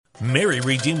Mary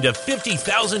redeemed a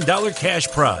 $50,000 cash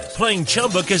prize playing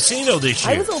Chumba Casino this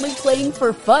year. I was only playing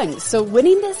for fun, so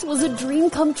winning this was a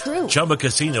dream come true. Chumba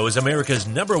Casino is America's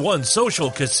 #1 social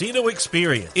casino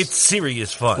experience. It's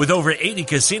serious fun. With over 80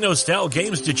 casino-style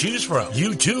games to choose from,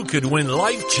 you too could win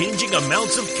life-changing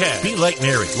amounts of cash. Be like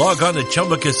Mary. Log on to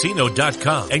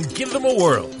ChumbaCasino.com and give them a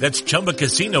whirl. That's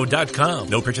ChumbaCasino.com.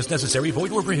 No purchase necessary.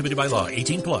 Void where prohibited by law.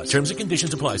 18+. Terms and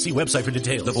conditions apply. See website for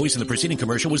details. The voice in the preceding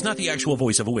commercial was not the actual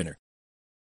voice of a winner.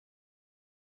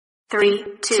 3,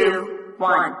 2,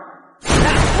 1.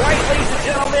 That's right, ladies and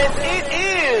gentlemen. It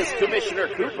is Commissioner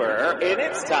Cooper, and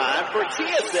it's time for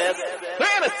TSS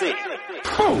Fantasy.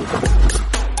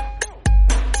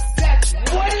 That's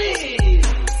what it is.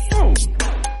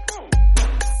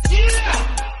 Yeah.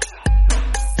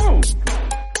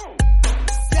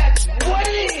 That's what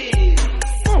it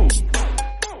is.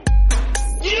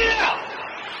 Yeah.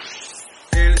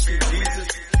 Fantasy Jesus.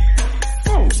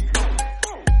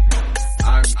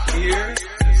 I'm here to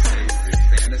save the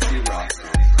fantasy roster.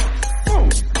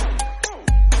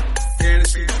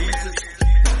 Fantasy Jesus.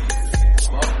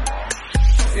 Well,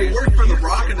 it worked for The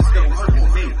Rock and it's going to work for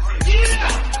me. Yeah.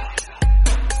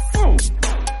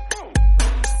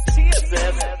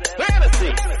 TSS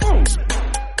Fantasy.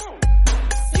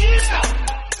 Yeah.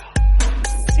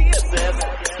 TSS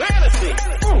Fantasy.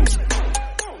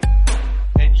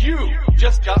 And you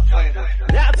just got planted.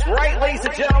 That's right, ladies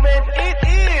and gentlemen. It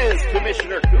is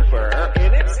Commissioner Cooper,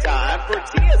 and it's time for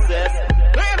TSS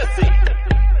Fantasy.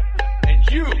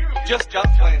 And you just got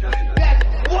planted. That's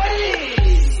what it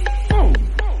is.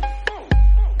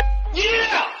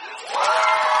 Yeah.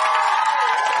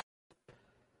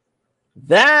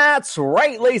 That's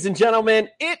right, ladies and gentlemen.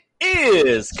 It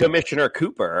is Commissioner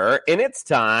Cooper, and it's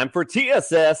time for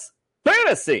TSS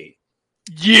Fantasy.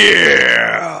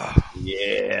 Yeah.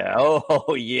 Yeah.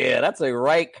 Oh, yeah. That's a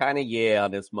right kind of yeah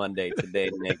on this Monday today,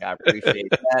 Nick. I appreciate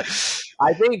that.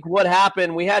 I think what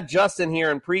happened, we had Justin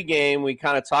here in pregame. We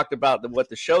kind of talked about what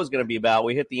the show's going to be about.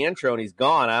 We hit the intro, and he's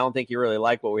gone. I don't think he really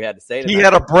liked what we had to say tonight. He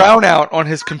had a brownout on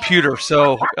his computer,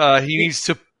 so he needs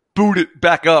to boot it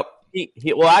back up.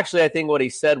 Well, actually, I think what he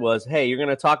said was, hey, you're going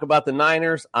to talk about the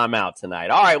Niners? I'm out tonight.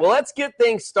 All right, well, let's get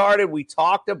things started. We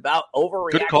talked about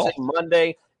Overreaction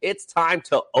Monday. It's time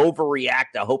to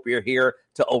overreact. I hope you're here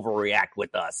to overreact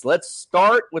with us. Let's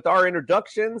start with our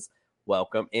introductions.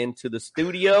 Welcome into the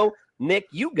studio. Nick,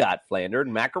 you got Flandered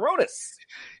Macaronis.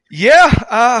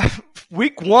 Yeah,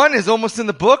 week one is almost in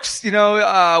the books. You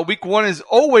know, week one is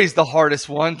always the hardest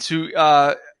one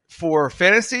for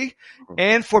fantasy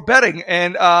and for betting.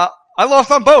 And I lost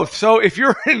on both. So if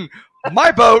you're in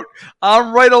my boat,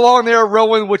 I'm right along there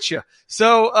rowing with you.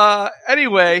 So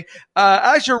anyway,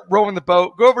 as you're rowing the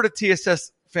boat, go over to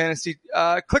TSS Fantasy,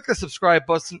 click the subscribe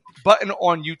button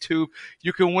on YouTube.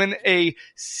 You can win a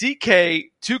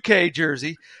CK 2K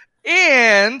jersey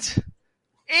and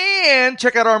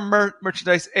check out our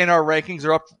merchandise and our rankings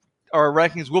are up. Our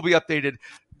rankings will be updated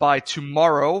by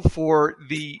tomorrow for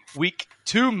the week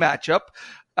 2 matchup.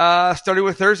 Starting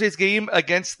with Thursday's game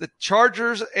against the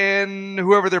Chargers and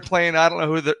whoever they're playing. I don't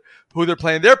know who they're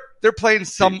playing. They're playing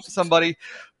somebody.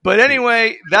 But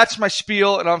anyway, that's my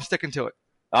spiel, and I'm sticking to it.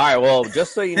 All right, well,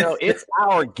 just so you know, it's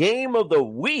our game of the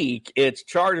week. It's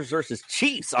Chargers versus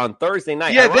Chiefs on Thursday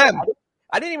night. Yeah, them.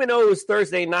 I didn't even know it was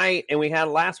Thursday night, and we had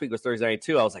last week was Thursday night,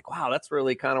 too. I was like, wow, that's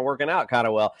really kind of working out kind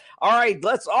of well. All right,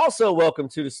 let's also welcome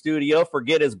to the studio,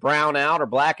 forget his brown out or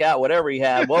blackout, whatever he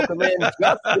had. Welcome in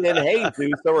Justin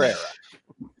Jesus Herrera.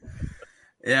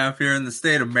 Yeah, if you're in the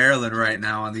state of Maryland right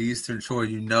now on the Eastern Shore,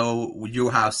 you know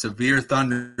you'll have severe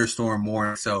thunderstorm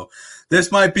warning. So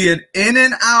this might be an in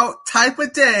and out type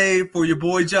of day for your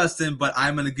boy Justin, but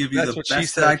I'm going to give you the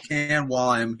best that I can while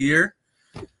I'm here.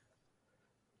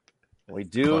 We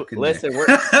do. Listen, we're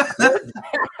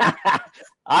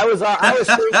I was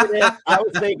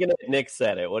thinking it. Nick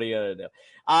said it. What are you going to do?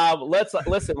 Let's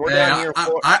listen. We're down here.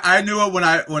 I knew it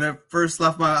when it first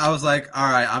left my. I was like, all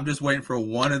right, I'm just waiting for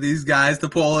one of these guys to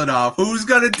pull it off. Who's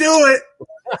gonna do it?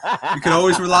 You can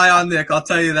always rely on Nick. I'll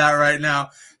tell you that right now.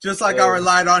 Just like I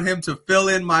relied on him to fill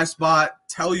in my spot,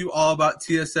 tell you all about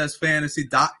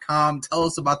TSSFantasy.com. Tell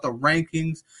us about the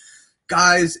rankings.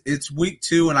 Guys, it's week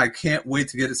 2, and I can't wait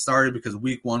to get it started because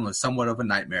week 1 was somewhat of a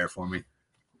nightmare for me.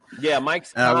 Yeah,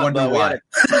 Mike's. And I wonder why.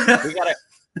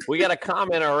 We got a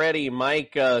comment already.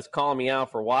 Mike is calling me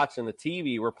out for watching the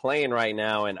TV. We're playing right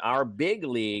now in our big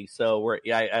league. So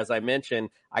as I mentioned,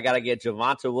 I got to get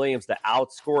Javonte Williams to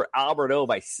outscore Alberto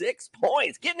by 6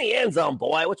 points. Get in the end zone,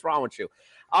 boy. What's wrong with you?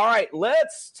 All right,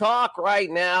 let's talk right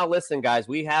now. Listen, guys,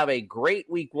 we have a great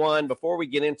week 1. Before we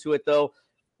get into it, though,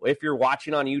 If you're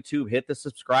watching on YouTube, hit the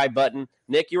subscribe button.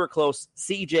 Nick, you were close.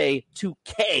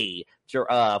 CJ2K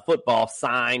football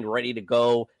signed, ready to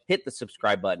go. Hit the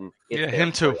subscribe button. Yeah,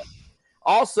 him too.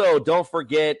 Also, don't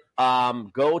forget,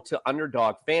 go to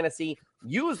Underdog Fantasy.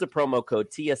 Use the promo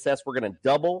code TSS. We're going to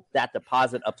double that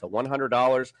deposit up to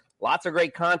 $100. Lots of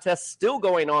great contests still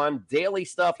going on. Daily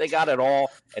stuff. They got it all.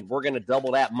 And we're going to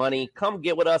double that money. Come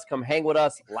get with us. Come hang with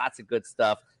us. Lots of good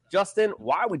stuff. Justin,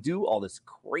 why would do all this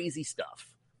crazy stuff?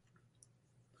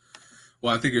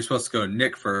 Well, I think you're supposed to go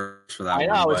Nick first for that one.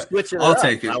 I was switching I'll up.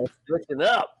 take it. I was switching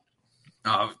up.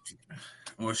 Oh,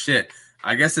 well, shit.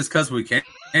 I guess it's because we can.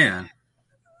 And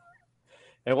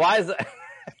why is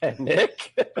that,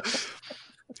 Nick?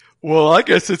 Well, I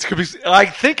guess I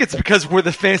think it's because we're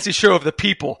the fantasy show of the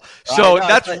people. So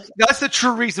that's the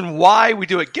true reason why we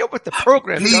do it. Get with the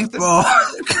program, people.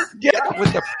 Get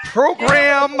with the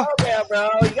program. Yeah, bro.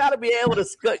 You got to be able to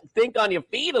think on your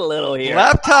feet a little here.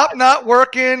 Laptop not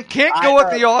working. Can't go with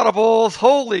the audibles.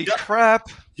 Holy crap.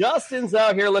 Justin's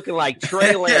out here looking like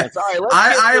Trey Lance. All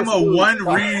right, I am a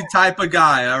one-read type of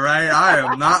guy, all right? I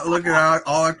am not looking out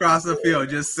all across the field.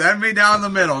 Just send me down the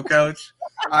middle, coach.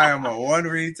 I am a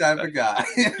one-read type of guy.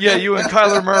 Yeah, you and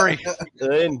Kyler Murray.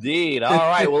 Indeed. All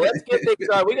right, well, let's get things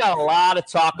started. We got a lot to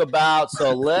talk about,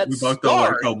 so let's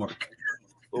start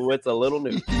with a little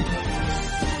news.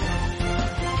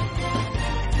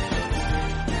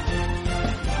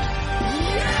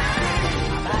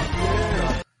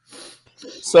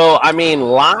 So, I mean,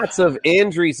 lots of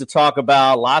injuries to talk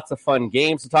about, lots of fun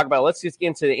games to talk about. Let's just get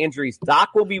into the injuries.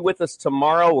 Doc will be with us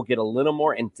tomorrow. We'll get a little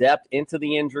more in-depth into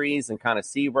the injuries and kind of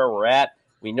see where we're at.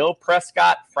 We know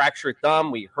Prescott fractured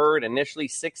thumb. We heard initially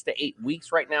 6 to 8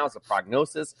 weeks right now is a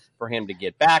prognosis for him to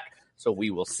get back. So we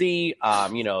will see.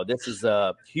 This is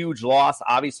a huge loss,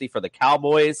 obviously, for the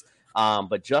Cowboys.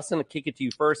 But Justin, to kick it to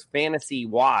you first,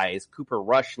 fantasy-wise, Cooper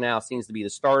Rush now seems to be the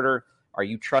starter. Are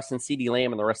you trusting CeeDee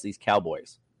Lamb and the rest of these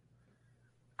Cowboys?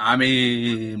 I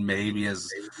mean, maybe as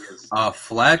a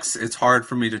flex, it's hard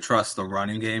for me to trust the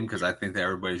running game because I think that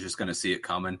everybody's just going to see it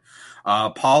coming.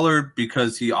 Pollard,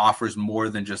 because he offers more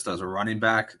than just as a running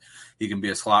back. He can be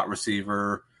a slot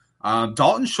receiver.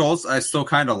 Dalton Schultz, I still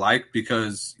kind of like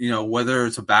because, whether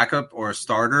it's a backup or a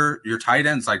starter, your tight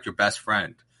end's like your best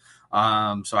friend.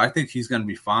 So I think he's going to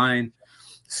be fine.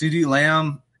 CeeDee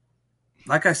Lamb,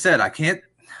 like I said, I can't.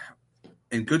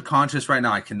 In good conscience right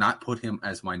now, I cannot put him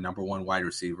as my number one wide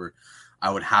receiver.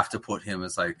 I would have to put him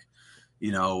as a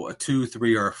 2,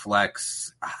 3, or a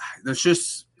flex.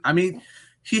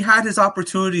 He had his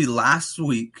opportunity last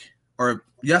week or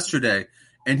yesterday,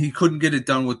 and he couldn't get it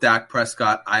done with Dak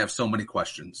Prescott. I have so many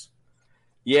questions.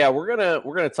 Yeah, we're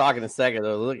gonna talk in a second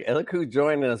though. Look who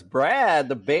joined us, Brad.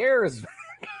 The Bears.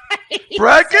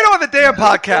 Brad, get on the damn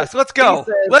podcast. Let's go.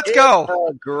 Let's go.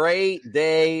 A great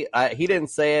day. He didn't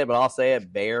say it, but I'll say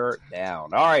it. Bear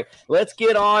down. All right, let's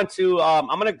get on to. I'm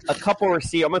gonna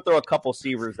throw a couple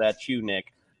receivers at you,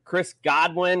 Nick. Chris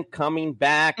Godwin coming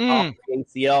back off the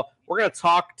ACL. We're gonna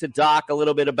talk to Doc a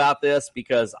little bit about this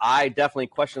because I definitely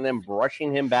question them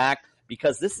brushing him back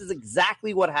because this is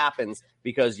exactly what happens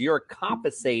because you're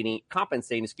compensating,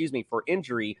 for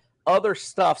injury. Other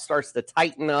stuff starts to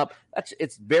tighten up.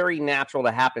 It's very natural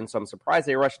to happen, so I'm surprised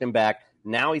they rushed him back.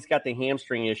 Now he's got the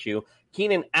hamstring issue.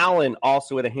 Keenan Allen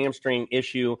also with a hamstring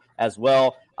issue as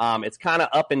well. It's kind of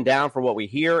up and down for what we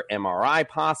hear. MRI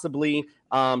possibly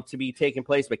to be taking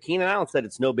place, but Keenan Allen said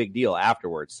it's no big deal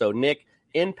afterwards. So, Nick,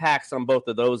 impacts on both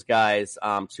of those guys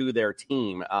to their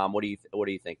team. What do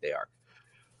you think they are?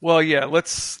 Well, yeah,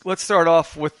 let's start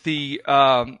off with the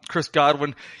Chris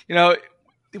Godwin.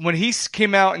 When he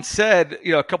came out and said,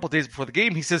 a couple of days before the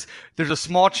game, he says there's a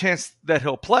small chance that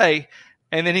he'll play,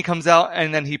 and then he comes out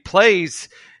and then he plays.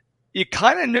 You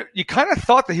kind of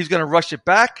thought that he's going to rush it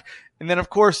back, and then of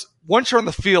course once you're on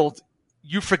the field,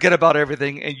 you forget about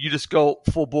everything and you just go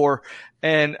full bore,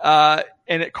 and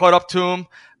it caught up to him.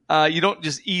 You don't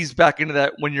just ease back into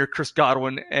that when you're Chris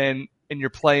Godwin and you're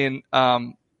playing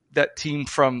that team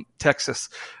from Texas.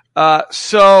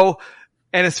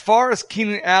 And as far as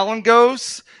Keenan Allen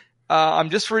goes,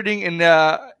 I'm just reading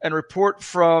a report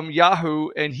from Yahoo,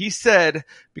 and he said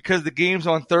because the game's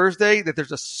on Thursday that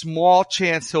there's a small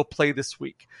chance he'll play this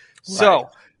week. Right. So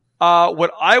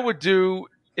what I would do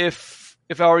if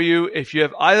I were you, if you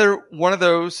have either one of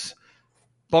those,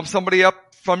 bump somebody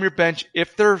up from your bench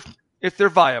if they're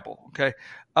viable, okay?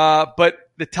 But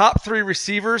the top 3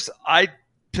 receivers I'd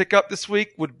pick up this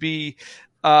week would be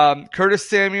Curtis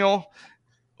Samuel.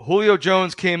 Julio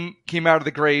Jones came out of the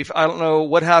grave. I don't know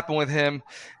what happened with him.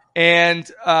 And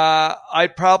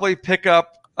I'd probably pick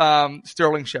up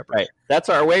Sterling Shepard. Right. That's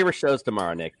our waiver shows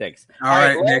tomorrow, Nick. Thanks. All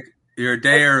right, Nick. You're a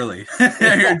day early.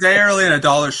 You're a day early and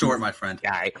 $1 short, my friend.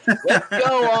 Guy. Let's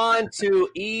go on to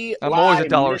Eli. I'm always $1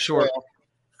 Mitchell. short.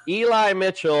 Eli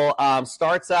Mitchell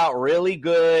starts out really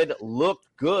good, looked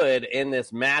good in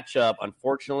this matchup.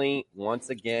 Unfortunately,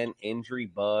 once again, injury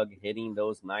bug hitting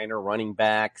those Niner running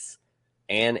backs,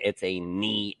 and it's a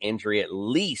knee injury, at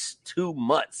least 2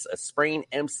 months. A sprained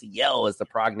MCL is the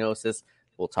prognosis.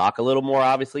 We'll talk a little more,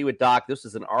 obviously, with Doc. This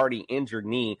is an already injured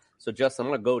knee. So, Justin,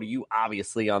 I'm going to go to you,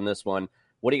 obviously, on this one.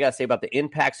 What do you guys say about the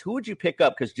impacts? Who would you pick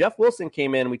up? Because Jeff Wilson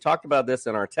came in. We talked about this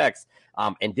in our text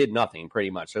and did nothing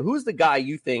pretty much. So who's the guy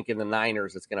you think in the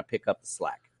Niners that's going to pick up the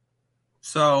slack?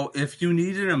 So if you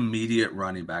need an immediate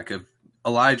running back, if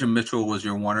Elijah Mitchell was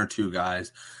your one or two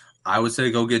guys, I would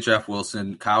say go get Jeff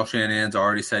Wilson. Kyle Shanahan's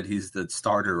already said he's the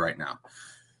starter right now.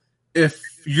 If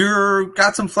you're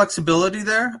got some flexibility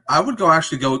there, I would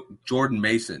go Jordan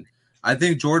Mason. I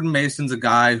think Jordan Mason's a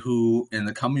guy who in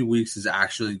the coming weeks is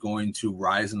actually going to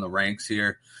rise in the ranks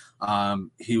here.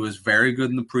 He was very good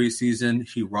in the preseason.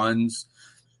 He runs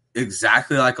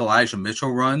exactly like Elijah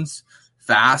Mitchell runs,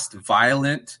 fast,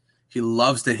 violent. He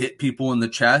loves to hit people in the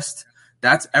chest.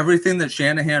 That's everything that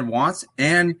Shanahan wants,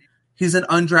 and he's an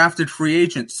undrafted free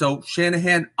agent, so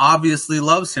Shanahan obviously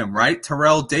loves him, right?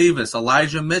 Terrell Davis,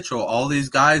 Elijah Mitchell, all these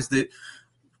guys that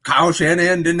Kyle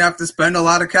Shanahan didn't have to spend a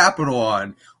lot of capital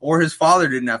on, or his father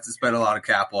didn't have to spend a lot of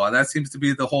capital on. That seems to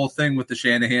be the whole thing with the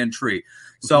Shanahan tree.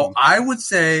 So I would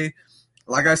say,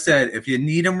 like I said, if you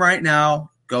need him right now,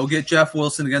 go get Jeff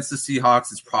Wilson against the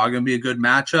Seahawks. It's probably going to be a good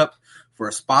matchup for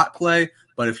a spot play.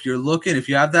 But if you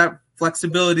have that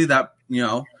flexibility, that,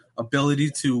 ability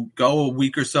to go a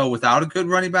week or so without a good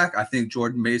running back, I think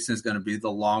Jordan Mason is going to be the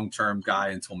long-term guy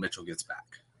until Mitchell gets back.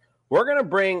 We're going to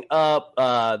bring up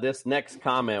this next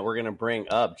comment. We're going to bring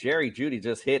up Jerry Jeudy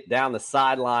just hit down the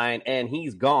sideline, and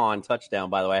he's gone. Touchdown,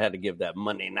 by the way. I had to give that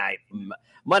Monday night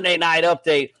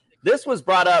update. This was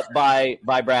brought up by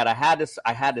Brad. I had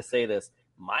to say this.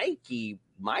 Mikey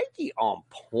on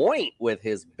point with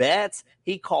his bets.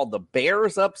 He called the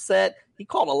Bears upset. He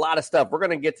called a lot of stuff. We're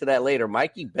going to get to that later.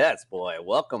 Mikey Betts, boy,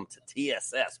 welcome to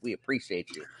TSS. We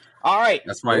appreciate you. All right.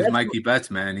 That's why he's Mikey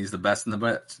Betts, man. He's the best in the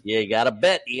bets. Yeah, you got to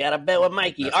bet. You got to bet with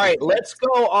Mikey. All right, let's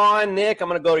go on, Nick. I'm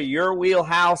going to go to your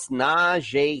wheelhouse,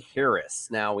 Najee Harris.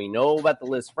 Now, we know about the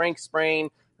Liz Frank sprain.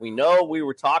 We know we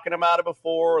were talking about it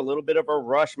before, a little bit of a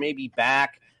rush maybe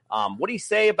back. What do you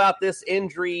say about this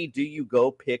injury? Do you go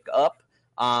pick up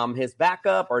his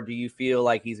backup, or do you feel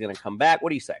like he's going to come back? What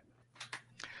do you say?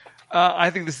 I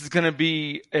think this is going to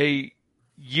be a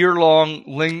year-long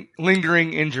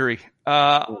lingering injury.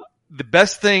 The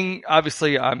best thing,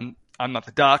 obviously, I'm not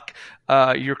the doc.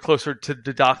 You're closer to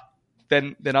the doc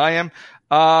than I am.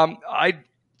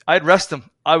 I'd rest him.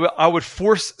 I would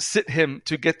force sit him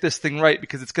to get this thing right,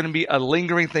 because it's going to be a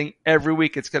lingering thing every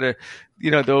week. It's going to,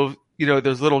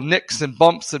 those little nicks and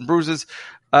bumps and bruises.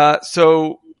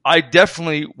 So I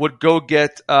definitely would go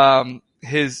get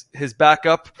his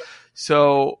backup.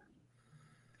 So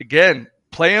again,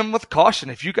 play him with caution.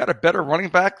 If you got a better running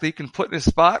back that you can put in his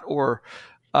spot or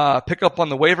pick up on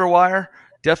the waiver wire,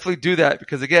 definitely do that,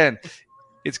 because again,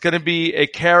 it's going to be a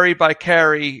carry by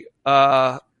carry.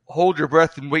 Hold your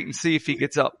breath and wait and see if he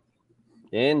gets up.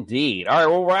 Indeed. All right,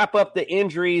 we'll wrap up the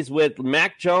injuries with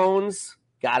Mac Jones.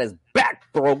 Got his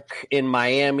back broke in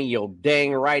Miami. Yo,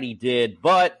 dang right he did.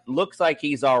 But looks like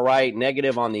he's all right.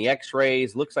 Negative on the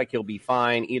x-rays. Looks like he'll be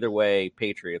fine. Either way,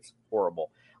 Patriots,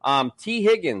 horrible. T.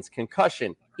 Higgins,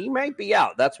 concussion. He might be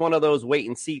out. That's one of those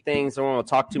wait-and-see things. I don't want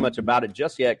to talk too much about it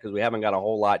just yet because we haven't got a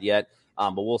whole lot yet.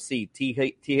 But we'll see. T.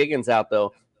 Higgins out,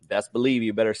 though. Best believe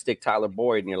you better stick Tyler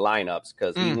Boyd in your lineups,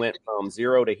 because he went from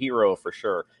zero to hero for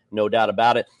sure. No doubt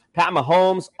about it. Pat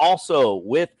Mahomes also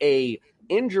with a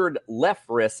injured left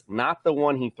wrist, not the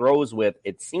one he throws with.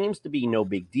 It seems to be no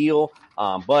big deal,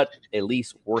 but at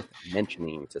least worth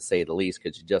mentioning, to say the least,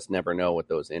 because you just never know with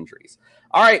those injuries.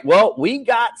 All right, well, we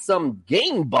got some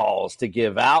game balls to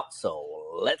give out,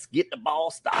 so let's get the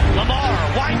ball started.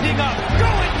 Lamar winding up,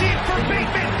 going deep for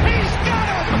Bateman. He's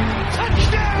got him!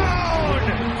 Touchdown!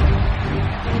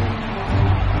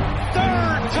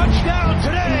 Third touchdown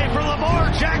today for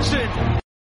Lamar Jackson.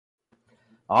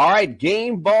 All right,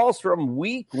 game balls from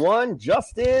week one.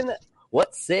 Justin,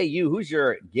 what say you? Who's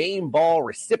your game ball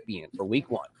recipient for week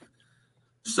one?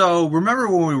 So remember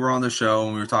when we were on the show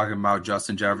and we were talking about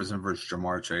Justin Jefferson versus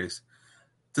Jamar Chase?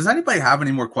 Does anybody have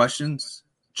any more questions?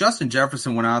 Justin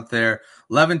Jefferson went out there,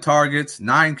 11 targets,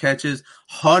 9 catches,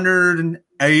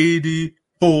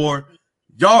 184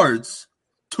 yards,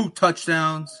 2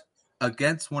 touchdowns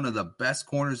against one of the best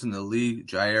corners in the league,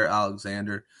 Jair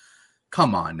Alexander.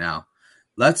 Come on now.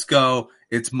 Let's go.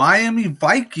 It's Miami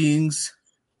Vikings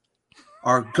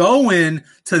are going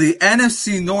to the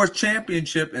NFC North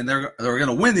Championship, and they're going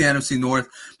to win the NFC North,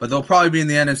 but they'll probably be in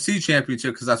the NFC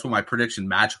Championship because that's what my prediction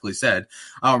magically said.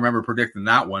 I don't remember predicting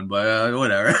that one, but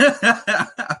whatever.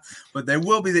 But they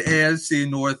will be the AFC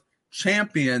North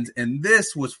champions, and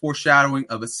this was foreshadowing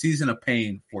of a season of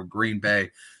pain for Green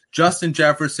Bay. Justin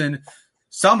Jefferson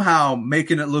somehow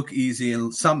making it look easy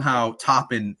and somehow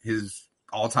topping his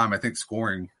all-time, I think,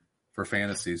 scoring for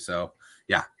fantasy. So,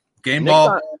 yeah, game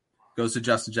ball goes to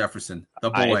Justin Jefferson, the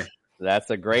boy. That's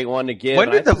a great one to give. When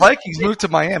did the Vikings move to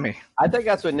Miami? I think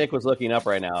that's what Nick was looking up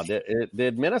right now.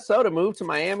 Did Minnesota move to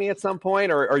Miami at some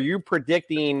point, or are you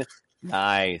predicting –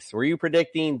 nice. Were you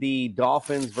predicting the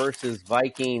Dolphins versus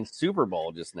Vikings Super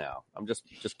Bowl just now? I'm just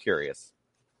curious.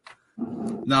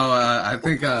 No, I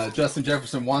think Justin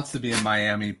Jefferson wants to be in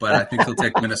Miami, but I think he'll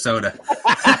take Minnesota. Too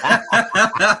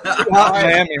hot,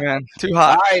 Miami, man. Too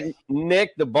hot. All right,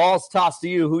 Nick, the ball's tossed to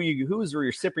you. Who's your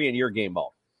recipient of your game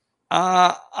ball?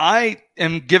 I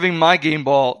am giving my game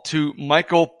ball to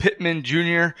Michael Pittman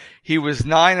Jr. He was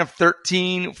 9 of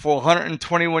 13 for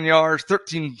 121 yards,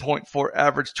 13.4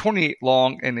 average, 28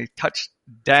 long, and a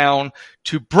touchdown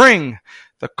to bring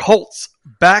the Colts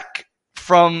back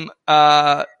from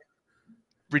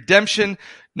redemption,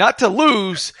 not to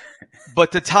lose,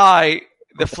 but to tie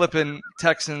the flipping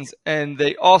Texans. And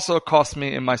they also cost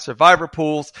me in my survivor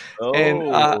pools. Oh.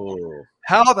 And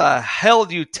how the hell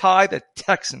do you tie the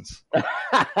Texans?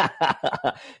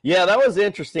 Yeah, that was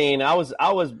interesting. I was,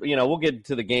 we'll get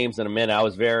to the games in a minute. I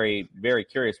was very, very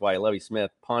curious why Lovie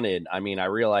Smith punted. I mean, I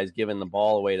realized giving the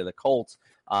ball away to the Colts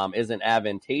isn't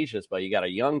advantageous, but you got a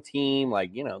young team,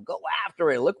 go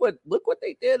after it. Look what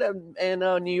they did in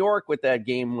New York with that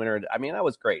game winner. I mean, that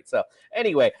was great. So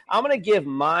anyway, I'm going to give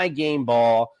my game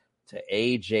ball to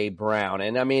A.J. Brown.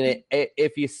 And I mean,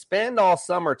 if you spend all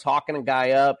summer talking a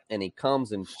guy up and he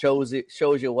comes and shows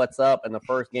you what's up in the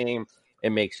first game, it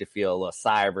makes you feel a little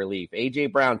sigh of relief. A.J.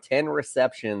 Brown, 10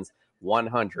 receptions,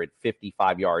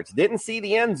 155 yards. Didn't see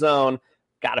the end zone.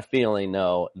 Got a feeling,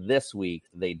 though, this week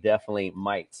they definitely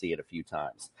might see it a few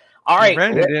times. All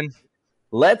right,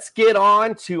 let's get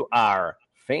on to our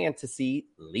fantasy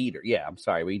leader. Yeah, I'm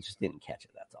sorry, we just didn't catch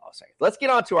it. That's all. Sorry. Let's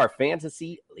get on to our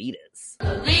fantasy leaders.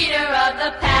 The leader of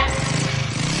the pack.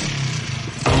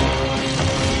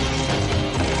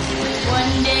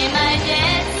 One day my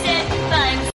dad said,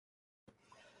 fine.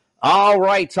 All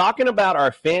right, talking about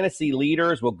our fantasy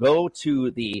leaders, we'll go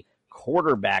to the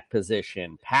quarterback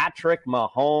position. Patrick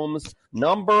Mahomes,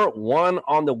 number one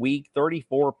on the week,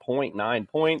 34.9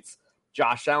 points.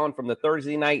 Josh Allen from the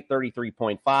Thursday night,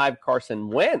 33.5. Carson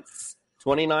Wentz,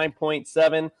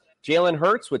 29.7. Jalen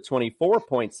Hurts with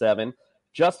 24.7.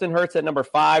 Justin Hurts at number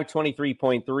 5,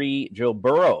 23.3. Joe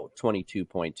Burrow,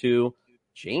 22.2.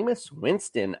 Jameis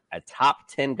Winston, a top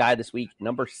 10 guy this week,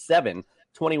 number 7,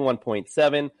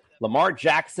 21.7. Lamar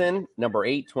Jackson, number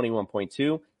 8,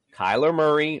 21.2. Kyler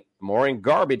Murray, more in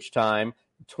garbage time,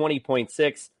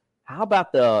 20.6. How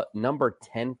about the number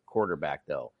 10 quarterback,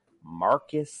 though?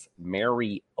 Marcus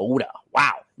Mariota.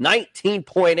 Wow,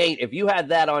 19.8. If you had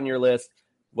that on your list,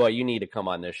 well, you need to come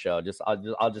on this show.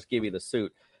 I'll just give you the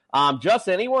suit.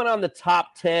 Justin, anyone on the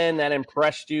top 10 that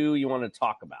impressed you want to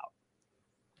talk about?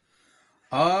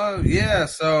 Yeah.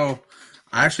 So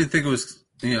I actually think it was,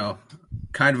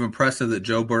 kind of impressive that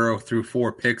Joe Burrow threw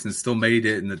 4 picks and still made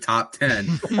it in the top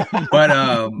 10. But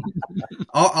I'll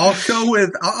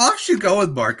actually go with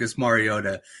Marcus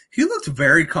Mariota. He looked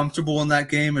very comfortable in that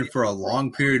game, and for a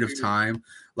long period of time,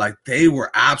 like they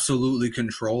were absolutely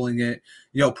controlling it.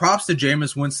 Props to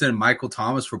Jameis Winston and Michael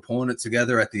Thomas for pulling it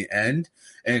together at the end.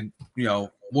 And,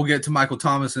 we'll get to Michael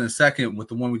Thomas in a second with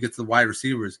the one we get to the wide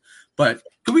receivers. But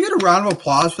can we get a round of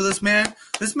applause for this man?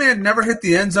 This man never hit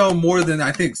the end zone more than,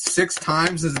 I think, 6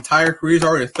 times his entire career. He's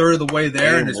already a third of the way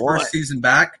there in his first season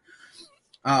back.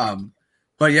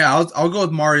 But, yeah, I'll go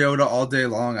with Mariota all day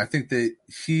long. I think that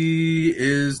he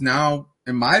is now,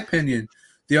 in my opinion,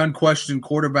 the unquestioned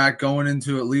quarterback going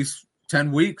into at least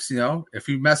 10 weeks. If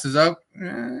he messes up,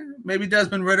 maybe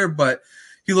Desmond Ridder, but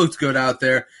he looked good out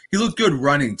there. He looked good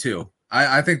running, too.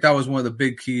 I think that was one of the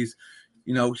big keys.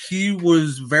 He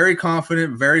was very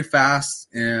confident, very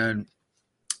fast, and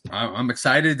I'm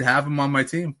excited to have him on my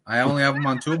team. I only have him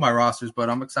on 2 of my rosters, but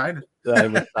I'm excited.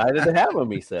 I'm excited to have him,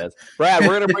 he says. Brad,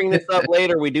 we're going to bring this up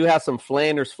later. We do have some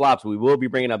Flanders flops. We will be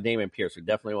bringing up Dameon Pierce. We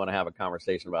definitely want to have a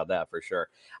conversation about that for sure.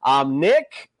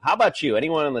 Nick, how about you?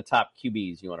 Anyone on the top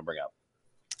QBs you want to bring up?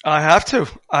 I have to.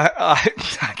 I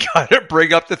got to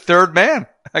bring up the third man.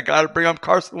 I got to bring up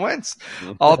Carson Wentz.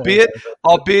 Albeit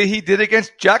he did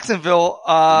against Jacksonville.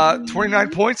 29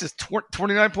 points is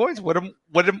 29 points. What am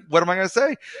I going to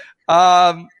say?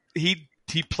 He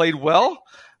he played well.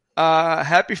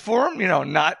 Happy for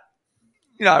him.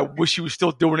 I wish he was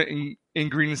still doing it in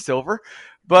green and silver,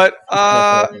 but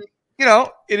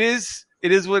it is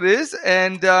what it is,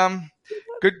 and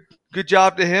good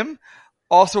job to him.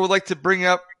 Also, would like to bring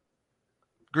up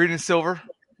green and silver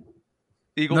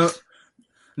Eagles.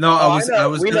 No,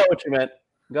 we know what you meant.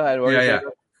 Go ahead. Yeah.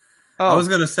 I was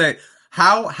gonna say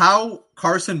how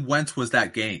Carson Wentz was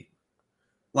that game.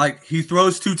 Like, he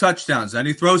throws 2 touchdowns, then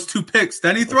he throws 2 picks,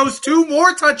 then he throws 2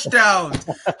 more touchdowns.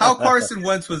 How Carson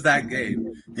Wentz was that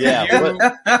game? Yeah.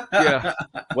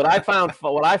 What I find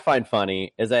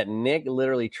funny is that Nick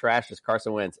literally trashes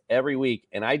Carson Wentz every week,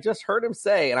 and I just heard him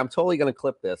say, and I'm totally going to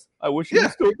clip this, I wish he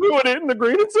was still doing it in the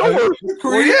green and silver.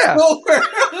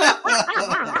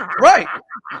 Right.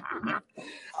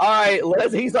 All right,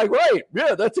 he's like, right.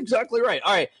 Yeah, that's exactly right.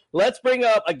 All right, let's bring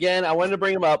up, again, I wanted to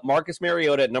bring him up, Marcus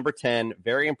Mariota at number 10.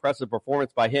 Very impressive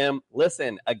performance by him.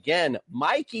 Listen, again,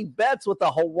 Mikey Betts with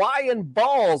the Hawaiian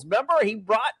balls. Remember, he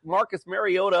brought Marcus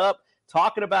Mariota up,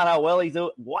 talking about how well he's doing.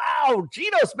 Wow,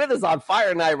 Geno Smith is on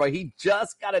fire tonight, but he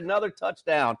just got another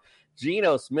touchdown.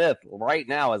 Geno Smith right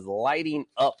now is lighting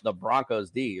up the Broncos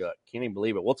D. Can't even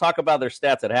believe it. We'll talk about their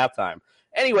stats at halftime.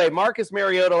 Anyway, Marcus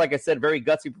Mariota, like I said, very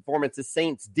gutsy performance. The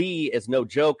Saints D is no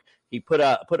joke. He put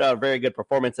out a very good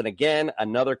performance. And again,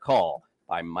 another call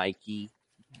by Mikey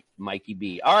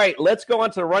B. All right, let's go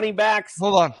on to the running backs.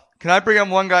 Hold on. Can I bring on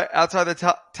one guy outside the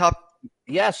top?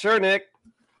 Yeah, sure, Nick.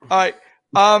 All right.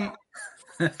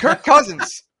 Kirk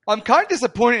Cousins. I'm kind of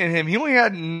disappointed in him. He only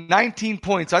had 19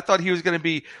 points. I thought he was going to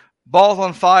be balls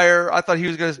on fire. I thought he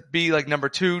was going to be like number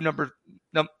 2, number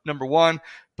 1.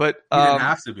 But he didn't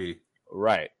have to be.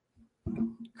 Right.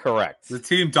 Correct. The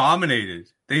team dominated.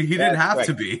 He didn't have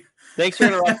to be. Thanks for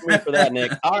interrupting me for that,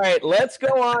 Nick. All right, let's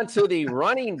go on to the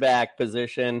running back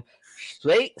position.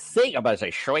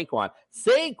 Saquon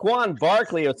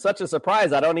Barkley was such a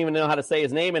surprise. I don't even know how to say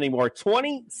his name anymore.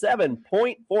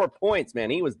 27.4 points, man.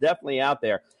 He was definitely out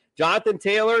there. Jonathan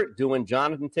Taylor doing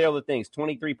Jonathan Taylor things.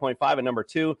 23.5 at number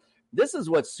 2. This is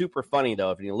what's super funny,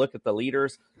 though. If you look at the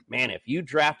leaders, man, if you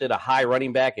drafted a high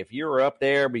running back, if you were up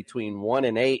there between 1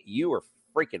 and 8, you were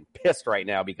freaking pissed right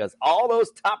now because all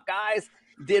those top guys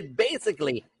did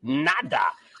basically nada.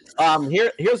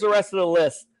 Here's the rest of the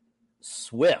list.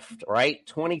 Swift, right?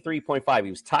 23.5. He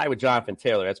was tied with Jonathan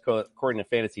Taylor. That's according to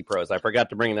Fantasy Pros. I forgot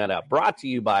to bring that up. Brought to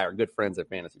you by our good friends at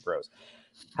Fantasy Pros.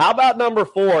 How about number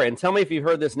 4? And tell me if you've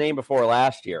heard this name before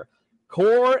last year.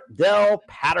 Cordell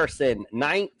Patterson,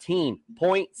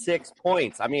 19.6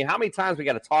 points. I mean, how many times we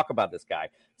got to talk about this guy?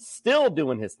 Still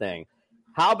doing his thing.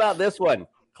 How about this one?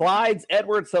 Clyde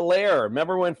Edwards-Helaire.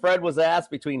 Remember when Fred was asked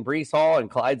between Breece Hall and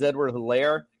Clyde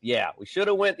Edwards-Helaire? Yeah, we should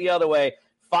have went the other way.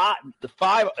 Number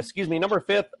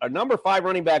 5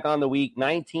 running back on the week,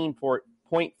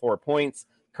 19.4 points.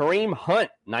 Kareem Hunt,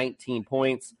 19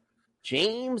 points.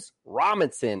 James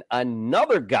Robinson,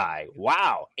 another guy.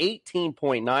 Wow,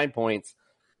 18.9 points.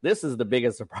 This is the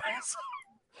biggest surprise.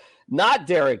 Not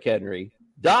Derrick Henry.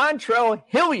 Dontrell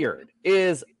Hilliard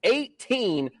is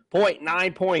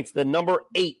 18.9 points, the number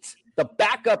 8. The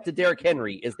backup to Derrick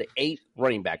Henry is the 8th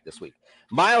running back this week.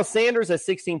 Miles Sanders at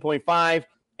 16.5,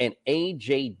 and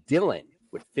A.J. Dillon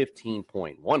with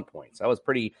 15.1 points. That was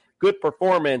pretty good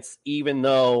performance, even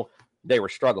though they were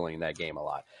struggling in that game a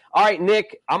lot. All right,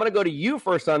 Nick, I'm going to go to you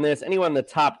first on this. Anyone in the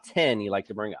top 10 you like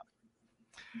to bring up?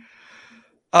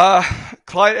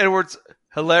 Clyde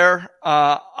Edwards-Helaire.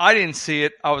 I didn't see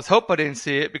it. I was hoping I didn't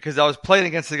see it because I was playing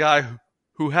against the guy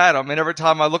who had him. And every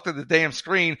time I looked at the damn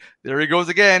screen, there he goes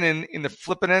again in the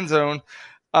flipping end zone.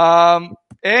 And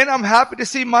I'm happy to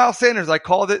see Miles Sanders. I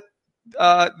called it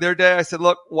their day. I said,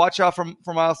 look, watch out for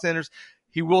Miles Sanders.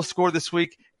 He will score this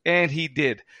week. And he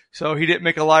did. So he didn't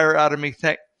make a liar out of me.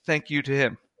 Thank you to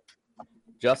him.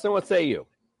 Justin, what say you?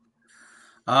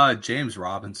 James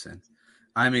Robinson.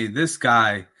 I mean, this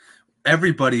guy,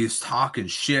 everybody is talking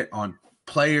shit on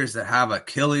players that have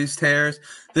Achilles tears.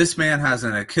 This man has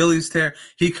an Achilles tear.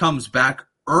 He comes back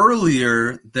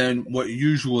earlier than what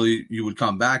usually you would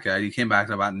come back at. He came back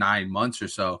in about 9 months or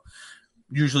so.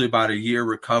 Usually about a year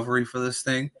recovery for this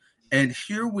thing. And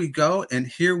here we go. And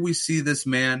here we see this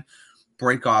man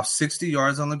break off 60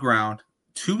 yards on the ground,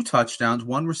 2 touchdowns,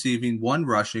 1 receiving, 1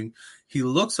 rushing. He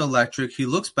looks electric. He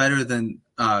looks better than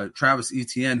Travis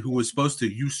Etienne, who was supposed to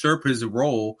usurp his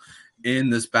role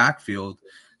in this backfield.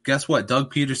 Guess what?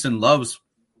 Doug Peterson loves,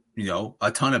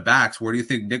 a ton of backs. Where do you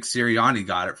think Nick Sirianni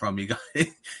got it from? He got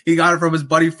it from his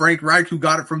buddy Frank Reich, who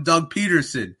got it from Doug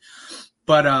Peterson.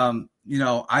 But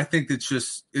I think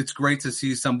it's great to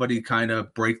see somebody kind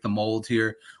of break the mold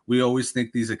here. We always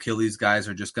think these Achilles guys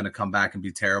are just going to come back and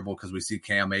be terrible because we see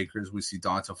Cam Akers, we see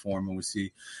Donta Foreman, we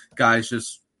see guys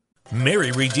just.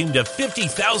 Mary redeemed a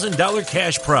 $50,000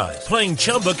 cash prize playing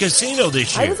Chumba Casino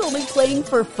this year. I was only playing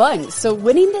for fun, so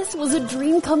winning this was a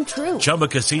dream come true. Chumba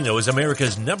Casino is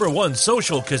America's #1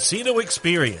 social casino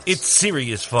experience. It's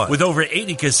serious fun. With over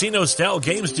 80 casino-style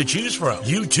games to choose from,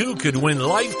 you too could win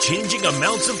life-changing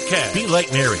amounts of cash. Be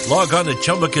like Mary. Log on to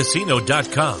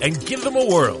ChumbaCasino.com and give them a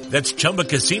whirl. That's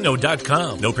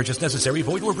ChumbaCasino.com. No purchase necessary.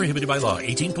 Void or prohibited by law.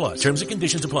 18+. Terms and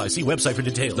conditions apply. See website for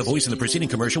details. The voice in the preceding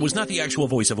commercial was not the actual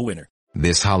voice of a winner.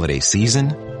 This holiday season,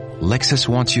 Lexus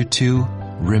wants you to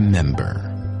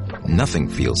remember. Nothing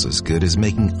feels as good as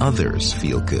making others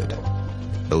feel good.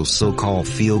 Those so-called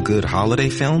feel-good holiday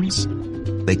films?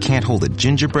 They can't hold a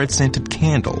gingerbread-scented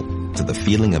candle to the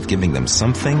feeling of giving them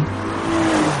something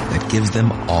that gives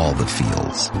them all the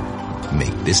feels.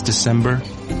 Make this December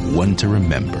one to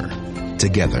remember.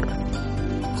 Together.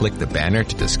 Click the banner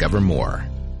to discover more.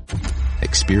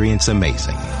 Experience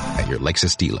amazing at your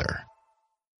Lexus dealer.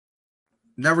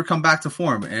 Never come back to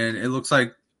form, and it looks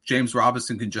like James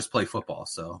Robinson can just play football.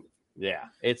 So yeah,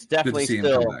 it's definitely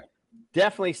still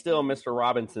Mr.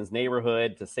 Robinson's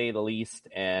neighborhood, to say the least.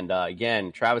 And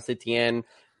again, Travis Etienne,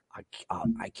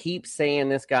 I keep saying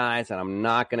this, guys, and I'm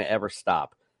not going to ever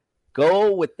stop.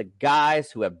 Go with the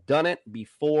guys who have done it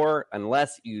before,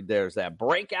 unless there's that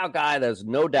breakout guy. There's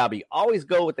no doubt, but you always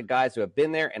go with the guys who have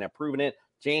been there and have proven it.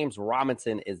 James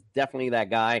Robinson is definitely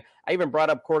that guy. I even brought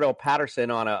up Cordell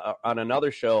Patterson on another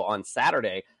show on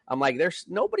Saturday. I'm like,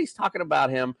 nobody's talking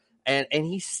about him, and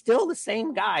he's still the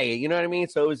same guy. You know what I mean?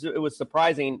 So it was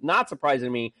surprising, not surprising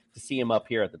to me to see him up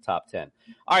here at the top 10.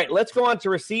 All right, let's go on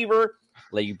to receiver.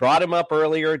 You brought him up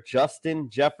earlier, Justin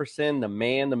Jefferson, the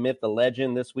man, the myth, the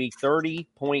legend. This week,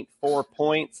 30.4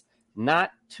 points.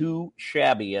 Not too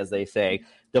shabby, as they say.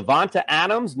 Devonta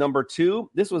Adams, number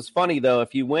 2. This was funny, though.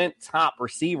 If you went top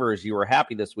receivers, you were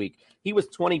happy this week. He was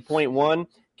 20.1.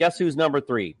 Guess who's number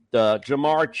 3? The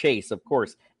Jamar Chase, of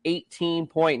course,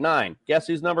 18.9. Guess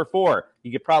who's number 4?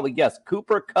 You could probably guess.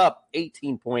 Cooper Kupp,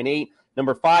 18.8.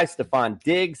 Number 5, Stephon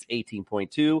Diggs,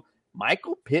 18.2.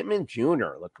 Michael Pittman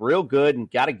Jr. looked real good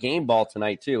and got a game ball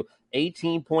tonight, too.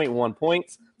 18.1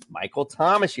 points. Michael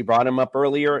Thomas, you brought him up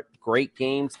earlier. Great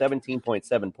game,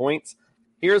 17.7 points.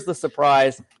 Here's the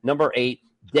surprise, number 8,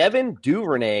 Devin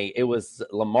Duvernay. It was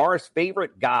Lamar's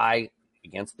favorite guy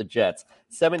against the Jets,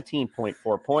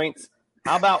 17.4 points.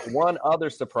 How about one other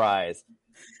surprise?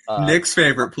 Nick's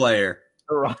favorite player.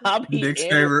 Nick's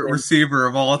favorite receiver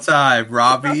of all time,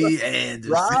 Robbie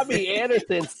Anderson. Robbie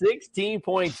Anderson,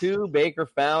 16.2. Baker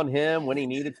found him when he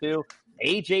needed to.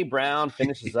 A.J. Brown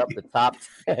finishes up the top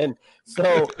 10.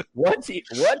 So what do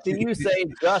you say,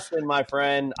 Justin, my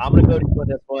friend? I'm going to go to you on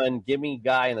this one. Give me a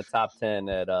guy in the top 10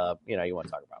 that you want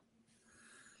to talk about.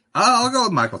 I'll go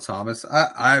with Michael Thomas.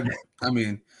 I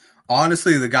mean,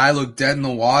 honestly, the guy looked dead in the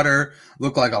water.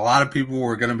 Looked like a lot of people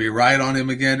were going to be right on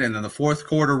him again. And then the fourth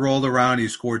quarter rolled around. He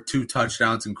scored 2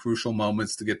 touchdowns in crucial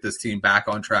moments to get this team back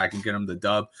on track and get him the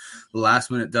dub, the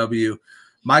last-minute W.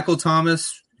 Michael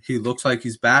Thomas, he looks like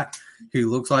he's back. He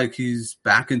looks like he's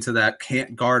back into that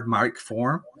can't guard Mike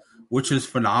form, which is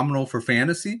phenomenal for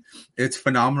fantasy. It's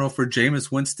phenomenal for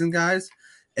Jameis Winston, guys.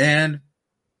 And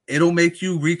it'll make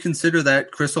you reconsider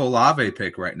that Chris Olave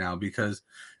pick right now because,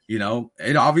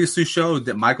 it obviously showed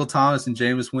that Michael Thomas and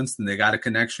Jameis Winston, they got a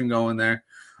connection going there.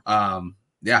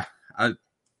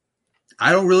 I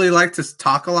don't really like to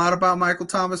talk a lot about Michael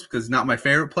Thomas because he's not my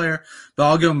favorite player, but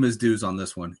I'll give him his dues on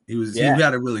this one. He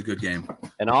had a really good game.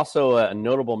 And also a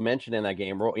notable mention in that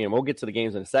game, we'll get to the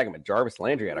games in a second, but Jarvis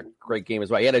Landry had a great game as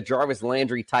well. He had a Jarvis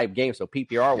Landry type game, so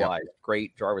PPR-wise,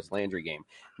 great Jarvis Landry game.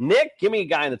 Nick, give me a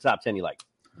guy in the top 10 you like,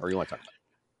 or you want to talk about.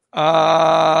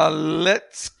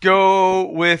 Let's go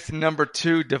with number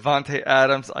 2, Devontae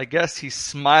Adams. I guess he's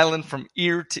smiling from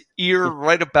ear to ear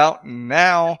right about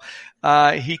now.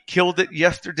 He killed it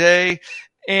yesterday.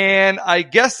 And I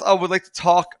guess I would like to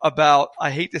talk about,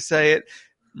 I hate to say it,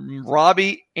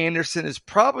 Robbie Anderson is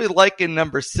probably like in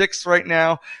number 6 right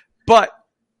now, but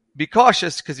be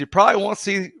cautious because you probably won't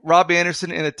see Robbie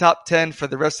Anderson in the top 10 for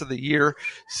the rest of the year.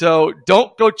 So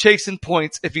don't go chasing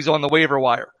points if he's on the waiver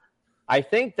wire. I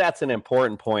think that's an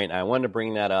important point. I wanted to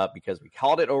bring that up because we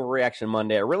called it Overreaction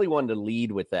Monday. I really wanted to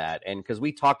lead with that. And because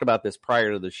we talked about this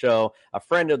prior to the show, a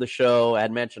friend of the show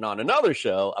had mentioned on another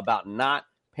show about not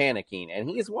panicking. And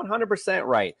he's 100%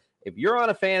 right. If you're on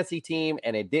a fantasy team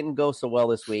and it didn't go so well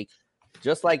this week,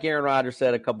 just like Aaron Rodgers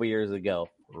said a couple years ago,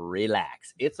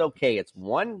 relax. It's okay. It's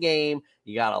one game.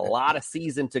 You got a lot of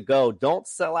season to go. Don't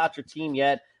sell out your team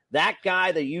yet. that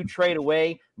guy that you trade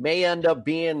away may end up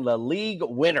being the league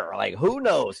winner. Like, who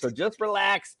knows? So just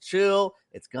relax, chill.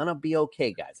 It's going to be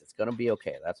okay, guys. It's going to be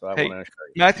okay. That's what I want to assure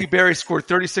you. Matthew Berry scored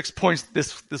 36 points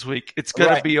this week. It's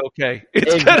going to be okay.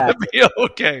 It's going to be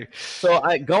okay. So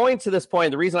going to this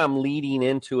point, the reason I'm leading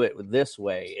into it this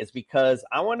way is because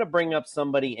I want to bring up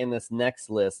somebody in this next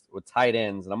list with tight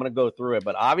ends, and I'm going to go through it.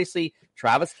 But obviously,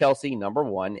 Travis Kelce, number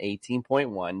 1,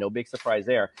 18.1. No big surprise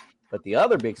there. But the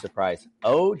other big surprise,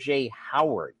 O.J.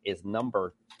 Howard is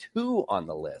number 2 on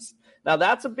the list. Now,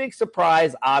 that's a big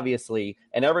surprise, obviously,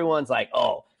 and everyone's like,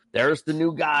 oh, there's the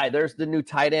new guy, there's the new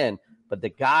tight end. But the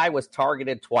guy was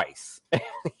targeted twice.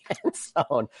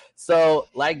 So,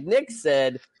 like Nick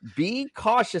said, be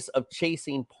cautious of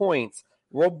chasing points.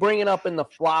 We'll bring it up in the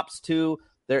flops, too.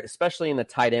 There, especially in the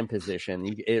tight end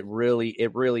position, it really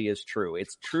is true.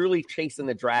 It's truly chasing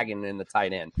the dragon in the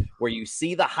tight end, where you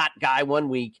see the hot guy one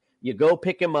week, you go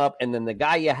pick him up, and then the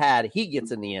guy you had, he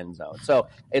gets in the end zone. So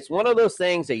it's one of those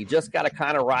things that you just got to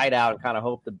kind of ride out and kind of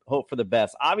hope for the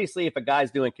best. Obviously, if a guy's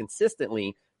doing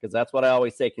consistently, because that's what I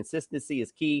always say, consistency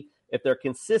is key. If they're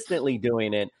consistently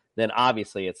doing it, then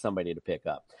obviously it's somebody to pick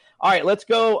up. All right, let's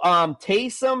go.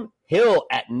 Taysom Hill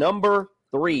at number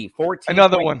 3, 14.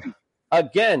 Another one.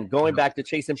 Again, going back to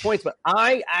chasing points, but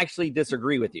I actually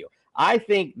disagree with you. I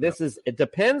think it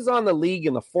depends on the league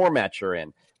and the format you're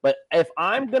in. But if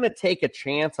I'm going to take a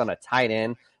chance on a tight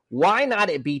end, why not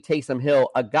it be Taysom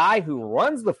Hill, a guy who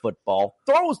runs the football,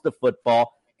 throws the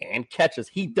football, and catches?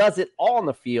 He does it all on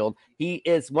the field. He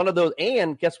is one of those,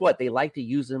 and guess what? They like to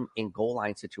use him in goal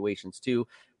line situations too.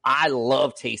 I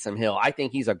love Taysom Hill. I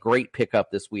think he's a great pickup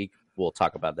this week. We'll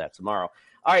talk about that tomorrow.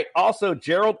 All right, also,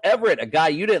 Gerald Everett, a guy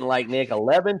you didn't like, Nick,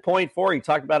 11.4. You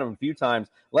talked about him a few times.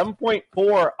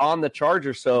 11.4 on the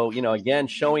Chargers. So, again,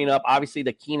 showing up. Obviously,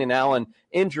 the Keenan Allen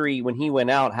injury when he went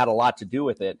out had a lot to do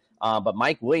with it. But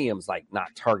Mike Williams,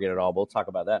 not targeted at all. We'll talk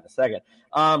about that in a second.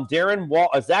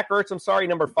 Zach Ertz,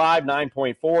 number 5,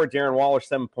 9.4. Darren Waller,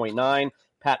 7.9.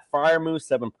 Pat Freiermuth,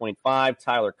 7.5.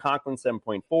 Tyler Conklin,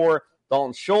 7.4.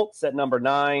 Dalton Schultz at number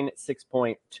 9,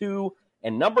 6.2.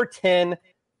 And number 10,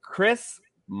 Chris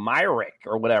Myrick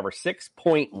or whatever,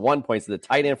 6.1 points to the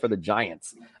tight end for the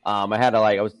Giants. I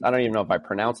don't even know if I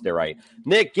pronounced it right.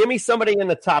 Nick, give me somebody in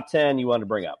the top 10 you want to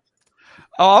bring up.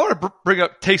 Oh, I want to bring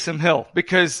up Taysom Hill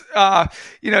because,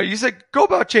 you said go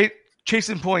about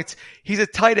chasing points. He's a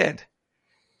tight end.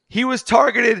 He was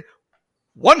targeted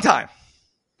one time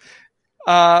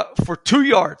for 2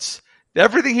 yards.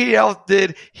 Everything he else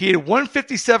did, he had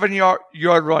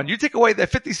 157-yard run. You take away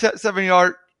that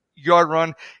 57-yard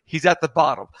run, he's at the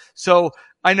bottom. So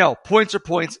I know points are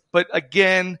points, but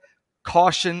again,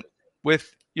 caution with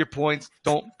your points.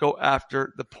 Don't go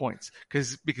after the points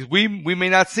because we may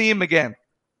not see him again.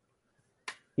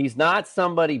 He's not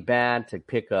somebody bad to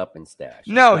pick up and stash.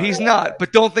 No, he's not.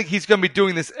 But don't think he's going to be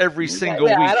doing this every single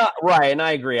week. Right, and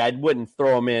I agree. I wouldn't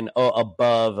throw him in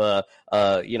above,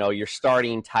 your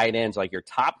starting tight ends like your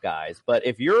top guys. But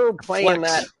if you're playing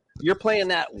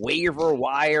that waiver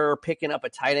wire, picking up a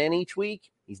tight end each week,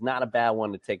 he's not a bad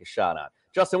one to take a shot on.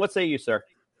 Justin, what say you, sir?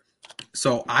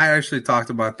 So I actually talked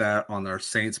about that on our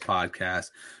Saints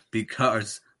podcast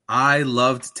because I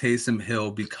loved Taysom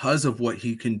Hill because of what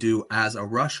he can do as a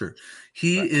rusher.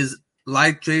 He is,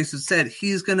 like Jason said,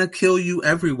 he's going to kill you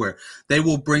everywhere. They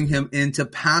will bring him in to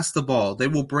pass the ball. They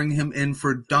will bring him in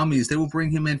for dummies. They will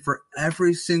bring him in for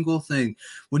every single thing.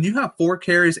 When you have 4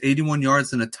 carries, 81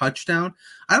 yards, and a touchdown,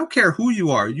 I don't care who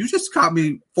you are. You just got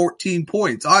me 14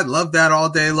 points. I love that all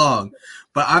day long.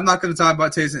 But I'm not going to talk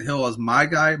about Taysom Hill as my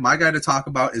guy. My guy to talk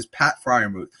about is Pat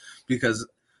Freiermuth because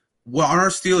on our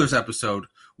Steelers episode,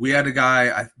 we had a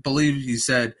guy, I believe he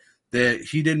said that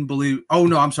he didn't believe – oh,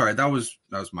 no, I'm sorry. That was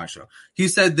my show. He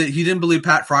said that he didn't believe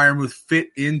Pat Freiermuth fit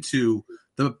into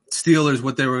the Steelers,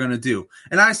 what they were going to do.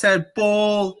 And I said,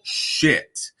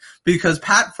 bullshit, because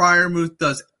Pat Freiermuth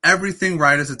does everything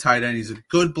right as a tight end. He's a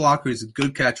good blocker. He's a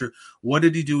good catcher. What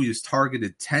did he do? He was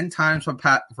targeted 10 times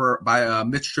by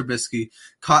Mitch Trubisky,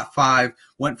 caught 5,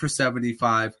 went for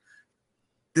 75.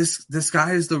 This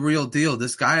guy is the real deal.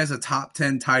 This guy is a top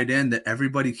 10 tight end that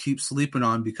everybody keeps sleeping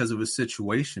on because of his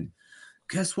situation.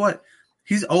 Guess what?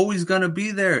 He's always going to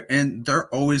be there, and they're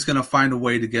always going to find a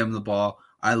way to get him the ball.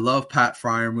 I love Pat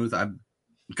Freiermuth. I've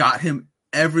got him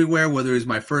everywhere, whether he's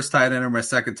my first tight end or my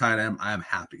second tight end. I am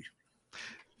happy.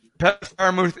 Pat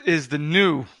Freiermuth is the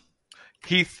new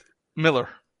Heath Miller.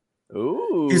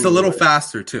 Ooh, he's a little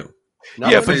faster too.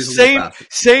 Yeah, but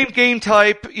same game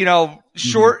type.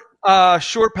 Short.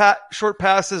 Short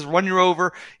passes, run you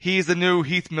over. He's the new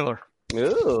Heath Miller.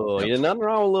 Ooh, there's nothing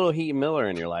wrong with a little Heath Miller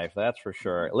in your life, that's for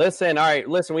sure. Listen, all right,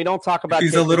 we don't talk about. If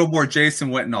he's a little more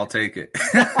Jason Witten, I'll take it.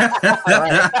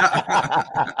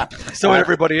 So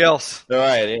everybody else. All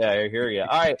right, yeah, I hear you.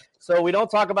 All right, so we don't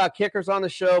talk about kickers on the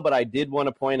show, but I did want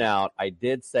to point out, I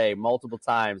did say multiple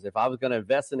times, if I was going to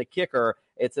invest in a kicker,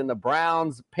 it's in the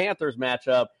Browns-Panthers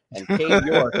matchup, and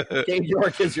Cade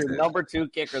York is your number 2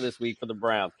 kicker this week for the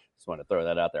Browns. Just want to throw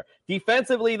that out there.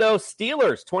 Defensively, though,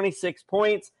 Steelers, 26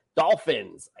 points.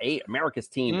 Dolphins, America's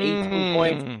team, 18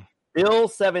 points.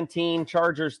 Bills, 17.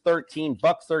 Chargers, 13.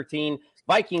 Bucks, 13.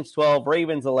 Vikings, 12.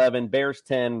 Ravens, 11. Bears,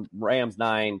 10. Rams,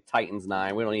 9. Titans,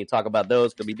 9. We don't need to talk about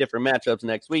those. Could be different matchups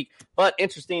next week. But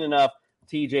interesting enough,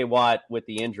 TJ Watt with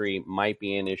the injury might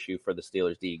be an issue for the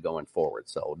Steelers D going forward.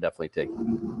 So definitely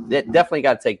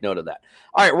got to take note of that.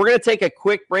 All right, we're going to take a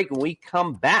quick break. When we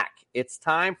come back, it's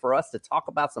time for us to talk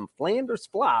about some Flanders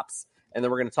flops, and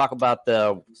then we're going to talk about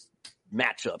the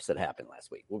matchups that happened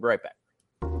last week. We'll be right back.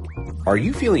 Are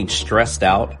you feeling stressed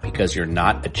out because you're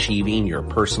not achieving your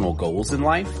personal goals in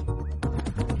life?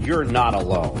 You're not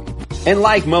alone. And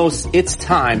like most, it's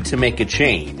time to make a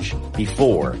change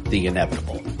before the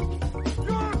inevitable.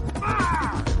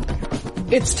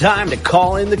 It's time to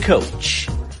call in the coach.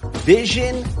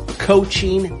 Vision,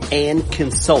 coaching, and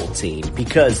consulting,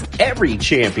 because every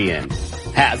champion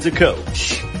has a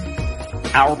coach.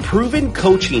 Our proven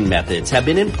coaching methods have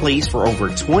been in place for over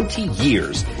 20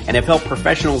 years and have helped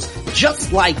professionals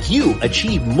just like you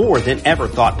achieve more than ever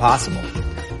thought possible.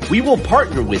 We will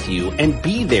partner with you and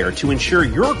be there to ensure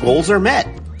your goals are met.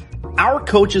 Our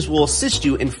coaches will assist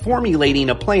you in formulating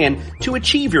a plan to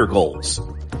achieve your goals.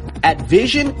 At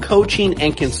Vision Coaching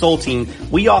and Consulting,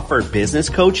 we offer business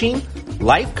coaching,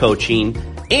 life coaching,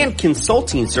 and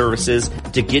consulting services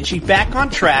to get you back on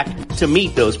track to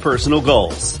meet those personal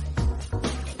goals.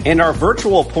 And our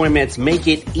virtual appointments make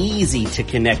it easy to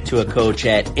connect to a coach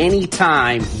at any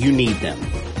time you need them.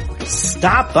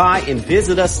 Stop by and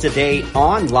visit us today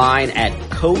online at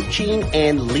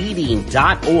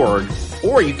coachingandleading.org,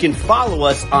 or you can follow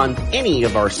us on any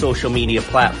of our social media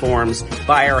platforms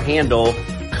by our handle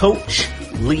Coach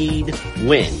Lead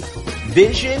Win.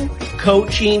 Vision,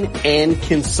 coaching, and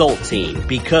consulting,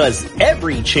 because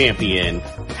every champion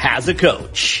has a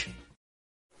coach.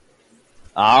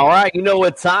 All right, you know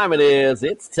what time it is.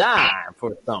 It's time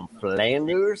for some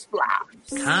Flanders flops.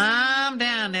 Calm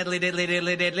down, diddly, diddly,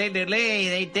 diddly, diddly, diddly.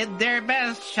 They did their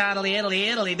best, shoddily, iddly,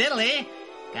 iddly, diddly.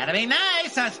 Gotta be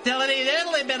nice, hostility,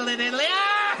 diddly, biddly, diddly.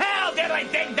 Ah, hell, diddly,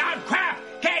 ding, dong, crap.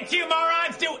 Can't you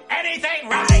morons do anything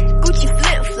right? Gucci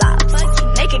flip-flops,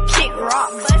 make a kick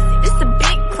rock. This a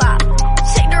big clock.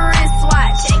 Check the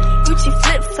wristwatch. Gucci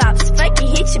flip-flops, fucking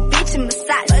hit your bitch and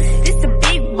massage. This a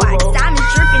big watch.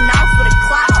 Diamonds dripping off with a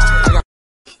clock.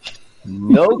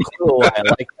 No clue why I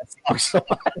like that song so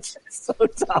much. It's so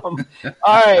dumb.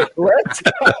 All right, let's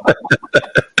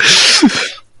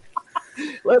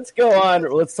go on.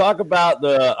 Let's talk about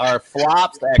our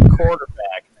flops at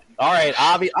quarterback. All right,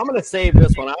 Avi, I'm going to save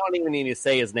this one. I don't even need to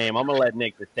say his name. I'm going to let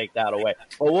Nick just take that away.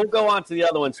 But we'll go on to the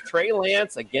other ones. Trey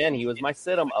Lance, again, he was my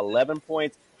sit-em, 11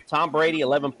 points. Tom Brady,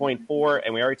 11.4.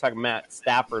 And we already talked Matt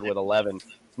Stafford with 11.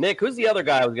 Nick, who's the other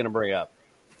guy I was going to bring up?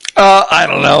 I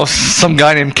don't know. Some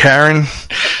guy named Karen.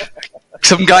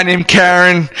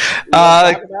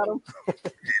 I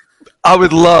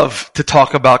would love to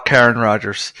talk about Karen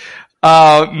Rodgers.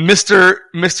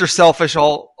 Mr. Selfish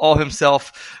all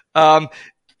himself.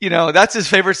 That's his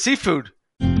favorite seafood.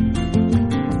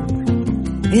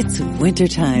 It's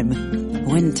wintertime.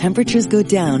 When temperatures go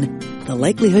down, the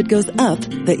likelihood goes up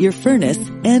that your furnace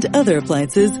and other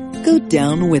appliances go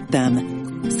down with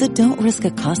them. So don't risk a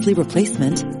costly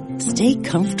replacement. Stay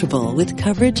comfortable with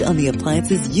coverage on the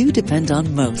appliances you depend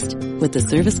on most with the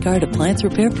Service Guard Appliance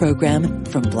Repair Program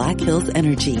from Black Hills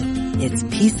Energy. It's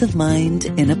peace of mind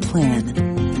in a plan.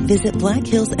 Visit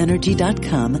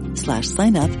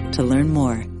blackhillsenergy.com/sign up to learn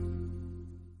more.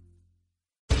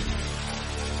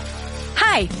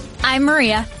 Hi, I'm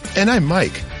Maria. And I'm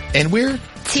Mike. And we're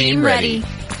Team Ready.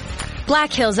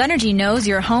 Black Hills Energy knows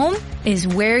your home is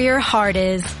where your heart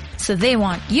is, so they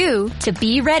want you to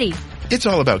be ready. It's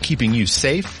all about keeping you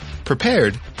safe,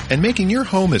 prepared, and making your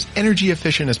home as energy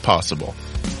efficient as possible.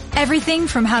 Everything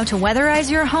from how to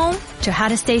weatherize your home to how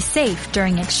to stay safe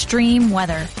during extreme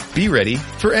weather. Be ready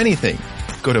for anything.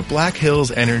 Go to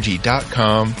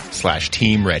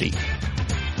blackhillsenergy.com/team ready.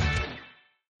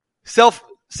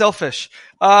 Selfish.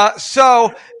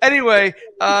 So anyway,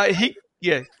 he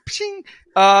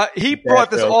brought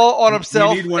this all on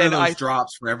himself. You need one of those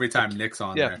drops for every time Nick's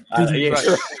on there.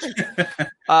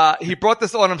 He brought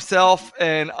this on himself,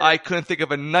 and I couldn't think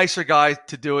of a nicer guy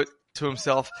to do it to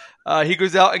himself. He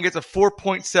goes out and gets a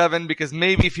 4.7 because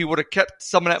maybe if he would have kept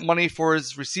some of that money for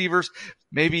his receivers,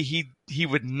 maybe he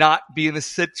would not be in this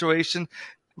situation.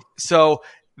 So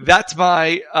that's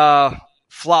my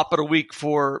flop of the week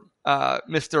for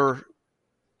Mr.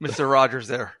 Rogers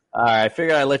there. All right, I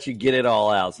figured I'd let you get it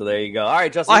all out. So there you go. All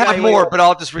right, Justin. I have more, but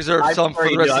I'll just reserve some for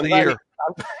the rest of the year.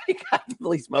 I'm glad you got at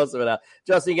least most of it out.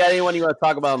 Justin, you got anyone you want to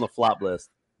talk about on the flop list?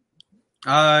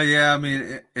 Yeah, I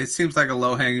mean, it seems like a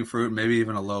low-hanging fruit, maybe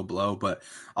even a low blow, but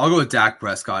I'll go with Dak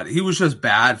Prescott. He was just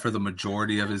bad for the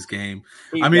majority of his game.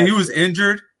 He was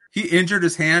injured. He injured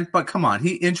his hand, but come on,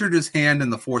 he injured his hand in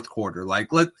the fourth quarter. Like,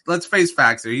 let's face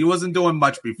facts here. He wasn't doing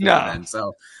much before then.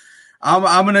 So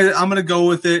I'm gonna go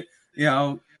with it.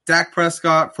 Dak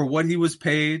Prescott, for what he was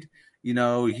paid, we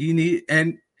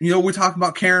talk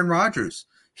about Karen Rodgers.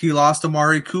 He lost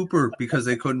Amari Cooper because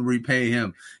they couldn't repay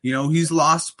him. He's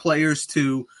lost players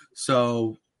too.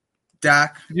 So,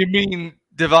 Dak. You mean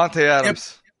Devontae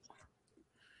Adams?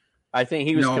 I think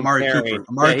he was Amari Cooper.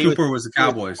 Amari Cooper was the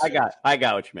Cowboys. I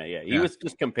got what you meant. Yeah, he was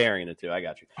just comparing the two. I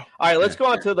got you. All right, let's go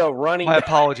on to the running. My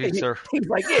apologies, sir. He's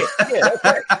like, yeah,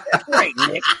 that's right,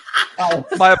 Nick.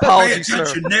 My apologies, Pay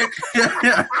attention, sir.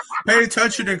 Nick. Pay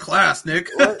attention in class, Nick.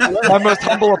 My most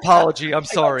humble apology. I'm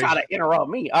sorry. Try to interrupt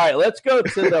me. All right, let's go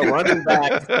to the running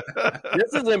back.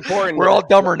 This is important. We're all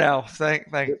dumber now. Thank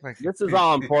you. This is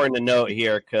all important to note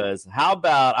here because how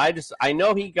about I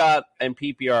know he got in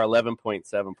PPR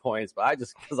 11.7 points, but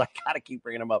because I got to keep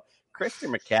bringing him up.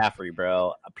 Christian McCaffrey,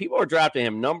 bro. People are drafting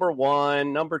him number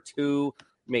 1, number 2.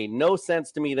 Made no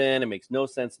sense to me then. It makes no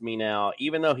sense to me now.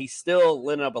 Even though he's still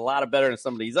lit up a lot better than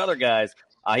some of these other guys,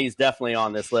 he's definitely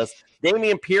on this list.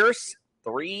 Dameon Pierce,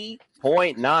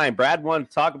 3.9. Brad wanted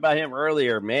to talk about him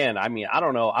earlier. Man, I mean, I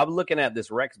don't know. I'm looking at this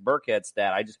Rex Burkhead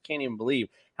stat. I just can't even believe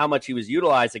how much he was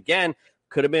utilized. Again,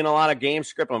 could have been a lot of game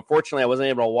script. Unfortunately, I wasn't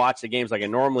able to watch the games like I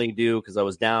normally do because I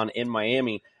was down in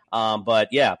Miami. But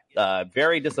yeah,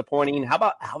 very disappointing. How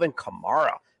about Alvin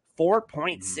Kamara?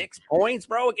 4.6 points,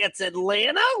 bro, against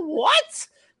Atlanta? What?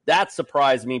 That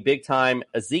surprised me big time.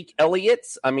 Zeke Elliott,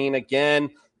 I mean,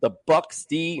 again, the Bucks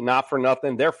D, not for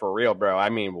nothing. They're for real, bro. I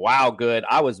mean, wow, good.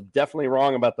 I was definitely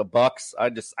wrong about the Bucks.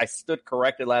 I stood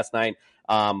corrected last night.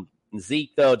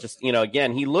 Zeke, though, just,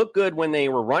 again, he looked good when they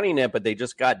were running it, but they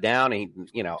just got down. And,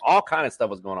 all kind of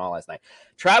stuff was going on last night.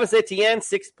 Travis Etienne,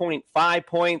 6.5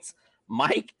 points.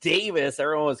 Mike Davis,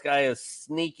 everyone's got a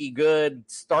sneaky good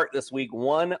start this week,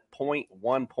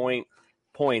 1.1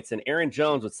 points. And Aaron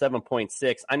Jones with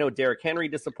 7.6. I know Derrick Henry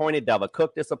disappointed, Dalvin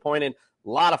Cook disappointed. A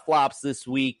lot of flops this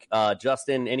week.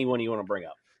 Justin, anyone you want to bring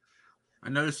up? I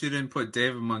noticed you didn't put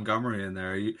David Montgomery in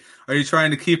there. Are you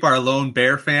trying to keep our lone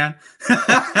Bear fan?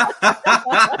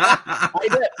 I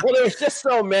did. Well, there's just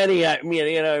so many. I mean,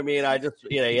 you know what I mean?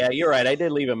 Yeah, you're right. I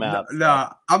did leave him out.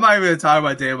 No, I'm not even going to talk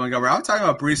about David Montgomery. I'm talking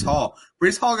about Breece Hall.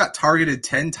 Breece Hall got targeted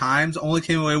 10 times, only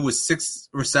came away with 6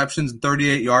 receptions and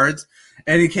 38 yards,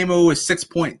 and he came away with 6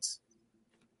 points.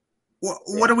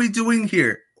 What are we doing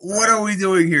here? What are we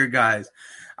doing here, guys?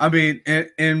 I mean,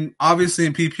 and obviously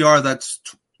in PPR, that's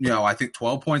I think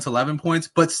 12 points, 11 points,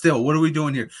 but still, what are we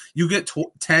doing here? You get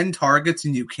 10 targets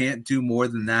and you can't do more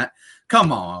than that.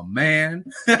 Come on, man.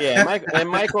 Yeah, and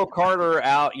Michael Carter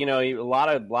out. A lot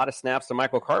of snaps to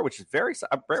Michael Carter, which is very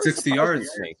 60 yards.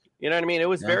 You know what I mean? It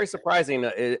was very surprising.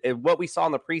 What we saw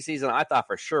in the preseason, I thought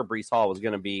for sure Breece Hall was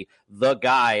going to be the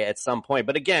guy at some point.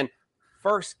 But again,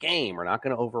 first game, we're not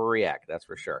going to overreact. That's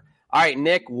for sure. All right,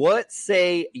 Nick, what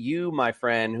say you, my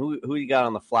friend? Who you got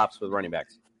on the flops with running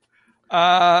backs?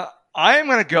 I am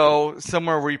going to go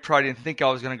somewhere where you probably didn't think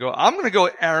I was going to go. I'm going to go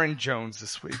with Aaron Jones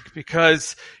this week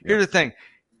because here's the thing.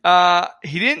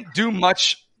 He didn't do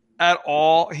much at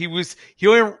all. He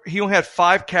only had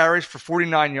 5 carries for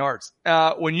 49 yards.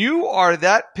 When you are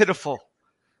that pitiful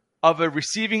of a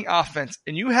receiving offense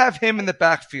and you have him in the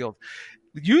backfield,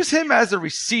 use him as a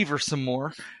receiver some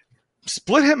more.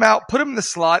 Split him out, put him in the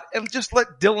slot, and just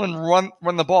let Dylan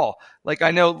run the ball. Like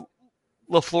I know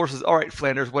LaFleur says, all right,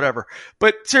 Flanders, whatever.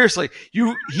 But seriously,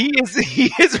 he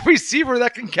is a receiver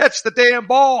that can catch the damn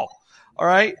ball. All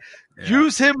right? Yeah.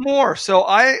 Use him more. So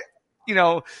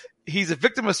he's a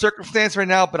victim of circumstance right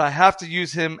now, but I have to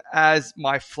use him as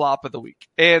my flop of the week.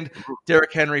 And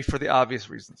Derrick Henry for the obvious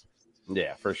reasons.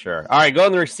 Yeah, for sure. All right, go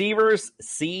on the receivers.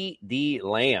 C.D.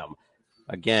 Lamb.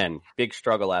 Again, big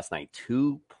struggle last night.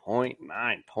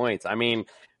 2.9 points. I mean,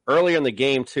 earlier in the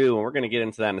game, too, and we're going to get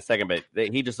into that in a second, but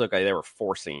he just looked like they were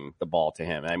forcing the ball to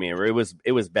him. I mean,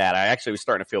 it was bad. I actually was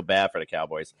starting to feel bad for the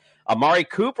Cowboys. Amari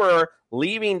Cooper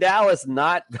leaving Dallas,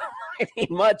 not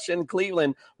much in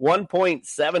Cleveland,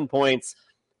 1.7 points.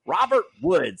 Robert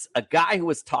Woods, a guy who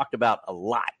was talked about a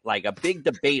lot, like a big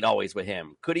debate always with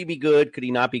him. Could he be good? Could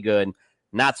he not be good?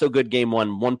 Not so good game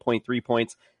one, 1.3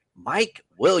 points. Mike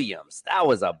Williams, that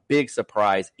was a big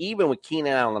surprise. Even with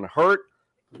Keenan Allen hurt,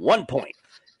 1 point.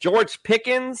 George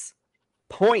Pickens,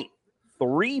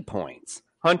 0.3 points.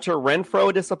 Hunter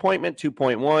Renfrow, disappointment,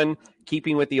 2.1.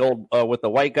 Keeping with the old with the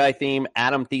white guy theme,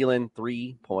 Adam Thielen,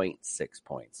 3.6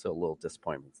 points. So a little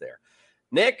disappointments there.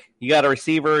 Nick, you got a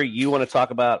receiver you want to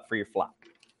talk about for your flop?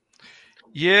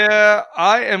 Yeah,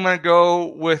 I am going to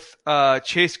go with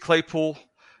Chase Claypool.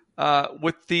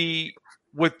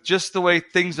 With just the way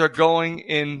things are going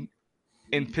in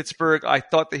Pittsburgh, I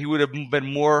thought that he would have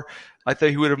been more. I thought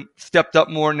he would have stepped up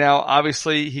more. Now,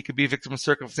 obviously, he could be a victim of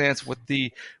circumstance with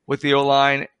the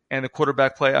O-line and the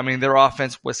quarterback play. I mean, their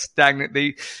offense was stagnant.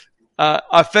 They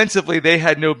offensively, they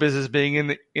had no business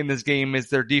being in this game. It's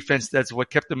their defense that's what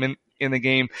kept them in the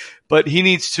game. But he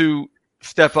needs to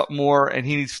step up more, and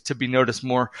he needs to be noticed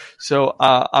more. So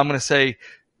I'm going to say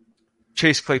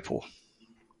Chase Claypool.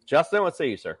 Justin, what say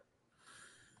you, sir?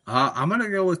 I'm going to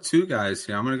go with two guys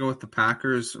here. I'm going to go with the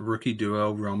Packers rookie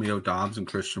duo, Romeo Doubs and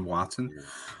Christian Watson.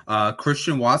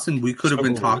 Christian Watson, we could have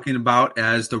been talking about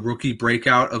as the rookie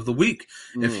breakout of the week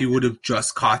if he would have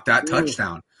just caught that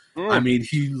touchdown. I mean,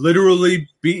 he literally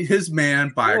beat his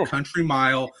man by a country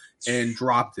mile and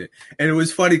dropped it. And it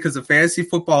was funny because the fantasy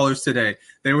footballers today,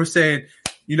 they were saying,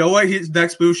 you know what his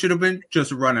next move should have been?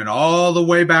 Just running all the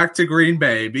way back to Green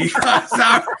Bay. Because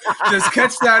just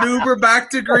catch that Uber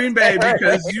back to Green Bay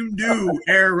because you knew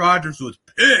Aaron Rodgers was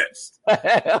pissed.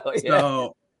 Hell yeah.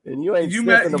 So and you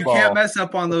can't mess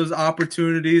up on those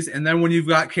opportunities. And then when you've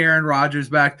got Karen Rodgers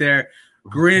back there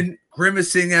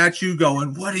grimacing at you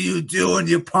going, what are you doing,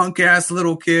 you punk-ass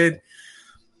little kid?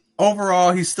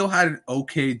 Overall, he still had an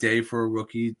okay day for a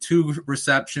rookie. 2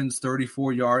 receptions,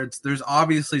 34 yards. There's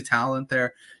obviously talent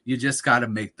there. You just got to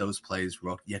make those plays,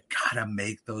 Rook. You got to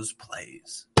make those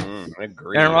plays.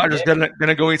 Agree. Aaron Rodgers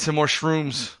gonna go eat some more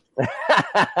shrooms.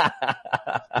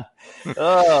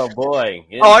 Oh, boy.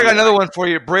 Oh, I got another one for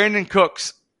you. Brandon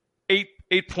Cooks,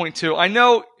 8.2. I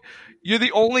know you're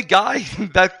the only guy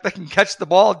that can catch the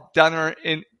ball down there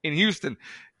in Houston.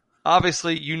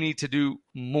 Obviously, you need to do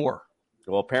more.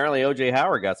 Well, apparently O.J.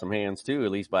 Howard got some hands, too, at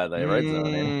least by the red zone.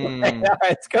 All right,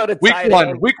 let's go to week tight one.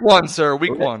 end. Week one, sir.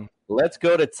 Week one. Let's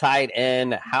go to tight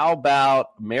end. How about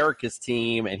America's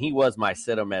team? And he was my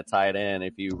sit-em at tight end,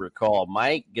 if you recall.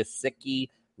 Mike Gesicki,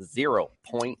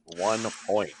 0.1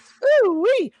 points.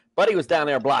 Ooh-wee. Buddy was down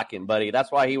there blocking, buddy.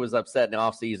 That's why he was upset in the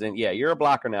offseason. Yeah, you're a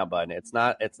blocker now, bud. It's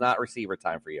not receiver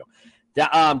time for you.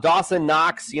 Dawson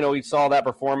Knox, we saw that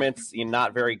performance.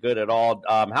 Not very good at all.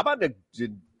 How about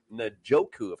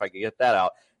Njoku, if I could get that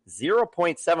out?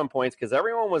 0.7 points because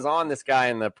everyone was on this guy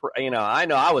in the, I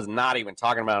know I was not even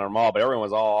talking about him all, but everyone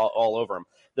was all over him.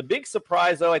 The big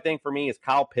surprise, though, I think for me is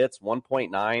Kyle Pitts,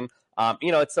 1.9.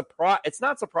 It's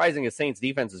not surprising the Saints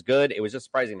defense is good. It was just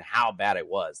surprising how bad it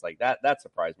was. Like that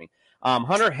surprised me.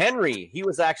 Hunter Henry, he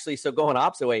was actually going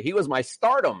opposite way. He was my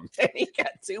stardom, and he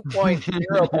got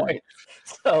 2.0 points.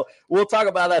 So we'll talk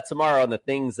about that tomorrow and the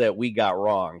things that we got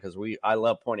wrong because I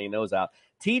love pointing those out.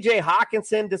 TJ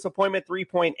Hawkinson, disappointment,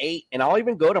 3.8. And I'll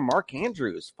even go to Mark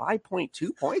Andrews,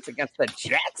 5.2 points against the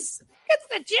Jets.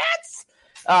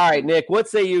 All right, Nick, what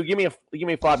say you? Give me a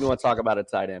flop you want to talk about at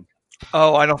tight end.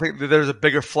 Oh, I don't think that there's a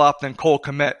bigger flop than Cole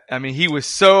Kmet. I mean, he was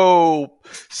so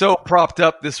propped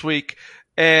up this week,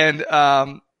 and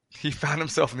he found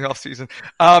himself in the offseason.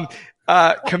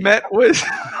 Kmet was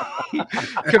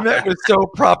so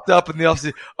propped up in the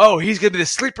offseason. Oh, he's going to be the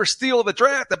sleeper steal of the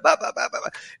draft. Blah, blah, blah, blah.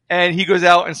 And he goes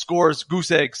out and scores goose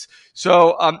eggs.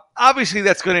 So obviously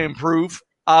that's going to improve.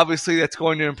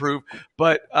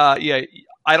 But yeah,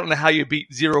 I don't know how you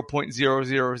beat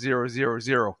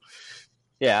 0.00000.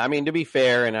 Yeah, I mean, to be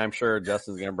fair, and I'm sure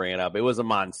Justin's going to bring it up, it was a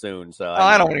monsoon. So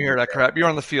I don't want to hear that crap. You're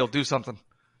on the field. Do something.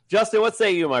 Justin, what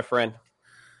say you, my friend?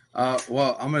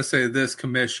 Well, I'm going to say this,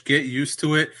 Kamish, get used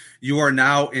to it. You are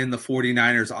now in the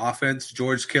 49ers offense.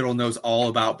 George Kittle knows all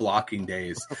about blocking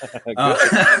days.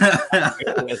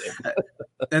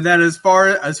 And then as far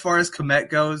as Kmet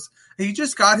goes, he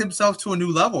just got himself to a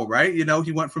new level, right?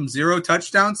 He went from 0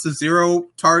 touchdowns to 0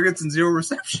 targets and 0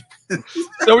 receptions.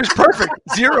 So he's perfect.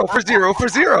 0 for 0 for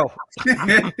 0.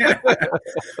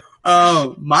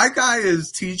 My guy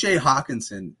is TJ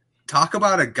Hawkinson. Talk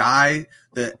about a guy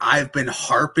that I've been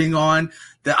harping on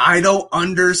that I don't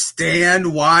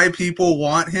understand why people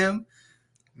want him.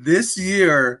 This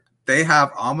year, they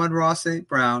have Amon-Ra St.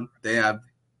 Brown. They have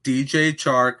DJ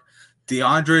Chark.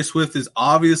 DeAndre Swift is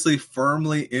obviously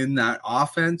firmly in that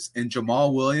offense, and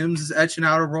Jamal Williams is etching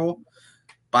out a role.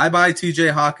 bye-bye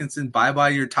TJ Hawkinson, bye-bye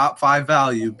your top 5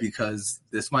 value, because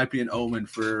this might be an omen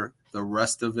for the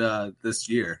rest of this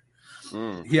year.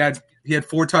 He had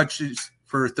 4 touches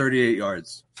for 38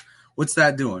 yards. What's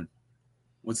that doing?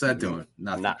 Nothing.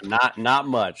 Not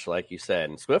much, like you said.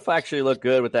 And Swift actually looked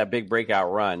good with that big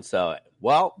breakout run. So,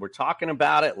 well, we're talking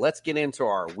about it. Let's get into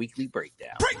our weekly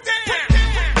breakdown.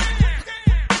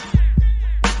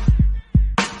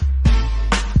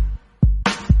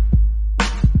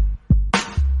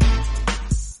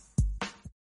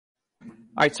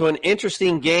 All right, so an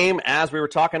interesting game, as we were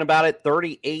talking about it,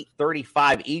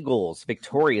 38-35 Eagles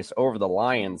victorious over the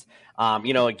Lions.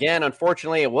 Again,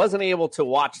 unfortunately, I wasn't able to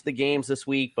watch the games this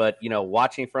week, but,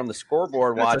 watching from the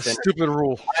scoreboard, That's a stupid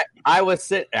rule. I was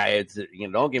sitting,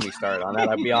 don't get me started on that.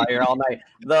 I'd be out here all night.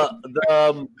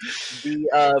 The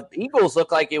Eagles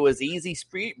looked like it was easy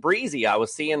breezy. I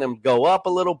was seeing them go up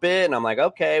a little bit, and I'm like,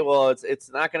 okay, well, it's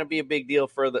not going to be a big deal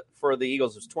for the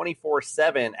Eagles. It was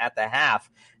 24-7 at the half.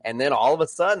 And then all of a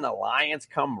sudden, the Lions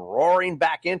come roaring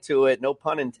back into it, no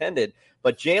pun intended.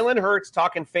 But Jalen Hurts,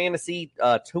 talking fantasy,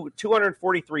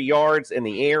 243 yards in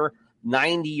the air,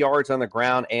 90 yards on the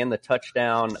ground, and the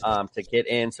touchdown to get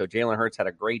in. So Jalen Hurts had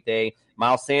a great day.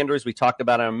 Miles Sanders, we talked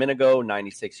about him a minute ago,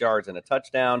 96 yards and a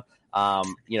touchdown.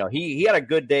 He had a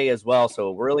good day as well.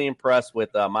 So really impressed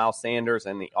with Miles Sanders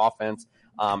and the offense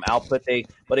output.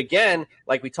 But again,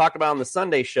 like we talked about on the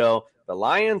Sunday show, the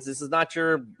Lions, this is not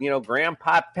your,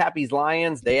 grandpappy's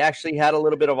Lions. They actually had a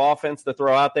little bit of offense to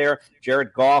throw out there.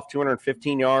 Jared Goff,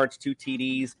 215 yards, 2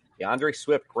 TDs. DeAndre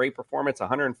Swift, great performance,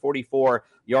 144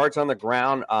 yards on the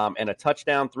ground and a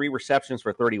touchdown, 3 receptions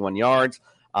for 31 yards.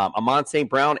 Amon St.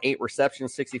 Brown, 8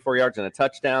 receptions, 64 yards and a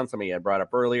touchdown. Somebody had brought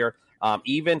up earlier.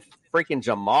 Even freaking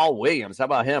Jamal Williams, how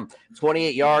about him?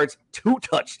 28 yards, 2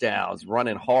 touchdowns,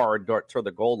 running hard toward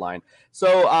the goal line.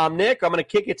 So, Nick, I'm going to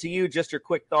kick it to you. Just your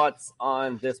quick thoughts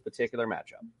on this particular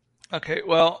matchup. Okay,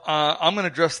 well, I'm going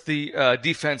to address the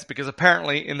defense, because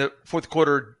apparently in the fourth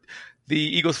quarter, the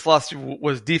Eagles' philosophy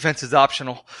was defense is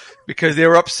optional, because they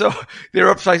were up so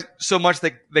much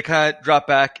they kind of dropped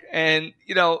back. And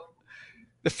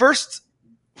the first,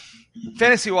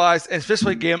 fantasy-wise, and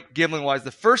especially gambling-wise,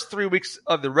 the first 3 weeks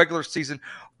of the regular season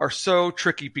are so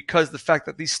tricky, because the fact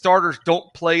that these starters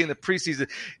don't play in the preseason.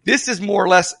 This is more or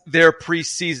less their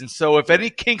preseason. So if any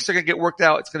kinks are going to get worked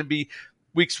out, it's going to be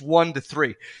weeks 1 to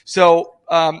 3. So,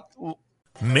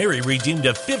 Mary redeemed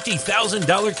a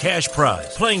 $50,000 cash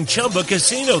prize playing Chumba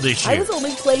Casino this year. I was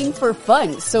only playing for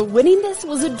fun, so winning this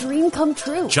was a dream come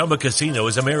true. Chumba Casino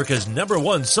is America's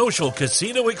 #1 social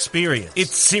casino experience.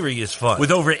 It's serious fun.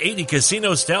 With over 80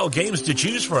 casino-style games to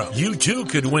choose from, you too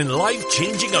could win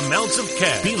life-changing amounts of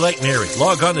cash. Be like Mary.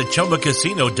 Log on to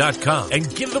ChumbaCasino.com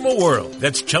and give them a whirl.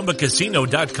 That's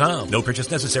ChumbaCasino.com. No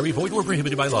purchase necessary. Void where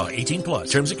prohibited by law.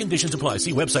 18+. Terms and conditions apply.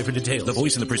 See website for details. The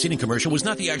voice in the preceding commercial was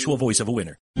not the actual voice of a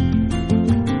winner.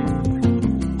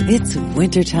 It's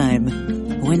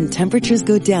wintertime. When temperatures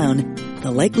go down,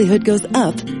 the likelihood goes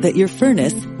up that your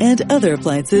furnace and other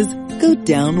appliances go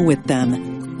down with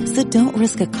them. So don't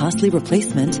risk a costly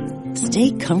replacement.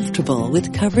 Stay comfortable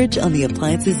with coverage on the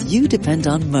appliances you depend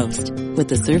on most with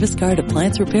the Service Guard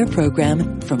Appliance Repair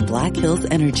Program from Black Hills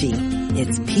Energy.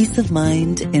 It's peace of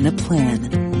mind in a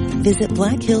plan. Visit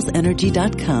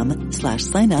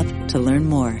blackhillsenergy.com/sign up to learn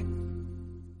more.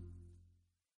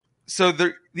 So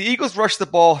the Eagles rushed the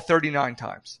ball 39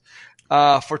 times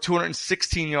for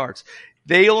 216 yards.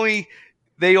 They only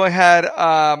had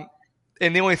and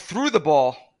they only threw the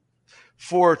ball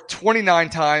for 29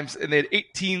 times, and they had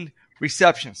 18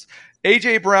 receptions.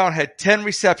 A.J. Brown had 10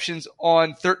 receptions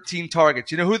on 13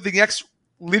 targets. You know who the next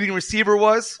leading receiver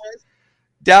was?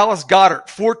 Dallas Goedert,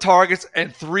 4 targets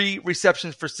and 3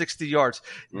 receptions for 60 yards.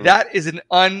 That is an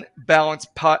unbalanced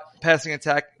passing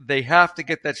attack. They have to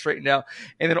get that straightened out.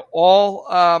 And then all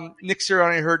Nick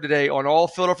Sirianni heard today on all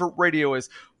Philadelphia radio is,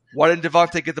 why didn't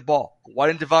Devontae get the ball? Why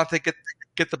didn't Devontae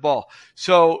get the ball?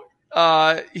 So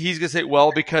he's going to say,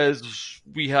 well, because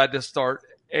we had to start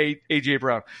A.J.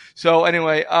 Brown. So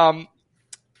anyway,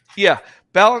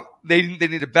 they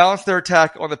need to balance their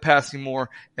attack on the passing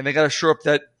more, and they got to shore up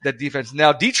that defense.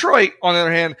 Now, Detroit, on the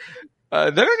other hand,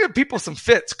 they're going to give people some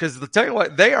fits, because I'll tell you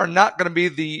what, they are not going to be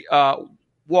the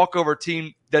walkover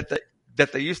team that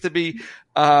they used to be.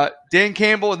 Dan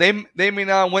Campbell, they may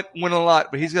not win a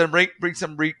lot, but he's going to bring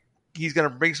some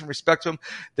respect to him.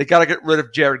 They got to get rid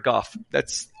of Jared Goff.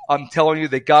 I'm telling you,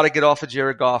 they got to get off of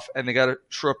Jared Goff, and they got to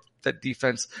shore up that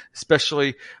defense,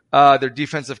 especially their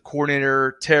defensive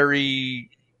coordinator, Terry,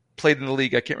 played in the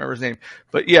league. I can't remember his name.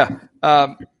 But,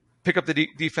 pick up the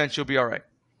defense. You'll be all right.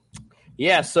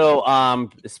 Yeah, so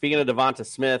speaking of Devonta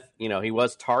Smith, he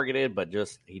was targeted, but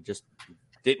he just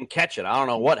didn't catch it. I don't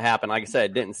know what happened. Like I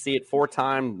said, didn't see it 4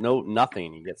 times. No,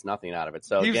 nothing. He gets nothing out of it.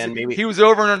 So he was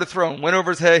over and underthrown, went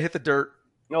over his head, hit the dirt.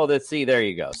 No, there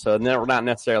you go. So not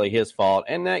necessarily his fault.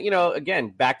 And again,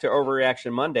 back to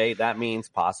Overreaction Monday, that means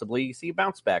possibly you see a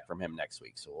bounce back from him next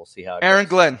week. So we'll see how it Aaron goes.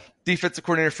 Glenn, defensive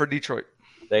coordinator for Detroit.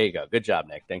 There you go. Good job,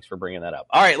 Nick. Thanks for bringing that up.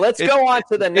 All right, let's go on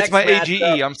to the next It's my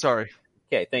matchup. AGE. I'm sorry.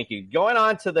 Okay, thank you. Going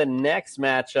on to the next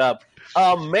matchup,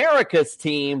 America's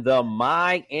team, the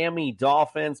Miami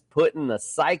Dolphins, putting the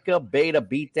Psycho Beta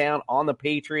beatdown on the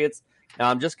Patriots. Now,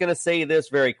 I'm just going to say this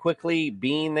very quickly.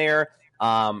 Being there,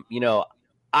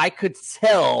 I could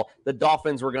tell the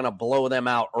Dolphins were going to blow them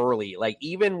out early. Like,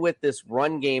 even with this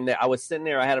run game that I was sitting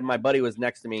there, my buddy was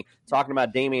next to me talking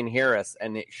about Damian Harris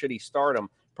and should he start him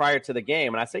prior to the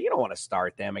game. And I said, you don't want to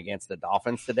start them against the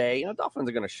Dolphins today. Dolphins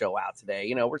are going to show out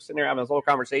today. We're sitting there having this whole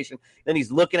conversation. Then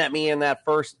he's looking at me in that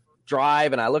first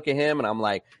drive, and I look at him, and I'm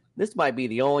like, this might be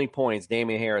the only points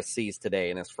Damian Harris sees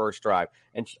today in his first drive.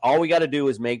 And all we got to do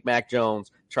is make Mac Jones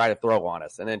try to throw on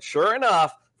us. And then sure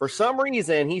enough, for some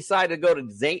reason, he decided to go to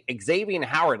Xavier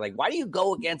Howard. Like, why do you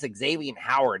go against Xavier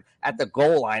Howard at the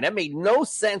goal line? That made no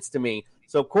sense to me.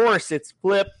 So, of course, it's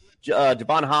flip,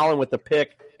 Javon Holland with the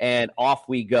pick, and off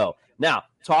we go. Now,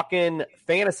 talking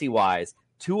fantasy-wise,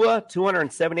 Tua,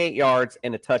 278 yards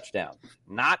and a touchdown.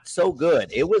 Not so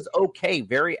good. It was okay,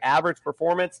 very average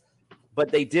performance, but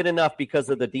they did enough because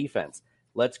of the defense.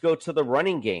 Let's go to the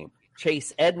running game.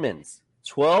 Chase Edmonds,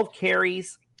 12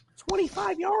 carries,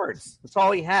 25 yards. That's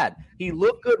all he had. He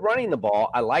looked good running the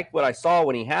ball. I liked what I saw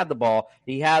when he had the ball.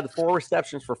 He had 4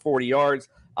 receptions for 40 yards.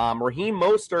 Raheem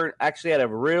Mostert actually had a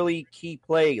really key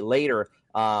play later.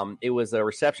 It was a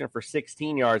reception for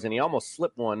 16 yards, and he almost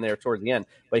slipped one there towards the end.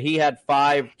 But he had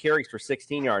 5 carries for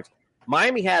 16 yards.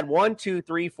 Miami had 1, 2,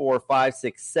 3, 4, 5,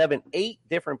 6, 7, 8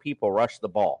 different people rush the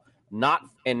ball. Not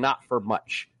for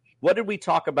much. What did we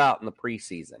talk about in the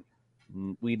preseason?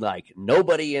 We like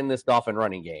nobody in this Dolphin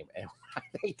running game. And I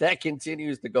think that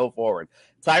continues to go forward.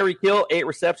 Tyreek Hill, 8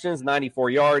 receptions, 94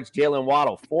 yards. Jalen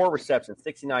Waddle, 4 receptions,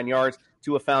 69 yards.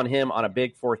 Tua found him on a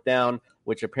big 4th down,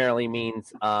 which apparently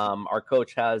means our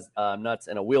coach has nuts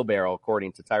in a wheelbarrow,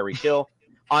 according to Tyreek Hill.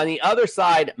 On the other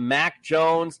side, Mac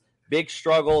Jones, big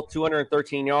struggle,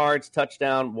 213 yards,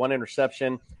 touchdown, 1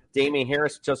 interception. Damian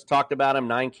Harris, just talked about him,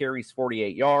 9 carries,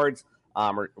 48 yards.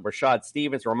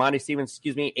 Ramondre Stevens,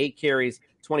 8 carries,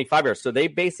 25 yards. So they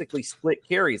basically split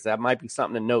carries. That might be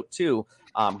something to note, too,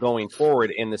 going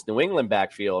forward in this New England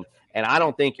backfield. And I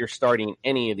don't think you're starting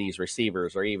any of these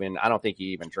receivers, or even I don't think you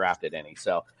even drafted any.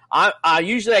 So I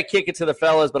usually kick it to the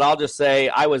fellas, but I'll just say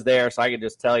I was there, so I can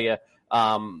just tell you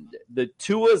the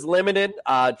Tua's limited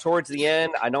towards the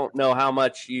end. I don't know how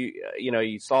much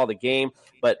you saw the game,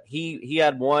 but he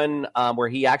had one where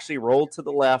he actually rolled to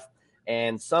the left.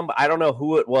 And I don't know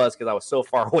who it was because I was so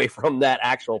far away from that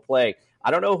actual play.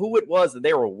 I don't know who it was that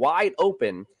they were wide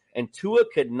open, and Tua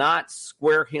could not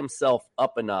square himself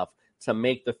up enough to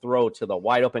make the throw to the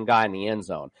wide open guy in the end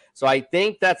zone. So I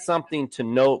think that's something to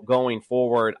note going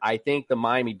forward. I think the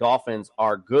Miami Dolphins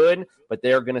are good, but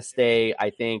they're going to stay, I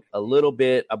think, a little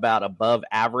bit about above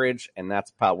average, and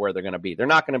that's about where they're going to be. They're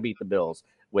not going to beat the Bills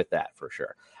with that for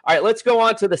sure. All right, let's go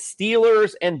on to the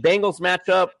Steelers and Bengals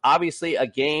matchup. Obviously, a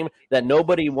game that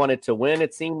nobody wanted to win,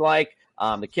 it seemed like.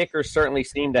 The kickers certainly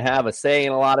seemed to have a say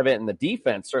in a lot of it, and the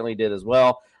defense certainly did as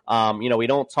well. We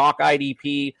don't talk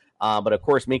IDP, but of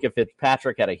course, Minka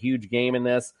Fitzpatrick had a huge game in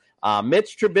this.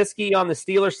 Mitch Trubisky on the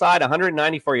Steelers side,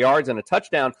 194 yards and a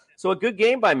touchdown. So a good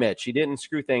game by Mitch. He didn't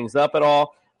screw things up at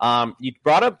all. You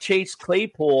brought up Chase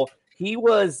Claypool. He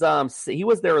was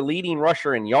their leading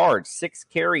rusher in yards, 6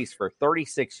 carries for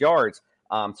 36 yards.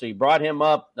 So you brought him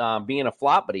up being a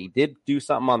flop, but he did do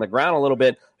something on the ground a little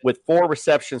bit with 4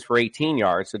 receptions for 18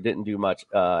 yards, so didn't do much,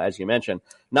 as you mentioned.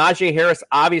 Najee Harris,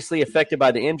 obviously affected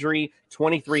by the injury,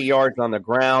 23 yards on the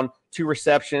ground, 2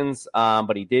 receptions,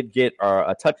 but he did get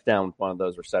a touchdown with one of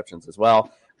those receptions as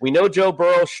well. We know Joe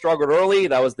Burrow struggled early.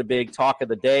 That was the big talk of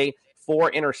the day.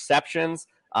 4 interceptions.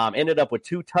 Ended up with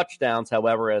 2 touchdowns,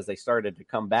 however, as they started to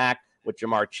come back with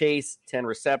Jamar Chase, 10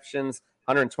 receptions,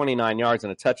 129 yards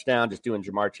and a touchdown, just doing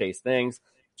Jamar Chase things.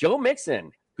 Joe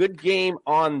Mixon, good game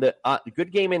in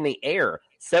the air,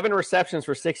 7 receptions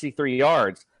for 63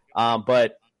 yards,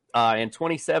 and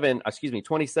 27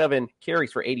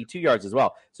 carries for 82 yards as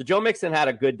well. So Joe Mixon had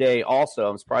a good day also.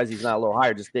 I'm surprised he's not a little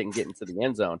higher, just didn't get into the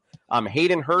end zone.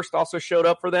 Hayden Hurst also showed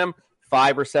up for them,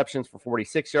 5 receptions for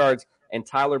 46 yards. And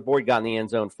Tyler Boyd got in the end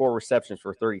zone, 4 receptions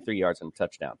for 33 yards and a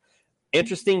touchdown.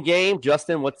 Interesting game.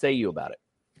 Justin, what say you about it?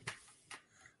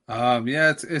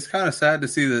 It's kind of sad to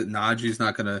see that Najee's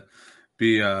not going to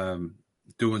be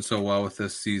doing so well with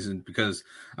this season because,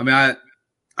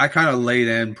 I kind of late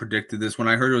in predicted this when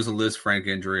I heard it was a Liz Frank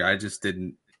injury. I just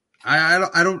didn't.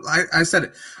 I said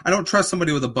it. I don't trust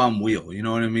somebody with a bum wheel. You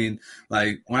know what I mean?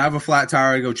 Like when I have a flat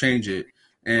tire, I go change it,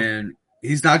 and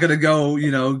he's not going to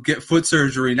go, get foot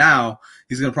surgery now.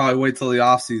 He's going to probably wait till the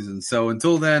off season. So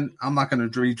until then, I'm not going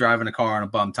to be driving a car on a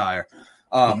bum tire.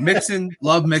 Mixon,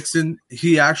 love Mixon.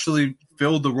 He actually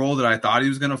filled the role that I thought he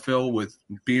was going to fill with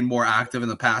being more active in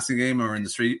the passing game or in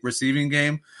the receiving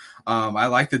game. I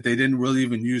like that they didn't really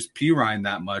even use Pirine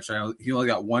that much. He only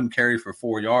got 1 carry for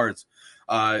 4 yards.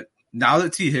 Now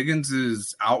that T. Higgins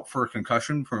is out for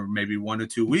concussion for maybe 1 to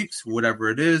 2 weeks, whatever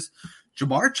it is,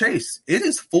 Jamar Chase, it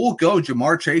is full go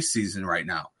Jamar Chase season right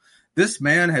now. This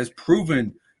man has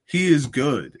proven he is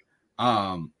good.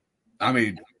 10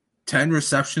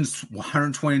 receptions,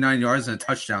 129 yards, and a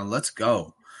touchdown. Let's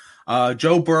go.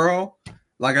 Joe Burrow,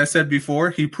 like I said before,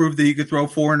 he proved that he could throw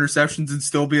 4 interceptions and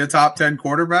still be a top 10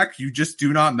 quarterback. You just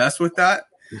do not mess with that.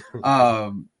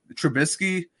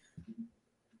 Trubisky,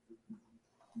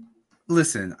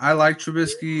 listen, I like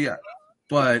Trubisky,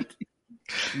 but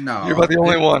no. You're about the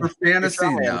only one. For fantasy,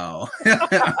 no.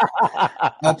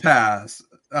 I'll pass.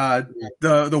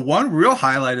 The one real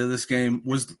highlight of this game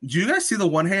was, do you guys see the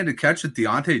one-handed catch that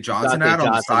Deontay Johnson had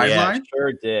on the sideline? Yeah,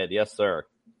 sure did. Yes, sir.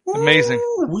 Amazing.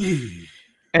 Ooh-wee.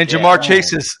 And Jamar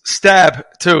Chase's stab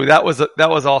too. That was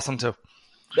awesome too.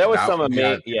 There was some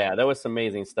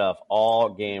amazing stuff all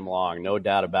game long, no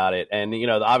doubt about it. And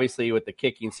obviously with the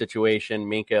kicking situation,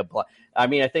 Minka. I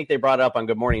think they brought it up on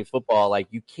Good Morning Football. Like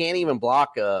you can't even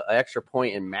block an extra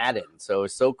point in Madden, so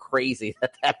it's so crazy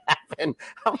that happened.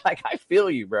 I'm like, I feel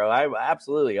you, bro. I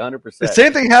absolutely 100%. The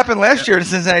same thing happened last year in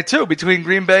Cincinnati too. Between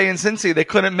Green Bay and Cincy, they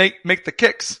couldn't make the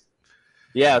kicks.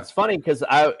 Yeah, it's funny because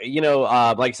like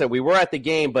I said, we were at the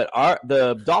game, but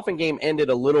the Dolphin game ended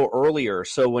a little earlier.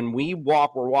 So when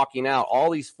were walking out,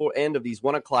 all these end of these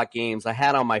 1:00 games, I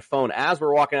had on my phone as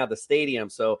we're walking out of the stadium.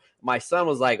 So my son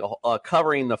was like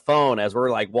covering the phone as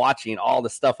we're like watching all the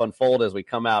stuff unfold as we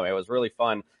come out. It was really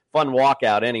fun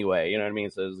walkout anyway. You know what I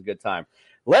mean? So it was a good time.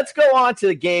 Let's go on to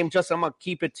the game. Justin, I'm going to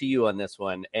keep it to you on this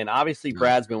one. And obviously,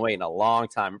 Brad's been waiting a long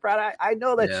time. Brad, I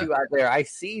know that you out there. I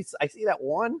see that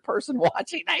one person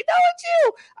watching. I know it's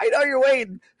you. I know you're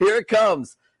waiting. Here it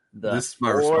comes. The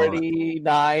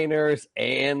 49ers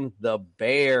and the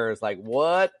Bears. Like,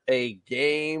 what a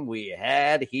game we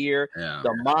had here. Yeah.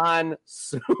 The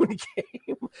monsoon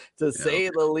game, to say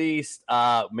the least.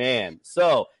 Man.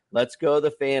 So let's go to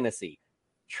the fantasy.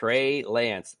 Trey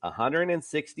Lance,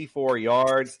 164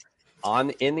 yards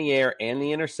in the air and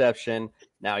the interception.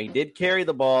 Now, he did carry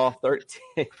the ball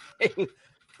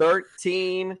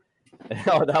 13.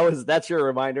 Oh, that's your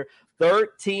reminder.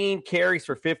 13 carries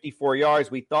for 54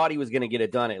 yards. We thought he was going to get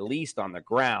it done at least on the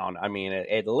ground. I mean,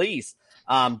 at least.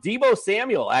 Deebo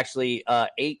Samuel, actually,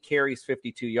 8 carries,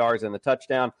 52 yards, and the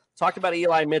touchdown. Talked about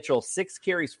Eli Mitchell, 6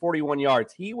 carries, 41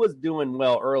 yards. He was doing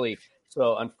well early.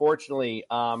 So, unfortunately,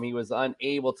 he was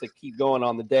unable to keep going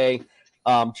on the day.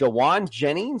 Jawan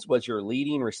Jennings was your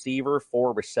leading receiver,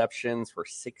 4 receptions for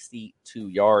 62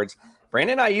 yards.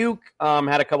 Brandon Ayuk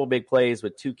had a couple big plays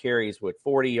with 2 carries with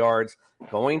 40 yards.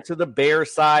 Going to the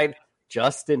Bears side,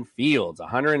 Justin Fields,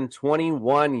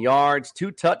 121 yards,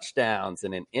 2 touchdowns,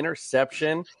 and an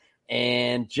interception,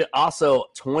 and also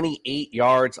 28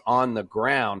 yards on the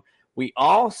ground. We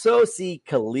also see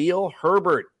Khalil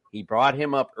Herbert. He brought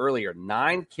him up earlier.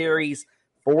 9 carries,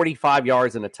 45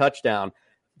 yards, and a touchdown.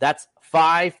 That's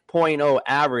 5.0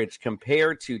 average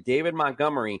compared to David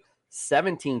Montgomery,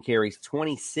 17 carries,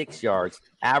 26 yards,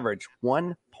 average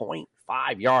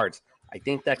 1.5 yards. I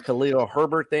think that Khalil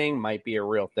Herbert thing might be a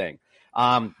real thing.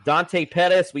 Dante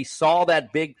Pettis, we saw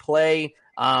that big play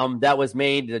that was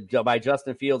made by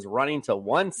Justin Fields running to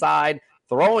one side,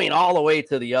 throwing all the way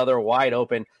to the other, wide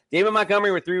open. David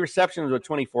Montgomery with 3 receptions with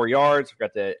 24 yards.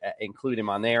 Forgot to include him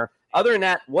on there. Other than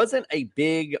that, wasn't a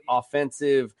big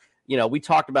offensive. We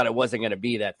talked about it wasn't going to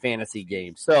be that fantasy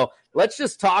game. So let's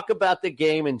just talk about the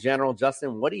game in general.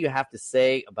 Justin, what do you have to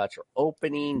say about your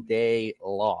opening day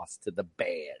loss to the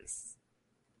Bears?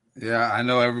 Yeah, I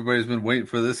know everybody's been waiting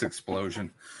for this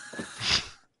explosion.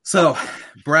 So,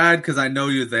 Brad, because I know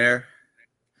you're there,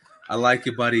 I like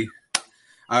you, buddy.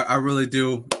 I really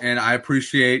do, and I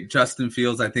appreciate Justin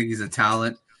Fields. I think he's a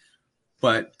talent,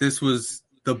 but this was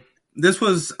a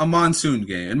monsoon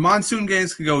game, and monsoon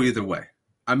games can go either way.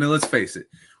 I mean, let's face it.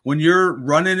 When you're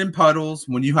running in puddles,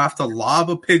 when you have to lob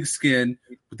a pigskin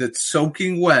that's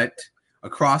soaking wet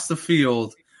across the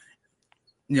field,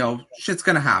 shit's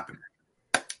gonna happen.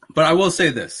 But I will say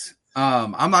this: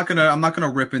 I'm not gonna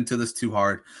rip into this too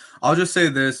hard. I'll just say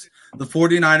this: the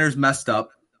 49ers messed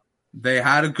up. They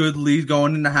had a good lead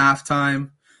going into halftime.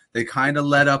 They kind of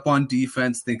let up on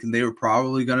defense, thinking they were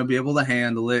probably going to be able to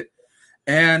handle it.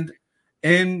 And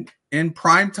in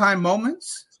primetime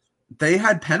moments, they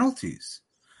had penalties.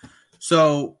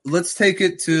 So let's take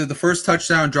it to the first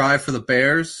touchdown drive for the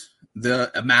Bears,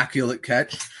 the immaculate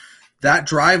catch. That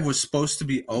drive was supposed to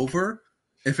be over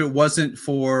if it wasn't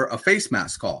for a face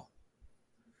mask call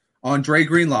on Dre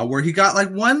Greenlaw, where he got like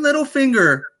one little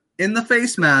finger in the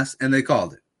face mask and they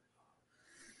called it.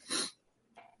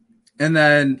 And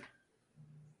then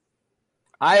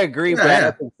I agree, Brad. Yeah.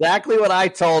 That's exactly what I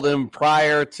told him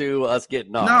prior to us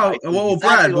getting on. No,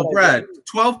 Brad,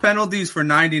 12 penalties for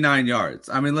 99 yards.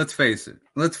 I mean, let's face it.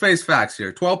 Let's face facts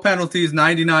here. 12 penalties,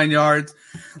 99 yards.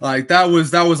 Like that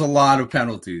was a lot of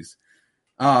penalties.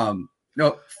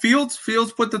 Fields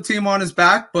put the team on his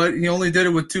back, but he only did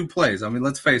it with 2 plays. I mean,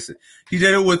 let's face it. He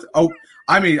did it with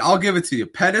I'll give it to you.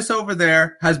 Pettis over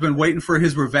there has been waiting for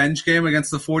his revenge game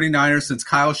against the 49ers since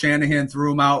Kyle Shanahan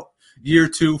threw him out year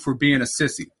 2 for being a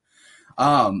sissy.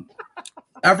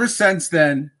 Ever since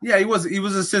then, yeah, he was a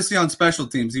sissy on special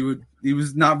teams. He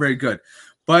was not very good.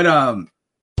 But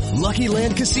Lucky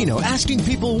Land Casino, asking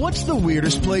people, what's the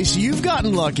weirdest place you've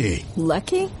gotten lucky?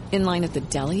 Lucky? In line at the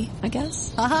deli, I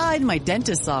guess? Aha, in my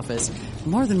dentist's office.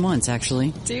 More than once,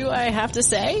 actually. Do I have to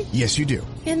say? Yes, you do.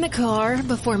 In the car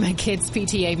before my kids'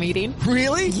 PTA meeting.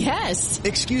 Really? Yes.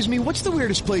 Excuse me, what's the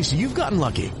weirdest place you've gotten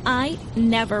lucky? I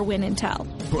never win and tell.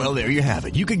 Well, there you have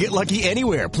it. You can get lucky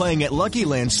anywhere, playing at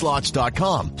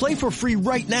LuckyLandSlots.com. Play for free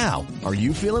right now. Are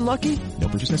you feeling lucky? No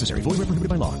purchase necessary. Void where prohibited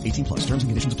by law. 18+. Terms and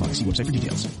conditions apply. See website for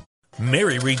details.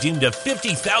 Mary redeemed a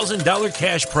 $50,000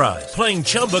 cash prize playing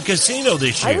Chumba Casino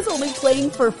this year. I was only playing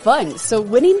for fun, so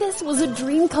winning this was a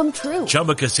dream come true.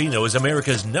 Chumba Casino is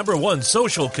America's #1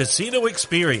 social casino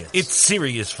experience. It's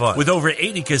serious fun. With over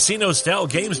 80 casino-style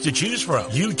games to choose from,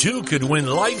 you too could win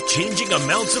life-changing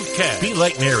amounts of cash. Be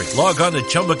like Mary. Log on to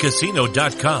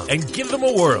ChumbaCasino.com and give them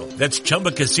a whirl. That's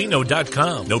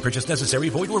ChumbaCasino.com. No purchase necessary.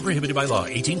 Void where prohibited by law.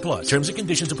 18+. Terms and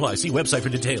conditions apply. See website for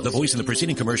details. The voice in the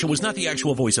preceding commercial was not the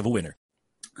actual voice of a winner.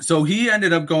 So he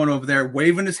ended up going over there,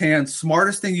 waving his hands.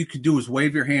 Smartest thing you could do is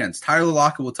wave your hands. Tyler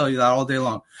Lockett will tell you that all day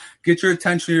long. Get your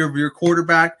attention of your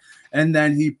quarterback, and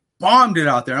then he bombed it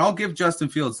out there. And I'll give Justin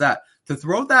Fields that. To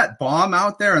throw that bomb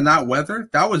out there in that weather,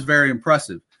 that was very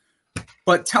impressive.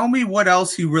 But tell me what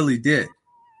else he really did.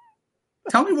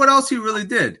 Tell me what else he really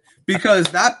did. Because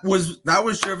that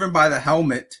was driven by the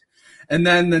helmet. And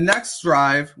then the next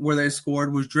drive where they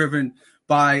scored was driven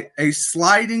by a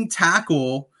sliding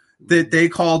tackle that they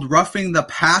called roughing the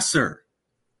passer.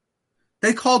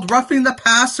 They called roughing the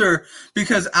passer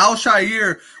because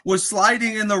Al-Shaair was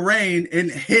sliding in the rain and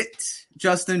hit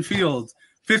Justin Fields.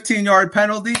 15-yard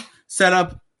penalty, set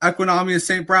up Equinemius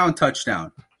St. Brown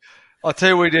touchdown. I'll tell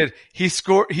you what he did.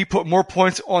 He put more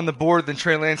points on the board than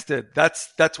Trey Lance did.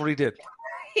 That's what he did.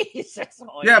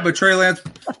 Yeah, but Trey Lance,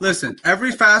 listen,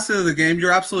 every facet of the game,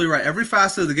 you're absolutely right. Every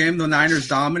facet of the game, the Niners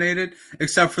dominated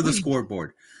except for the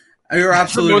scoreboard. You're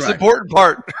absolutely right. That's the most important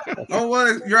part. Oh,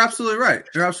 well, you're absolutely right.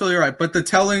 You're absolutely right. But the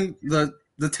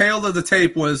tale of the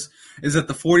tape is that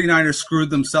the 49ers screwed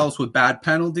themselves with bad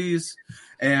penalties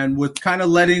and with kind of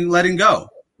letting go,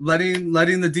 letting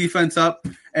the defense up.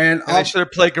 And they should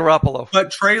have played Garoppolo.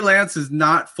 But Trey Lance is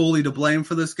not fully to blame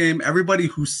for this game. Everybody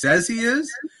who says he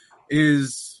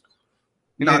is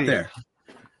not there.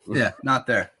 Yeah, not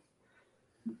there.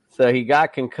 So he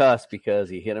got concussed because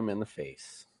he hit him in the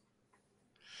face.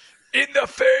 In the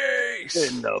face.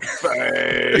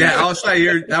 Yeah,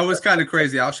 Al-Shaair, that was kind of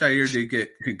crazy. Al-Shaair did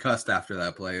get concussed after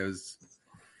that play. It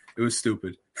was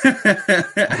stupid. Yeah.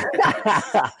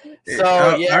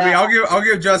 I mean, I'll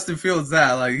give Justin Fields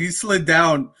that. Like, he slid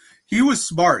down. He was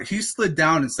smart. He slid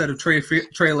down instead of Trey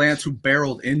Lance, who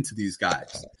barreled into these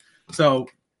guys. So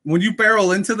when you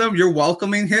barrel into them, you're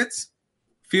welcoming hits.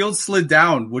 Fields slid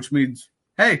down, which means,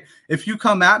 hey, if you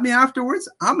come at me afterwards,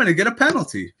 I'm going to get a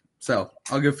penalty. So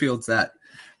I'll give Fields that.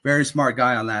 Very smart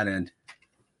guy on that end.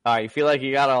 All right, you feel like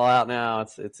you got it all out now.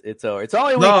 It's over. It's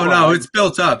only week one. It's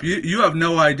built up. You have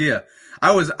no idea.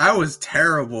 I was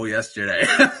terrible yesterday.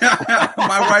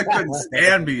 My wife couldn't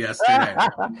stand me yesterday.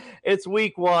 It's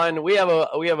week 1. We have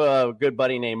a good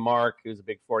buddy named Mark who's a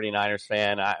big 49ers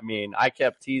fan. I mean, I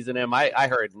kept teasing him. I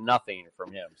heard nothing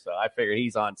from him, so I figured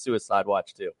he's on suicide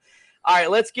watch too. All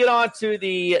right, let's get on to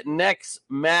the next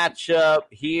matchup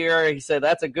here. He said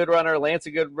that's a good runner. Lance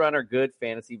a good runner. Good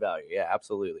fantasy value. Yeah,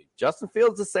 absolutely. Justin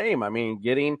Fields the same. I mean,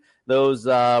 getting those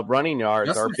running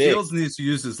yards are big. Justin Fields needs to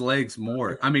use his legs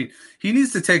more. I mean, he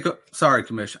needs to take – sorry,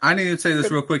 Commish. I need to say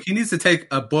this real quick. He needs to take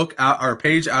a book out or a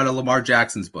page out of Lamar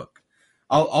Jackson's book.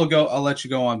 I'll go. I'll let you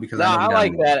go on because I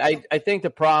like that. I think the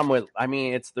problem with,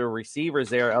 it's the receivers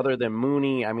there other than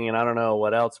Mooney. I don't know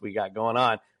what else we got going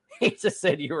on. He just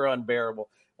said you were unbearable.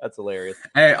 That's hilarious.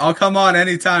 Hey, I'll come on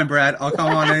anytime, Brad. I'll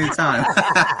come on anytime.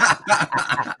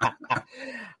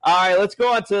 All right, let's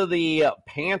go on to the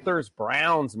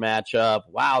Panthers-Browns matchup.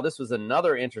 Wow, this was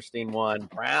another interesting one.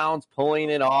 Browns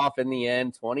pulling it off in the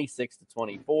end,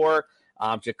 26-24.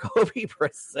 Jacoby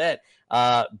Brissett,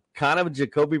 kind of a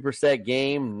Jacoby Brissett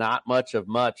game, not much of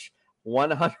much.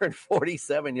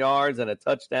 147 yards and a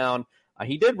touchdown.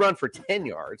 He did run for 10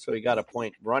 yards, so he got a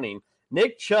point running.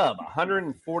 Nick Chubb,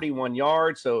 141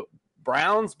 yards. So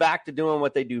Browns back to doing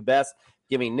what they do best,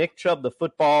 giving Nick Chubb the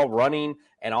football, running,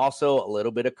 and also a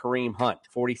little bit of Kareem Hunt,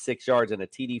 46 yards and a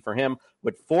TD for him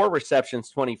with 4 receptions,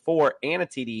 24, and a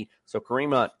TD. So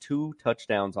Kareem Hunt, 2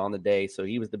 touchdowns on the day. So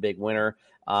he was the big winner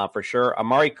for sure.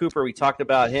 Amari Cooper, we talked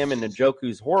about him and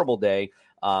Njoku's horrible day.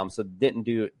 So didn't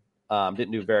do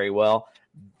very well.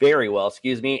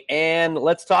 And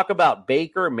let's talk about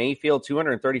Baker Mayfield,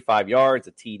 235 yards,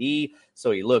 a TD.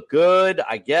 So he looked good,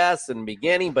 I guess, in the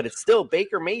beginning, but it's still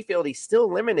Baker Mayfield. He's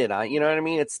still limited. You know what I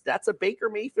mean? That's a Baker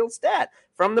Mayfield stat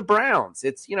from the Browns.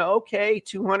 It's, okay,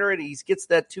 200. He gets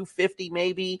that 250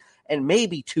 maybe, and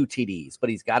maybe 2 TDs, but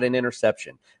he's got an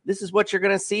interception. This is what you're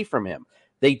going to see from him.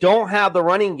 They don't have the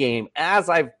running game. As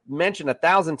I've mentioned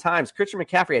 1,000 times, Christian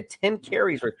McCaffrey had 10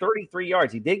 carries for 33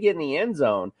 yards. He did get in the end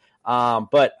zone.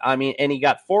 And he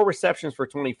got 4 receptions for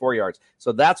 24 yards.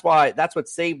 So that's what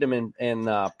saved him in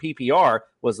PPR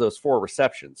was those 4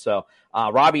 receptions. So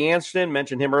Robbie Anderson,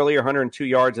 mentioned him earlier, 102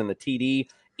 yards in the TD.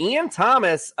 Ian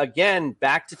Thomas, again,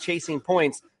 back to chasing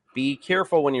points. Be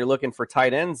careful when you're looking for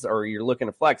tight ends or you're looking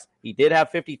to flex. He did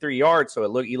have 53 yards,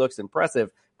 so he looks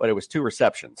impressive, but it was 2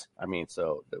 receptions.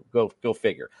 So go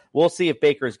figure. We'll see if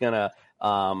Baker's going to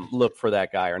look for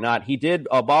that guy or not. He did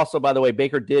also, by the way,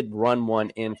 Baker did run one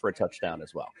in for a touchdown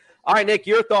as well. All right, Nick,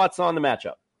 your thoughts on the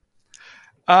matchup?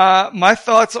 My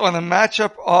thoughts on the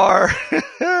matchup are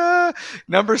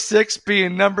number 6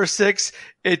 being number 6.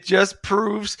 It just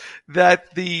proves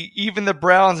that even the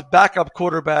Browns' backup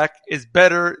quarterback is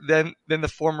better than the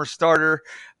former starter.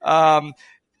 I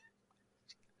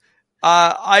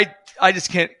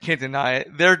just can't deny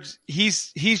it.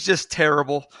 He's just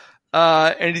terrible.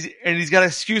 And he's got an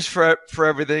excuse for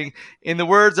everything. In the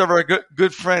words of our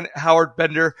good friend Howard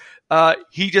Bender,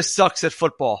 he just sucks at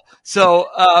football. So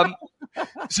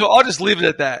I'll just leave it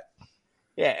at that.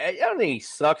 Yeah, I don't think he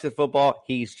sucks at football.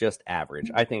 He's just average.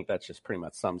 I think that just pretty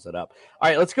much sums it up. All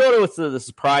right, let's go to the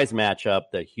surprise matchup: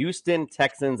 the Houston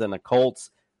Texans and the Colts,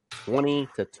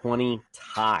 20-20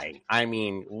 tie.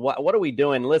 What are we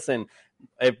doing? Listen,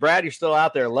 if Brad, you're still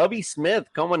out there, Lovie Smith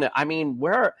coming to.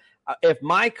 If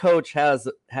my coach has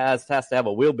to have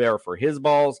a wheelbarrow for his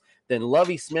balls, then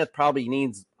Lovie Smith probably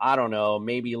needs, I don't know,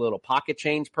 maybe a little pocket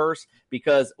change purse,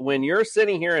 because when you're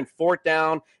sitting here in 4th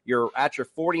down, you're at your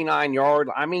 49-yard,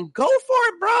 go for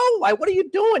it, bro. Like, what are you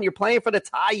doing? You're playing for the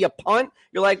tie, you punt.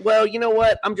 You're like, well, you know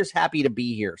what? I'm just happy to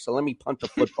be here, so let me punt the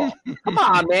football. Come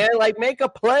on, man. Like, make a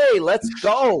play. Let's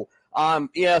go.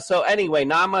 So anyway,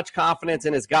 not much confidence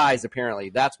in his guys, apparently.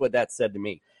 That's what that said to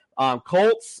me.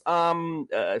 Colts,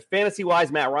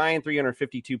 fantasy-wise, Matt Ryan,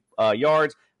 352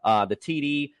 yards. The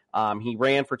TD, he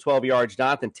ran for 12 yards.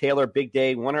 Jonathan Taylor, big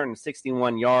day,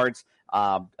 161 yards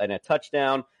and a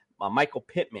touchdown. Michael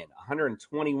Pittman,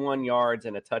 121 yards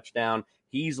and a touchdown.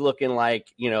 He's looking like,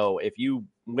 if you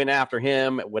went after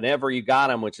him, whenever you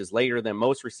got him, which is later than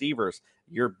most receivers,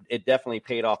 it definitely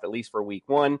paid off, at least for week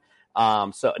 1.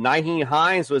 So Nyheim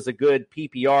Hines was a good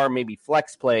PPR, maybe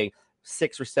flex play.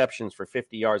 6 receptions for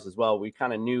 50 yards as well. We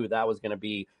kind of knew that was going to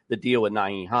be the deal with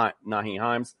Nyheim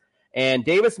Hines. And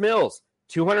Davis Mills,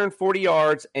 240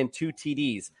 yards and 2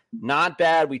 TDs. Not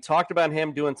bad. We talked about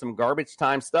him doing some garbage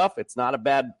time stuff. It's not a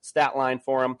bad stat line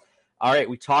for him. All right,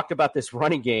 we talked about this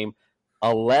running game.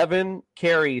 11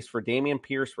 carries for Dameon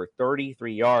Pierce for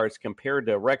 33 yards compared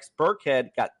to Rex Burkhead,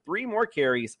 got 3 more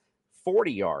carries,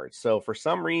 40 yards. So for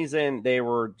some reason, they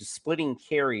were just splitting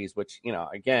carries, which,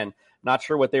 again, not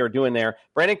sure what they were doing there.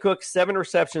 Brandon Cooks, 7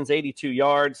 receptions, 82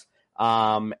 yards.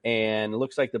 And it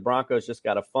looks like the Broncos just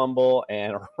got a fumble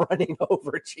and are running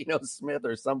over Geno Smith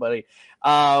or somebody.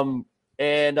 So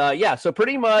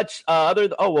pretty much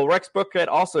Rex Burkhead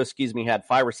also, had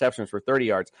 5 receptions for 30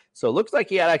 yards. So it looks like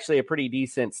he had actually a pretty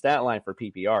decent stat line for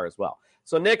PPR as well.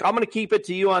 So, Nick, I'm going to keep it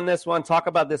to you on this one. Talk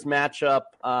about this matchup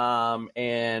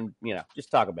and just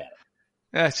talk about it.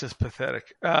 That's just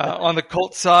pathetic. On the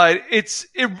Colts side, it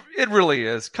really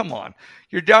is. Come on.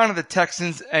 You're down to the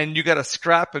Texans and you got to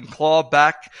scrap and claw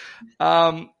back.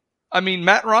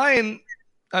 Matt Ryan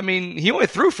I mean, he only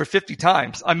threw for 50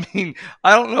 times. I mean,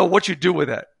 I don't know what you do with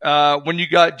that. When you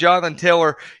got Jonathan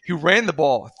Taylor, who ran the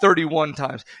ball 31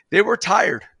 times, they were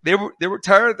tired. They were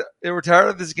tired. They were tired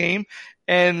of this game,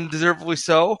 and deservedly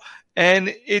so.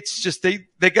 And it's just they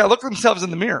got to look themselves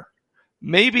in the mirror.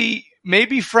 Maybe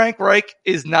Frank Reich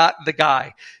is not the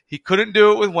guy. He couldn't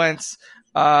do it with Wentz.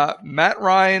 Matt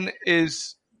Ryan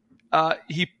is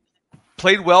he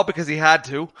played well because he had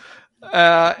to.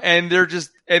 And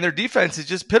their defense is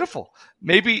just pitiful.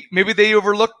 Maybe they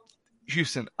overlooked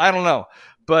Houston. I don't know,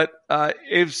 but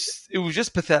it was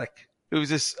just pathetic. It was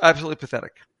just absolutely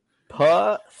pathetic.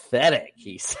 Pathetic,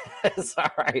 he says.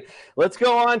 All right, let's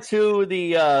go on to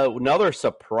the another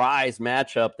surprise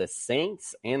matchup: the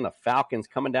Saints and the Falcons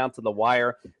coming down to the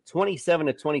wire,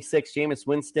 27-26. Jameis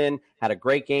Winston had a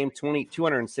great game,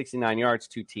 269 yards,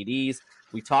 2 TDs.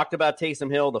 We talked about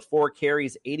Taysom Hill, the 4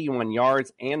 carries, 81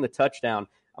 yards, and the touchdown.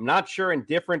 I'm not sure in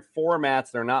different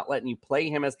formats they're not letting you play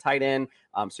him as tight end,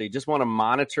 so you just want to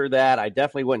monitor that. I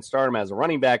definitely wouldn't start him as a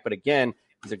running back, but again,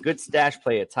 he's a good stash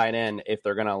play at tight end if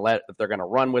they're gonna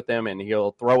run with him, and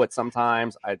he'll throw it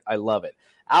sometimes. I love it.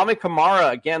 Alvin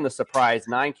Kamara, again, the surprise,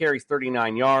 9 carries,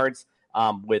 39 yards,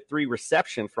 with 3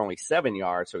 receptions for only 7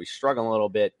 yards, so he's struggling a little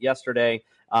bit yesterday.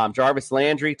 Jarvis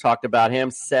Landry, talked about him,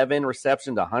 7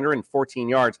 receptions, 114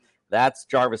 yards. That's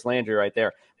Jarvis Landry right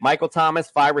there. Michael Thomas,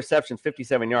 5 receptions,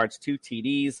 57 yards, 2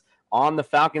 TDs. On the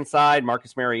Falcon side,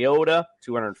 Marcus Mariota,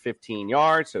 215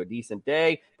 yards, so a decent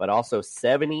day, but also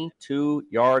 72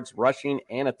 yards rushing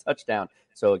and a touchdown.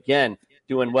 So again,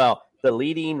 doing well. The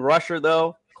leading rusher,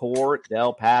 though,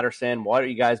 Cordell Patterson. What have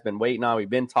you guys been waiting on? We've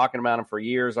been talking about him for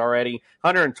years already.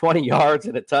 120 yards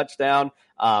and a touchdown,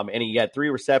 and he had 3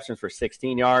 receptions for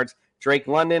 16 yards. Drake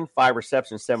London, 5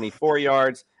 receptions, 74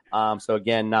 yards. So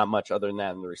again, not much other than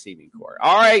that in the receiving core.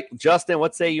 All right, Justin,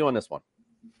 what say you on this one?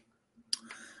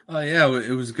 Yeah,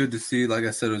 it was good to see. Like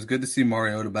I said, it was good to see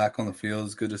Mariota back on the field.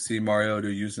 It's good to see Mariota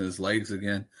using his legs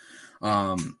again.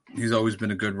 He's always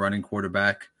been a good running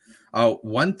quarterback.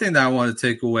 One thing that I want to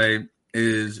take away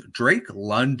is Drake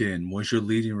London was your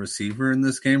leading receiver in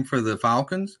this game for the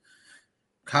Falcons.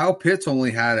 Kyle Pitts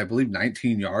only had, I believe,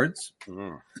 19 yards.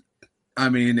 I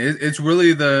mean, it's really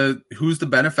who's the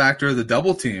benefactor of the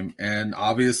double team, and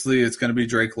obviously it's going to be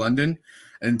Drake London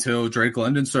until Drake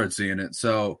London starts seeing it.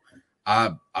 So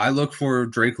I look for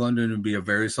Drake London to be a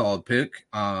very solid pick.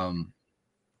 On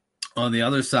the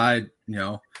other side,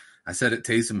 I said it.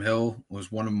 Taysom Hill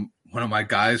was one of my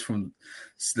guys from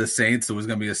the Saints. It was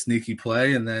going to be a sneaky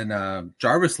play, and then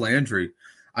Jarvis Landry.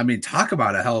 I mean, talk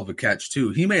about a hell of a catch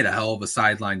too. He made a hell of a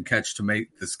sideline catch to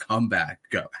make this comeback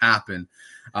happen.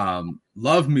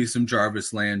 Love me some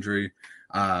Jarvis Landry.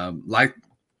 I'm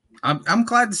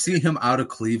glad to see him out of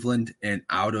Cleveland and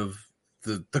out of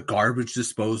the garbage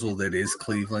disposal that is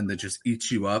Cleveland that just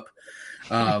eats you up,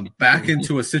 back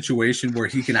into a situation where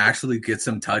he can actually get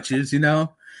some touches,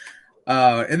 And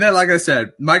then, like I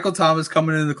said, Michael Thomas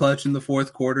coming in the clutch in the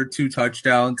fourth quarter, 2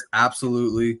 touchdowns.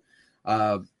 Absolutely.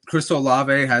 Chris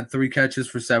Olave had 3 catches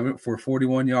for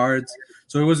 41 yards.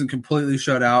 So he wasn't completely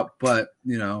shut out, but,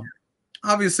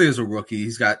 obviously as a rookie,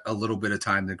 he's got a little bit of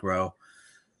time to grow.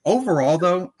 Overall,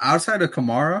 though, outside of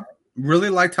Kamara, really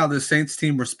liked how the Saints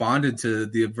team responded to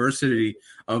the adversity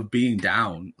of being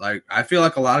down. Like, I feel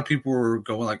like a lot of people were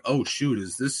going like, oh, shoot,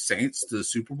 is this Saints the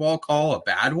Super Bowl call a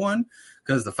bad one?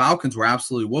 Because the Falcons were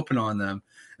absolutely whooping on them.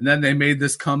 And then they made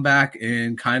this comeback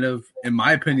and kind of, in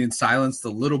my opinion, silenced a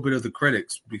little bit of the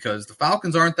critics because the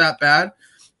Falcons aren't that bad,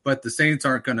 but the Saints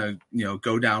aren't going to,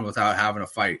 go down without having a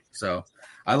fight. So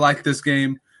I like this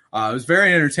game. It was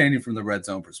very entertaining from the red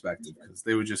zone perspective because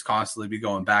they would just constantly be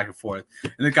going back and forth.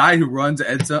 And the guy who runs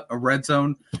a red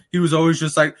zone, he was always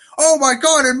just like, oh, my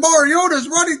God, and Mariota's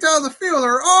running down the field.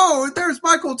 Or, oh, there's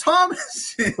Michael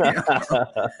Thomas.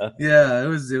 Yeah, it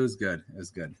was good. It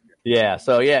was good. Yeah,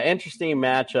 so, interesting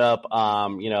matchup.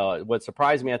 What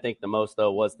surprised me, I think, the most,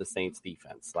 though, was the Saints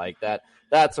defense. Like,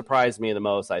 that surprised me the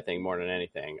most, I think, more than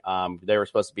anything. They were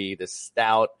supposed to be this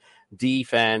stout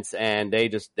defense, and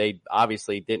they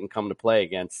obviously didn't come to play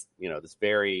against, this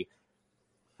very,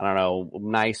 I don't know,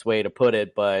 nice way to put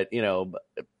it, but,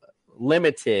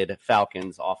 limited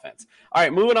Falcons offense. All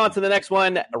right, moving on to the next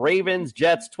one. Ravens,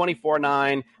 Jets,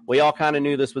 24-9. We all kind of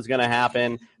knew this was going to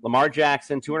happen. Lamar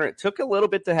Jackson, took a little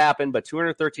bit to happen, but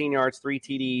 213 yards, 3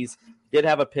 TDs, did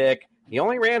have a pick. He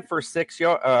only ran for 6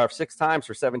 times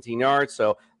for 17 yards,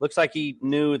 so looks like he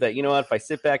knew that, if I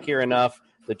sit back here enough,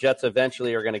 the Jets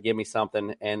eventually are going to give me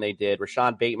something, and they did.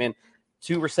 Rashad Bateman,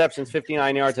 2 receptions,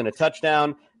 59 yards, and a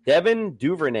touchdown. Devin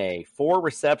Duvernay, 4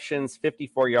 receptions,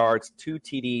 54 yards, 2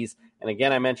 TDs. And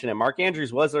again, I mentioned it. Mark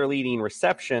Andrews was their leading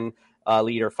reception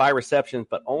leader, 5 receptions,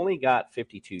 but only got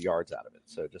 52 yards out of it.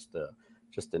 So just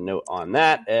a note on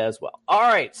that as well. All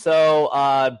right,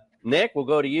 so Nick, we'll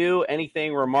go to you.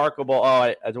 Anything remarkable? Oh,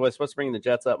 I was supposed to bring the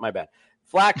Jets up. My bad.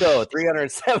 Flacco,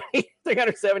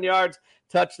 307 yards,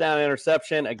 touchdown,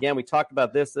 interception. Again, we talked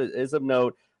about this. Is of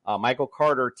note. Michael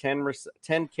Carter,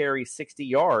 10 carries, 60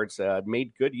 yards,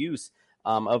 made good use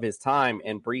of his time.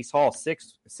 And Breece Hall,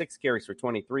 six carries for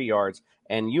 23 yards.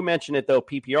 And you mentioned it, though,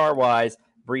 PPR-wise,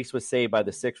 Breece was saved by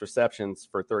the 6 receptions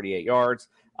for 38 yards.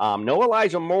 No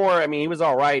Elijah Moore. I mean, he was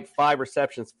all right. 5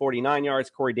 receptions, 49 yards.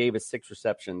 Corey Davis, 6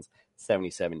 receptions,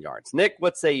 77 yards. Nick,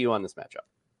 what say you on this matchup?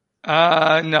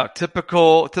 No,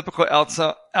 typical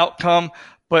outcome.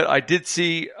 But I did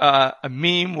see a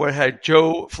meme where it had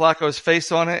Joe Flacco's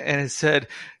face on it, and it said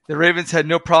the Ravens had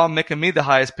no problem making me the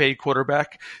highest paid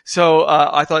quarterback. So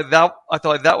I thought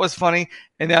that was funny.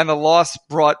 And then the loss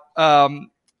brought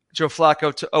Joe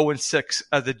Flacco to 0-6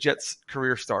 as the Jets'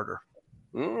 career starter.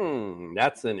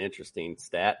 That's an interesting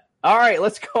stat. All right,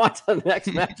 let's go on to the next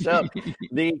matchup.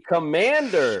 The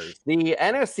Commanders, the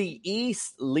NFC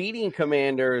East leading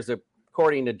Commanders,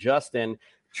 according to Justin,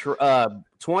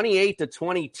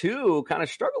 28-22, kind of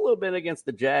struggled a little bit against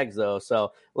the Jags, though.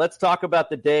 So let's talk about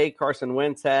the day Carson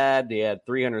Wentz had. He had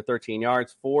 313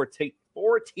 yards, 4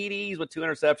 TDs with 2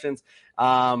 interceptions.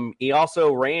 He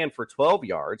also ran for 12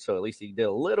 yards, so at least he did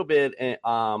a little bit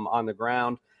on the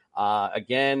ground.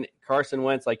 Again, Carson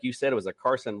Wentz, like you said, it was a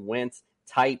Carson Wentz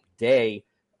type day.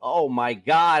 Oh my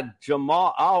God,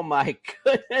 Jamal. Oh my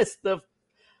goodness.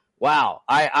 Wow.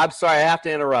 I'm sorry. I have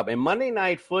to interrupt. In Monday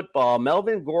Night Football,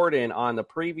 Melvin Gordon on the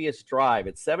previous drive,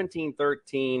 it's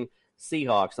 17-13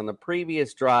 Seahawks. On the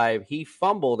previous drive, he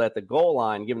fumbled at the goal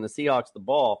line, giving the Seahawks the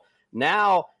ball.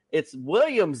 Now it's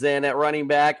Williams in at running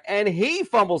back, and he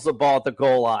fumbles the ball at the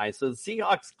goal line. So the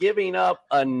Seahawks giving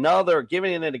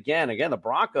it again. Again, the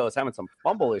Broncos having some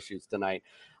fumble issues tonight.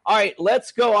 All right,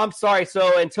 let's go. I'm sorry.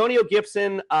 So Antonio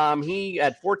Gibson, he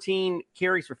had 14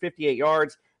 carries for 58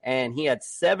 yards, and he had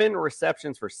 7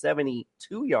 receptions for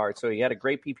 72 yards. So he had a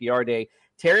great PPR day.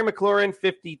 Terry McLaurin,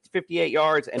 58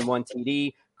 yards and 1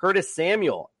 TD. Curtis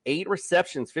Samuel, 8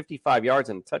 receptions, 55 yards,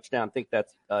 and a touchdown. I think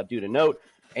that's due to note.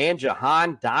 And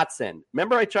Jahan Dotson.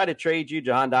 Remember I tried to trade you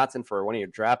Jahan Dotson for one of your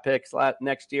draft picks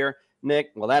next year,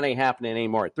 Nick? Well, that ain't happening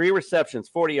anymore. 3 receptions,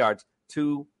 40 yards,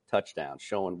 2 touchdowns,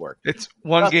 showing work. It's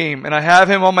one game, and I have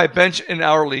him on my bench in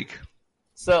our league.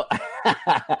 So,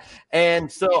 and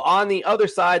so on the other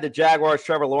side, the Jaguars,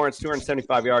 Trevor Lawrence,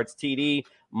 275 yards, TD.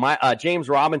 James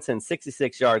Robinson,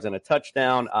 66 yards and a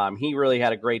touchdown. He really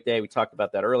had a great day. We talked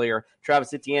about that earlier.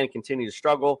 Travis Etienne continued to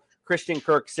struggle. Christian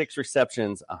Kirk, 6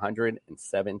 receptions,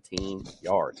 117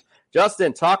 yards.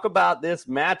 Justin, talk about this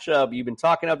matchup. You've been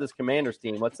talking up this Commanders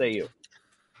team. What say you?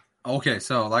 Okay,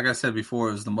 so like I said before,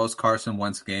 it was the most Carson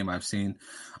Wentz game I've seen.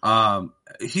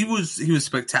 He was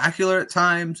spectacular at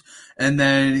times, and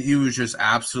then he was just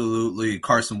absolutely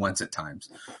Carson Wentz at times.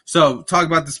 So talk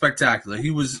about the spectacular.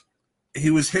 He was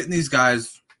hitting these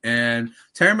guys, and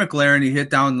Terry McLaurin, he hit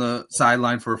down the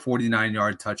sideline for a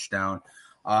 49-yard touchdown.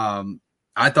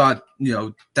 I thought,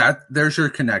 that there's your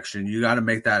connection. You got to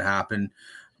make that happen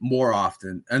more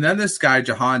often. And then this guy,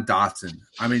 Jahan Dotson.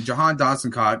 I mean, Jahan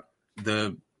Dotson caught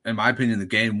in my opinion, the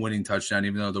game-winning touchdown,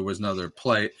 even though there was another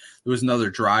play. There was another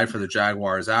drive for the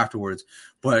Jaguars afterwards.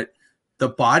 But the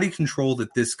body control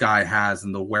that this guy has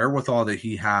and the wherewithal that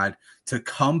he had to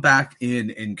come back in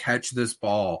and catch this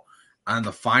ball on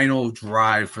the final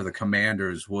drive for the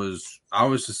Commanders I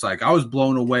was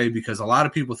blown away, because a lot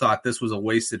of people thought this was a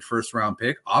wasted first-round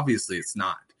pick. Obviously, it's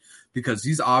not, because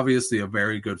he's obviously a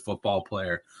very good football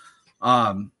player.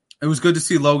 It was good to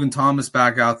see Logan Thomas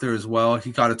back out there as well. He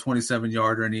got a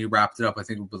 27-yarder, and he wrapped it up, I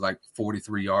think, with like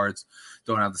 43 yards.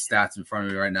 Don't have the stats in front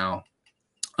of me right now.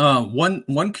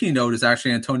 One key note is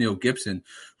actually Antonio Gibson,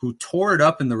 who tore it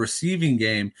up in the receiving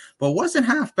game, but wasn't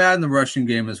half bad in the rushing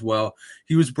game as well.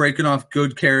 He was breaking off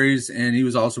good carries, and he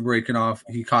was also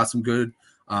he caught some good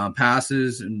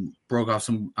passes and broke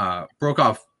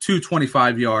off 2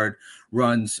 25-yard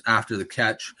runs after the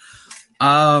catch.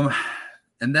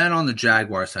 And then on the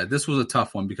Jaguar side, this was a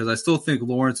tough one, because I still think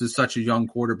Lawrence is such a young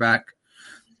quarterback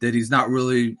that he's not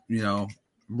really,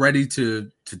 ready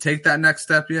to take that next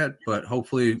step yet. But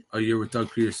hopefully a year with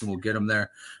Doug Peterson will get him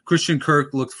there. Christian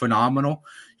Kirk looked phenomenal.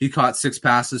 He caught 6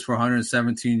 passes for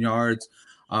 117 yards.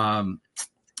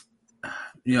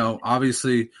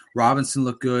 Obviously Robinson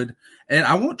looked good. And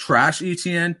I won't trash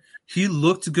Etienne. He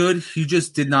looked good. He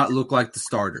just did not look like the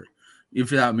starter,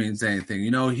 if that means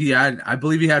anything. I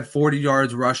believe he had 40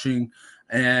 yards rushing,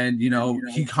 and,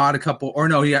 he caught a couple,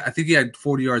 I think he had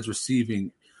 40 yards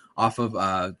receiving off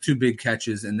of 2 big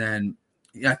catches. And then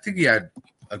Yeah, I think he had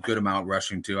a good amount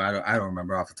rushing too. I don't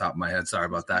remember off the top of my head. Sorry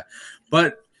about that.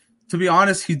 But to be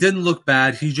honest, he didn't look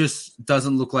bad. He just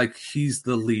doesn't look like he's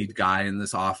the lead guy in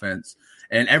this offense.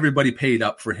 And everybody paid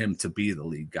up for him to be the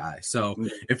lead guy. So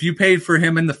if you paid for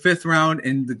him in the 5th round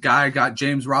and the guy got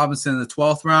James Robinson in the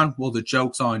 12th round, well, the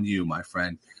joke's on you, my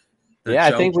friend.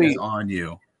 I think is on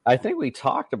you. I think we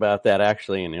talked about that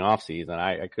actually in the offseason.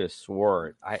 I could have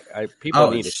swore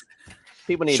people need to.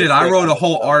 Shit, I wrote a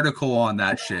whole article on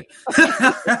that shit.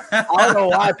 I don't know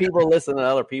why people listen to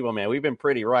other people, man. We've been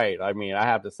pretty right. I mean, I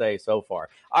have to say so far.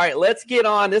 All right, let's get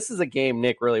on. This is a game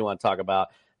Nick really want to talk about.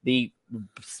 The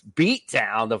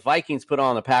beatdown the Vikings put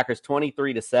on the Packers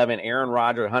 23-7. Aaron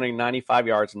Rodgers, 195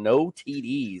 yards, no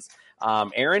TDs.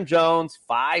 Aaron Jones,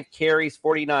 5 carries,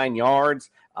 49 yards.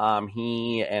 I'm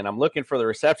looking for the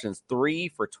receptions, 3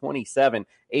 for 27.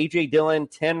 A.J. Dillon,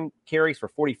 10 carries for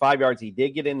 45 yards. He did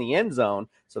get in the end zone,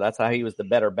 so that's how he was the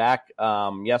better back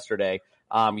yesterday.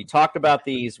 You talked about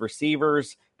these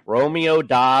receivers, Romeo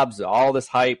Doubs, all this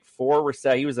hype,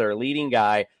 he was their leading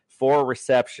guy, 4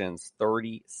 receptions,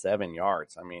 37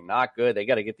 yards. I mean, not good. They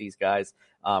got to get these guys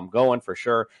going for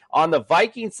sure. On the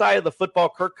Viking side of the football,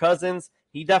 Kirk Cousins,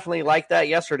 he definitely liked that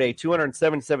yesterday,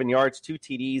 277 yards, 2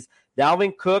 TDs.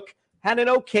 Dalvin Cook had an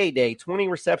okay day, 20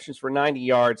 receptions for 90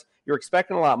 yards. You're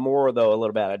expecting a lot more, though, a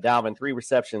little bit. Dalvin, 3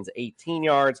 receptions, 18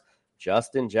 yards.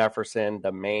 Justin Jefferson,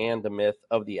 the man, the myth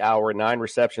of the hour, 9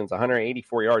 receptions,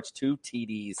 184 yards, 2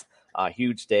 TDs.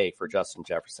 Huge day for Justin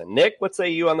Jefferson. Nick, what say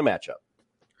you on the matchup?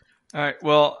 All right.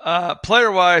 Well,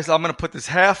 player-wise, I'm going to put this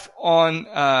half on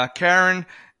Karen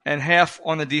and half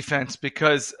on the defense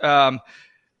because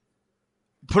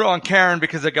put it on Karen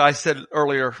because the guy said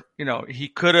earlier, he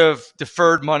could have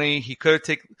deferred money. He could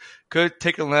have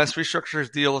taken less, restructured his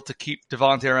deal to keep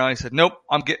Devontae around. He said, nope,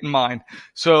 I'm getting mine.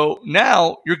 So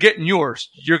now you're getting yours.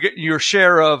 You're getting your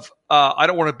share of I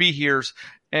don't want to be here's,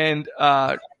 and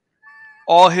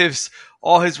all his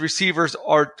receivers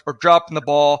are dropping the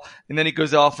ball. And then he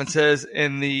goes off and says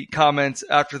in the comments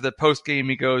after the post game,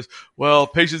 he goes, well,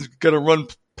 patience is going to run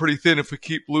pretty thin if we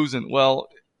keep losing. Well,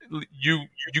 you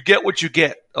get what you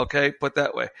get. Okay. Put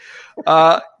that way.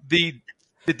 The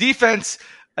defense,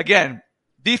 again,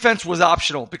 defense was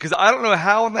optional because I don't know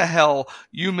how in the hell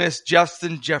you missed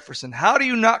Justin Jefferson. How do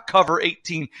you not cover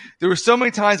 18? There were so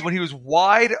many times when he was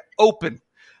wide open.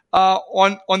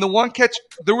 On the one catch,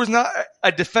 there was not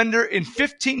a defender in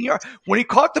 15 yards. When he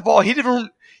caught the ball, he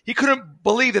couldn't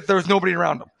believe that there was nobody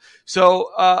around him.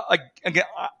 So, again,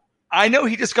 I know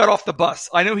he just got off the bus.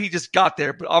 I know he just got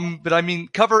there, but I mean,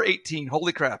 cover 18.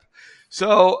 Holy crap.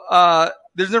 So,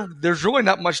 there's really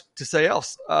not much to say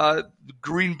else.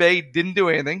 Green Bay didn't do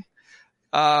anything.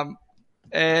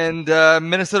 And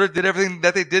Minnesota did everything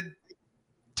that they did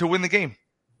to win the game.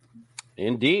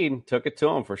 Indeed. Took it to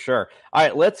him for sure. All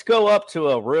right, let's go up to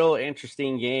a real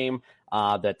interesting game.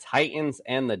 The Titans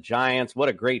and the Giants. What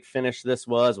a great finish this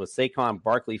was with Saquon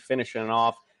Barkley finishing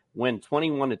off. Win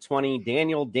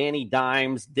 21-20. Danny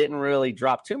Dimes didn't really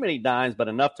drop too many dimes, but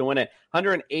enough to win it.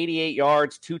 188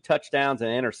 yards, 2 touchdowns,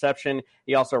 and an interception.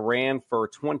 He also ran for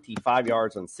 25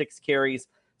 yards on 6 carries.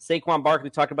 Saquon Barkley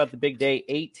talked about the big day,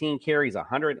 18 carries,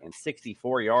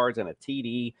 164 yards, and a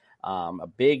TD. A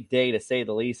big day to say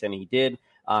the least, and he did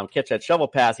catch that shovel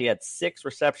pass. He had 6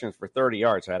 receptions for 30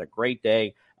 yards, so had a great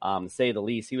day, to say the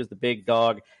least. He was the big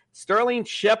dog. Sterling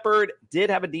Shepard did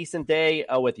have a decent day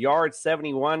with yards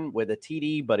 71 with a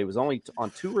TD, but it was only on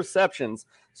 2 receptions,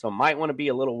 so might want to be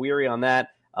a little weary on that.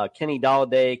 Kenny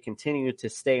Golladay continued to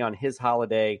stay on his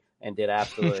holiday and did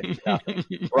absolutely nothing.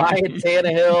 Ryan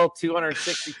Tannehill,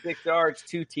 266 yards,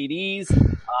 2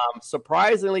 TDs.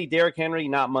 Surprisingly, Derrick Henry,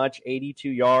 not much, 82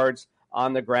 yards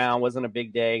on the ground. Wasn't a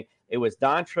big day. It was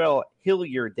Dontrell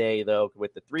Hilliard day, though,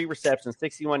 with the 3 receptions,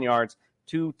 61 yards,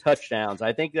 2 touchdowns.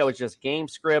 I think that was just game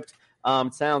script.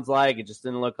 Sounds like it just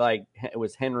didn't look like it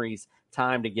was Henry's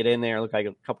time to get in there. It looked like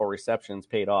a couple of receptions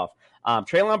paid off.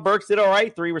 Treylon Burks did all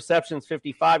right, 3 receptions,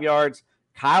 55 yards.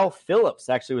 Kyle Phillips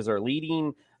actually was our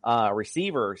leading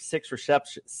receiver, 6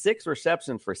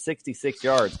 receptions for 66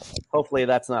 yards. Hopefully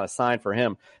that's not a sign for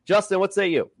him. Justin, what say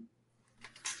you?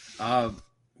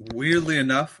 Weirdly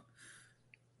enough,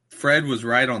 Fred was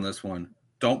right on this one.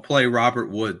 Don't play Robert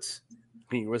Woods.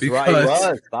 He was right. He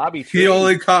was. Bobby He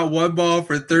only caught 1 ball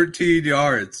for 13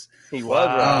 yards. He was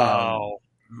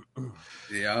right.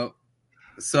 Yeah.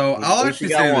 So I'll actually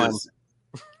say this.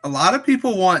 A lot of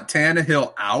people want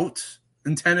Tannehill out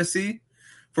in Tennessee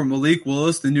for Malik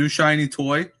Willis, the new shiny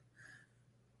toy.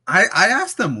 I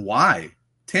asked them why.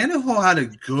 Tannehill had a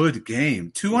good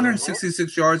game.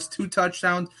 266 yards, 2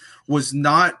 touchdowns, was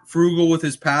not frugal with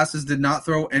his passes, did not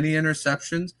throw any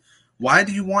interceptions. Why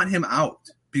do you want him out?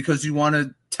 Because you want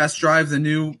to test drive the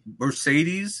new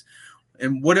Mercedes?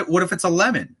 And what if it's a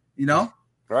lemon, you know?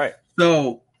 Right.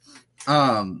 So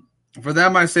for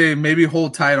them, I say maybe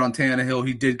hold tight on Tannehill.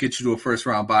 He did get you to a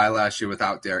first-round bye last year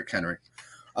without Derrick Henry.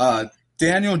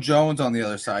 Daniel Jones on the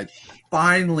other side.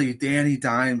 Finally, Danny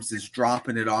Dimes is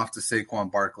dropping it off to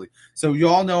Saquon Barkley. So you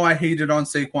all know I hated on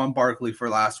Saquon Barkley for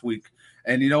last week.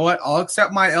 And you know what? I'll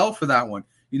accept my L for that one.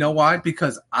 You know why?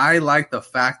 Because I like the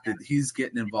fact that he's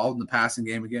getting involved in the passing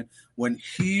game again. When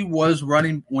he was a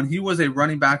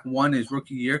running back one his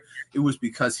rookie year, it was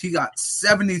because he got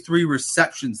 73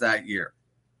 receptions that year.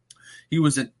 He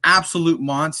was an absolute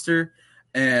monster.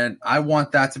 And I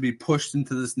want that to be pushed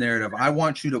into this narrative. I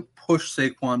want you to push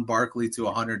Saquon Barkley to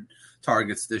 100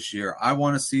 targets this year. I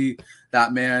want to see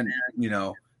that man,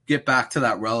 get back to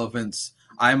that relevance.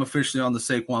 I am officially on the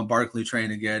Saquon Barkley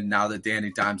train again now that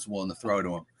Danny Dimes is willing to throw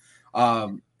to him.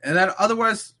 And then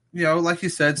otherwise, like you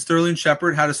said, Sterling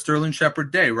Shepard had a Sterling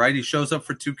Shepard day, right? He shows up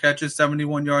for 2 catches,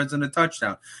 71 yards, and a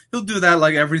touchdown. He'll do that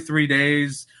like every 3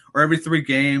 days. Or every 3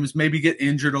 games, maybe get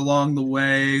injured along the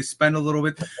way, spend a little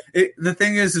bit. The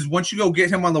thing is once you go get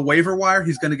him on the waiver wire,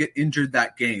 he's going to get injured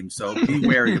that game. So be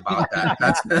wary about that.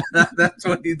 That's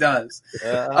what he does.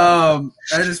 And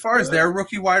as far as their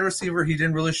rookie wide receiver, he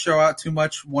didn't really show out too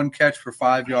much. 1 catch for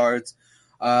 5 yards.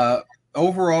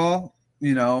 Overall,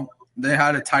 they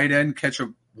had a tight end catch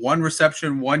 1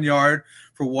 reception, 1 yard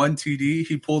for 1 TD.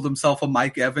 He pulled himself a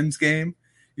Mike Evans game.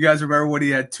 You guys remember when he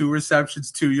had 2 receptions,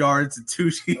 2 yards, and 2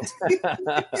 TDs?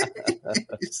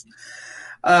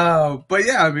 But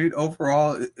yeah, I mean,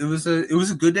 overall, it was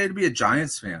a good day to be a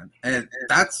Giants fan, and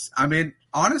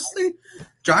honestly,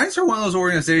 Giants are one of those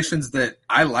organizations that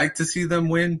I like to see them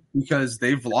win because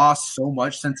they've lost so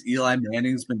much since Eli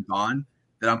Manning's been gone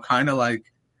that I'm kind of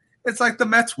like, it's like the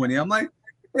Mets winning. I'm like,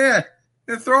 yeah.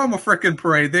 Throw them a freaking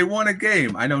parade. They won a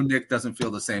game. I know Nick doesn't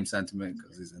feel the same sentiment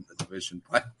because he's in the division,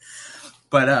 but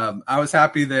I was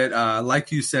happy that,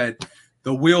 like you said,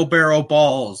 the wheelbarrow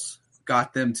balls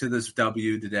got them to this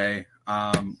W today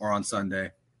or on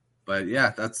Sunday. But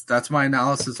yeah, that's my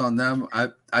analysis on them.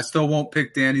 I still won't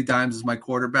pick Danny Dimes as my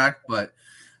quarterback, but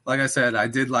like I said, I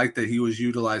did like that he was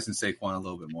utilizing Saquon a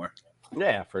little bit more.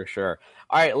 Yeah, for sure.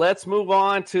 All right, let's move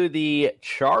on to the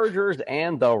Chargers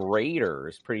and the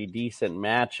Raiders. Pretty decent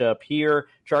matchup here.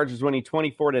 Chargers winning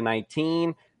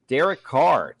 24-19. Derek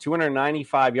Carr,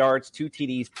 295 yards, 2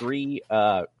 TDs,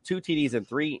 2 TDs and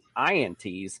 3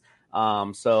 INTs.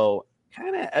 So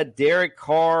kind of a Derek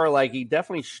Carr, like he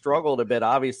definitely struggled a bit,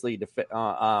 obviously,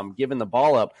 giving the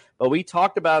ball up. But we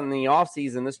talked about in the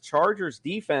offseason, this Chargers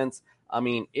defense, I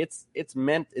mean, it's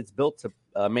built to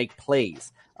make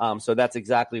plays. So that's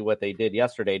exactly what they did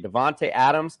yesterday. Devontae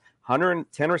Adams,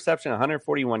 110 reception,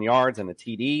 141 yards, and a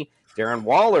TD. Darren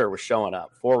Waller was showing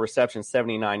up, 4 receptions,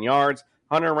 79 yards.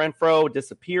 Hunter Renfrow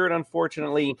disappeared,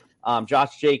 unfortunately.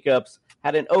 Josh Jacobs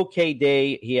had an okay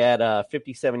day. He had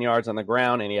 57 yards on the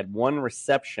ground, and he had 1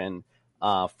 reception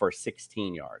for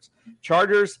 16 yards.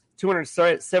 Chargers,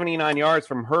 279 yards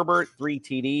from Herbert, 3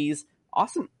 TDs.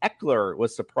 Austin Eckler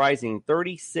was surprising,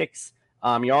 36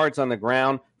 yards on the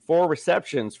ground, 4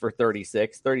 receptions for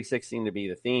 36. 36 seemed to be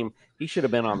the theme. He should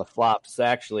have been on the flops,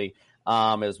 actually,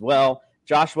 as well.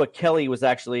 Joshua Kelly was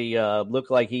actually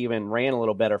looked like he even ran a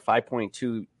little better,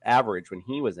 5.2 average when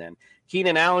he was in.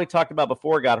 Keenan Allen, we talked about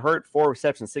before, got hurt, 4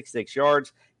 receptions, 66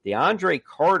 yards. DeAndre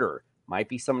Carter might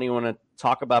be somebody you want to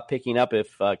talk about picking up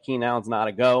if Keenan Allen's not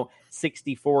a go.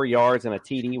 64 yards and a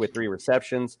TD with 3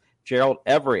 receptions. Gerald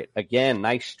Everett, again,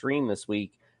 nice stream this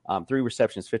week. 3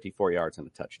 receptions, 54 yards, and a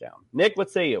touchdown. Nick,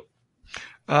 what say you?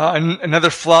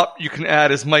 Another flop you can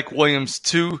add is Mike Williams,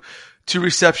 2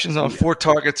 receptions on 4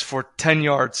 targets for 10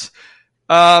 yards.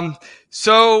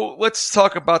 So let's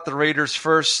talk about the Raiders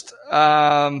first.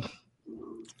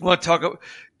 Want to talk about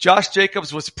Josh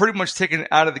Jacobs was pretty much taken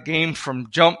out of the game from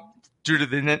jump due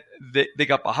to they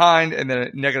got behind and then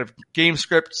a negative game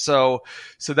script. So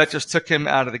that just took him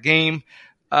out of the game.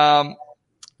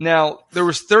 Now there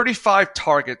was 35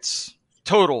 targets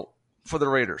total for the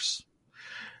Raiders.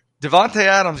 Devontae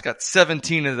Adams got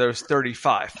 17 of those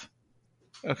 35.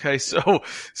 Okay, so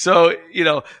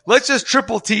let's just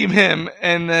triple team him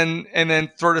and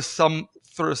then throw to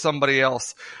somebody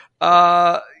else.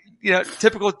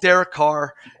 Typical Derek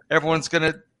Carr. Everyone's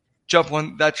gonna jump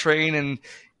on that train, and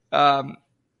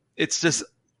it's just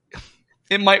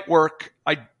it might work.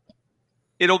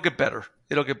 It'll get better.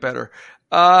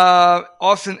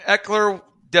 Austin Eckler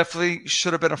definitely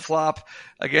should have been a flop.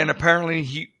 Again, apparently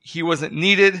he wasn't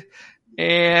needed,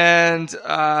 and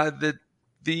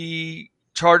the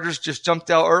Chargers just jumped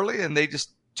out early, and they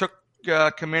just took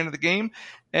command of the game,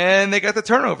 and they got the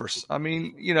turnovers. I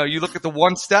mean, you look at the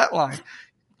one stat line.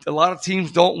 A lot of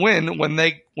teams don't win when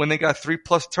they got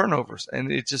 3+ turnovers,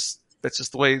 and that's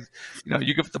just the way.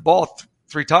 You give the ball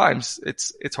 3 times,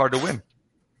 it's hard to win.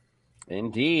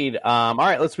 Indeed. All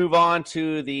right, let's move on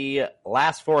to the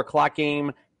last 4:00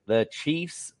 game. The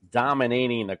Chiefs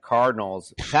dominating the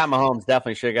Cardinals. Pat Mahomes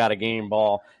definitely should have got a game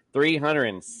ball.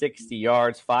 360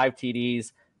 yards, 5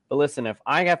 TDs. But listen, if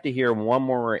I have to hear one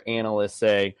more analyst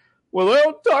say,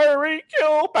 without Tyreek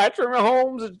Hill, Patrick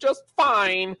Mahomes is just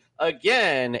fine.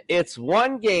 Again, it's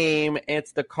one game.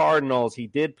 It's the Cardinals. He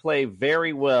did play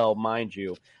very well, mind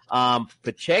you.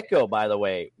 Pacheco, by the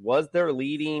way, was their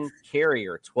leading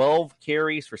carrier. 12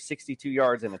 carries for 62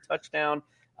 yards and a touchdown.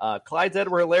 Clyde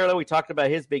Edwards-Helaire, we talked about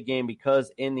his big game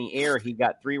because in the air he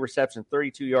got 3 receptions,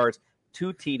 32 yards,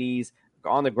 2 TDs.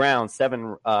 On the ground,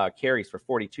 7 carries for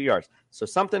 42 yards. So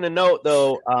something to note,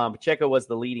 though, Pacheco was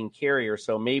the leading carrier,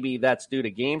 so maybe that's due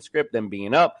to game script, them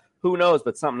being up. Who knows,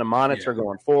 but something to monitor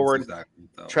going forward. Exactly,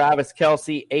 Travis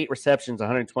Kelce, 8 receptions,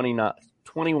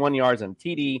 121 yards and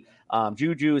TD.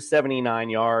 Juju, 79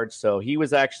 yards. So he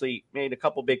was actually made a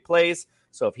couple big plays.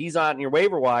 So if he's on your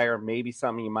waiver wire, maybe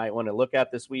something you might want to look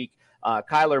at this week.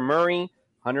 Kyler Murray,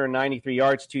 193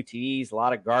 yards, 2 TDs, a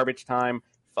lot of garbage time.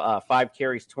 5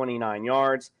 carries, 29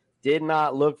 yards. Did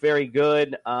not look very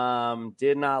good.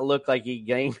 Did not look like he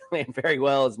game planned very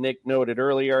well, as Nick noted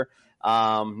earlier.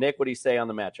 Nick, what do you say on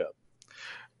the matchup?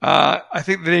 I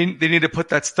think they need to put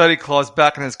that study clause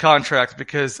back in his contract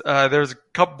because there's a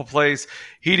couple of plays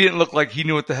he didn't look like he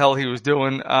knew what the hell he was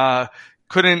doing.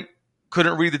 Couldn't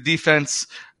read the defense.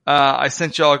 I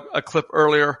sent y'all a clip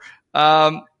earlier.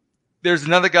 There's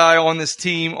another guy on this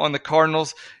team on the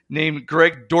Cardinals named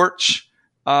Greg Dortch.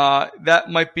 That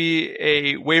might be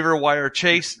a waiver wire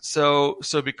chase, so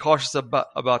be cautious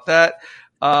about that.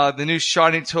 The new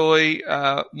shiny toy,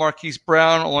 Marquise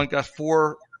Brown, only got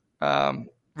 4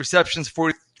 receptions,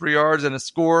 43 yards, and a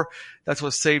score. That's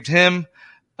what saved him.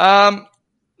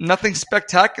 Nothing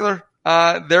spectacular.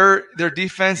 Their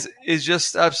defense is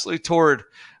just absolutely torrid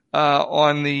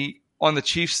on the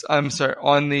Chiefs. I'm sorry,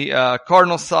 on the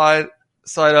Cardinals side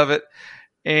of it,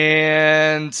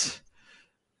 and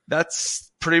that's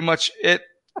pretty much it.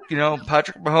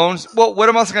 Patrick Mahomes. Well, what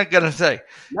am I going to say?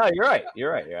 No, you're right.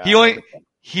 Yeah,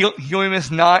 he only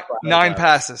missed nine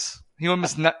passes. He only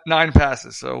missed 9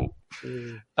 passes. So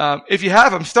if you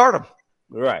have him, start him.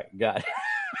 Right, got it.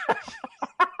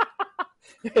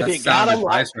 That's sound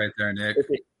advice right there, Nick.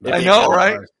 I know,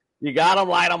 right? You got him,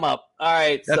 light him up. All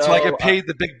right. That's why I get paid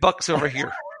the big bucks over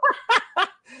here.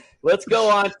 Let's go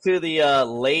on to the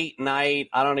late night.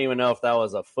 I don't even know if that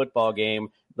was a football game.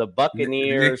 The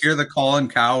Buccaneers. Nick, you're the Colin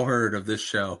Cowherd of this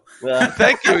show.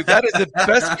 Thank you. That is the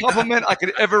best compliment I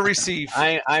could ever receive.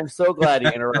 I'm so glad you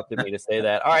interrupted me to say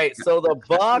that. All right, so the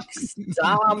Bucs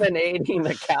dominating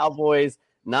the Cowboys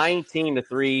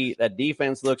 19-3. That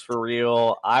defense looks for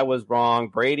real. I was wrong.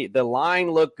 Brady, the line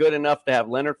looked good enough to have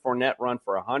Leonard Fournette run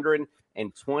for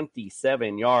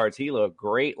 127 yards. He looked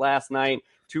great last night.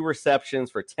 2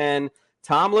 receptions for 10.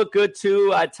 Tom looked good,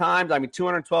 too, at times.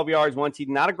 212 yards, 1 TD.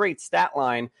 Not a great stat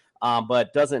line,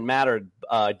 but doesn't matter.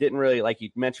 Didn't really, like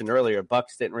you mentioned earlier,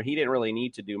 Bucs he didn't really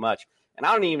need to do much. And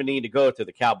I don't even need to go to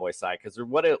the Cowboy side because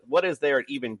what is there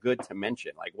even good to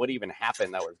mention? Like, what even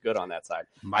happened that was good on that side?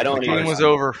 The game was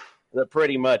over.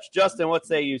 Pretty much. Justin, what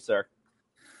say you, sir?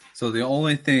 So the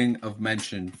only thing of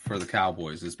mention for the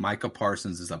Cowboys is Micah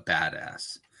Parsons is a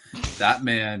badass. That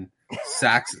man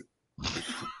sacks.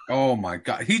 Oh my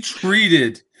God. He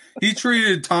treated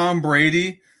Tom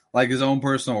Brady like his own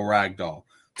personal rag doll.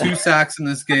 2 sacks in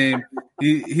this game.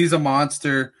 He's a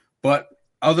monster. But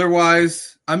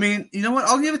otherwise, you know what?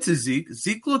 I'll give it to Zeke.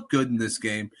 Zeke looked good in this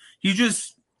game. He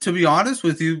just, to be honest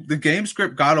with you, the game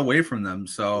script got away from them.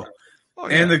 So,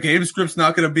 and the game script's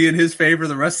not going to be in his favor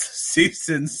the rest of the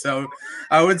season. So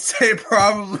I would say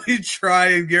probably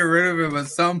try and get rid of him at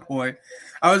some point.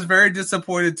 I was very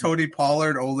disappointed Tony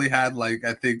Pollard only had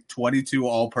 22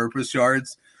 all-purpose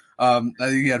yards. I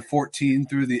think he had 14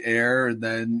 through the air, and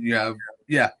then you have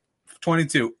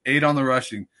 22, 8 on the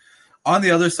rushing. On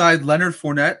the other side, Leonard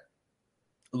Fournette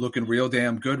looking real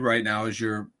damn good right now as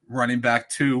your running back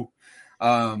 2.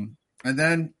 And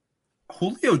then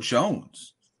Julio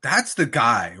Jones, that's the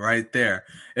guy right there.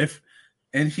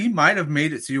 And he might have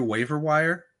made it to your waiver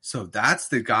wire. So that's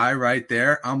the guy right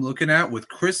there I'm looking at with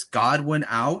Chris Godwin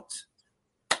out.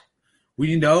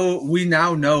 We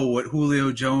now know what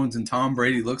Julio Jones and Tom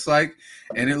Brady looks like,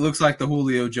 and it looks like the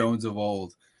Julio Jones of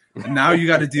old. And now you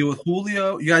got to deal with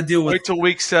Julio. You got to deal with wait till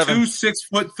week 7. 2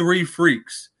 6'3"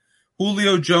 freaks,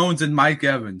 Julio Jones and Mike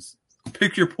Evans.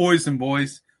 Pick your poison,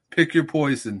 boys. Pick your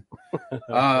poison.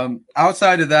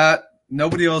 Outside of that,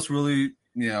 nobody else really,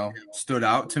 stood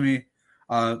out to me.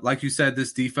 Like you said,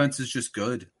 this defense is just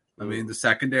good. I mean, the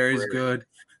secondary is good.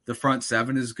 The front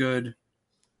seven is good.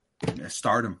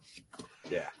 Start them.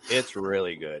 Yeah, it's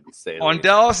really good. On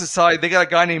Dallas' side, they got a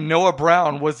guy named Noah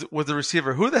Brown was the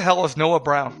receiver. Who the hell is Noah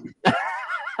Brown?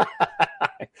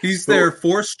 He's their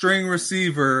fourth-string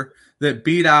receiver that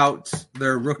beat out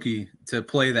their rookie to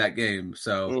play that game.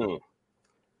 So,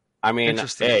 I mean,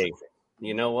 hey,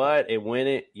 you know what?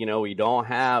 We don't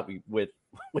have with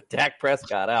Dak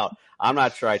Prescott out. I'm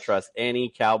not sure I trust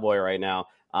any Cowboy right now.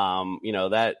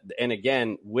 That, and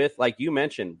again, with, like you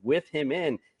mentioned, with him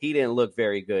in, he didn't look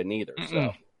very good neither.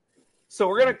 So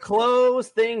we're going to close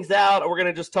things out. We're going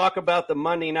to just talk about the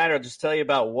Monday night. I'll just tell you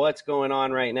about what's going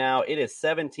on right now. It is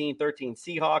 17-13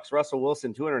 Seahawks. Russell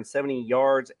Wilson, 270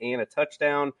 yards and a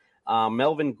touchdown.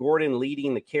 Melvin Gordon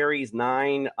leading the carries,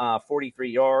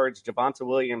 43 yards. Javonte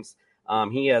Williams,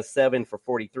 he has 7 for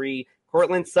 43.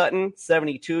 Cortland Sutton,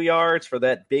 72 yards for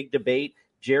that big debate.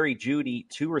 Jerry Jeudy,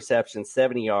 2 receptions,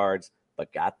 70 yards,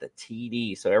 but got the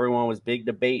TD. So everyone was big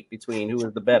debate between who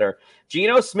was the better.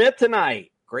 Geno Smith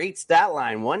tonight, great stat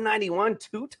line, 191,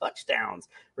 2 touchdowns.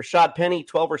 Rashad Penny,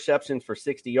 12 receptions for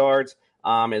 60 yards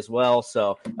as well.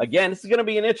 So, again, this is going to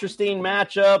be an interesting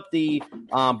matchup. The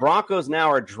Broncos now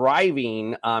are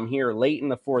driving here late in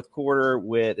the fourth quarter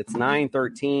it's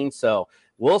 9-13. So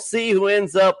we'll see who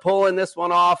ends up pulling this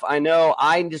one off. I know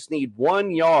I just need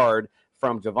 1 yard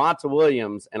from Javonte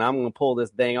Williams, and I'm going to pull this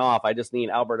thing off. I just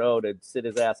need Albert O to sit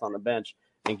his ass on the bench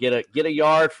and get a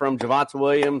yard from Javonte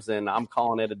Williams, and I'm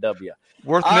calling it a W.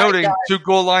 Worth noting, 2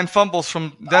 goal line fumbles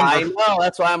from Denver. I know.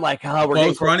 That's why I'm like, we're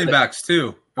both running backs,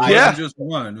 too. Yeah. Just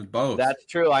one. It was both. That's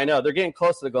true. I know. They're getting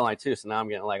close to the goal line, too, so now I'm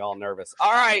getting, all nervous.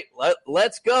 All right,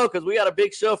 let's go, because we got a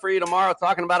big show for you tomorrow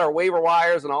talking about our waiver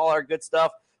wires and all our good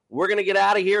stuff. We're going to get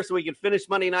out of here so we can finish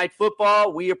Monday Night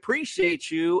Football. We appreciate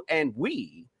you, and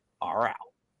we are out.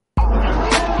 We're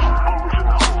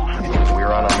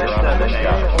on a mission.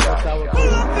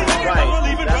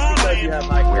 Right. That's because you have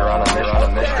we're on a mission.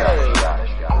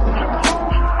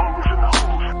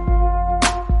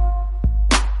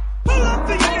 Pull up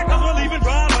the air, 'cause we're leaving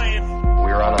Broadway.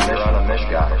 We're on a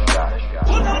mission.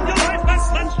 Put on your life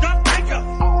vest, let's drop anchor.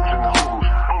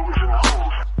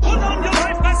 Put on your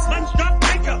life vest, let's drop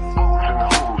anchor.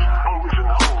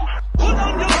 Put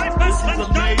on your life vest, let's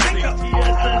drop anchor.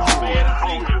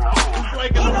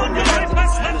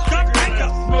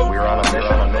 We're on a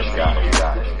mission,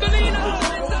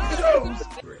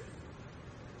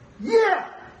 Yeah,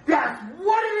 that's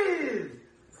what it is.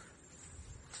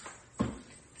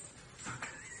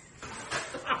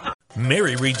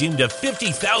 Mary redeemed a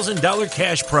 $50,000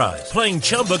 cash prize playing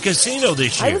Chumba Casino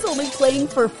this year. I was only playing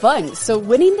for fun, so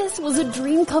winning this was a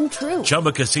dream come true.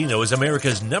 Chumba Casino is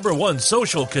America's #1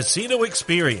 social casino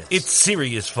experience. It's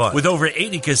serious fun. With over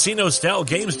 80 casino-style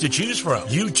games to choose from,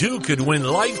 you too could win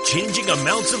life-changing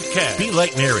amounts of cash. Be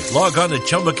like Mary. Log on to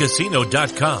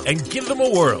ChumbaCasino.com and give them a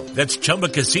whirl. That's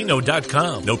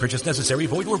ChumbaCasino.com. No purchase necessary.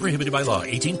 Void where prohibited by law.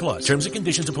 18+. Terms and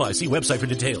conditions apply. See website for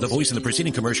details. The voice in the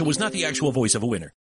preceding commercial was not the actual voice of a winner.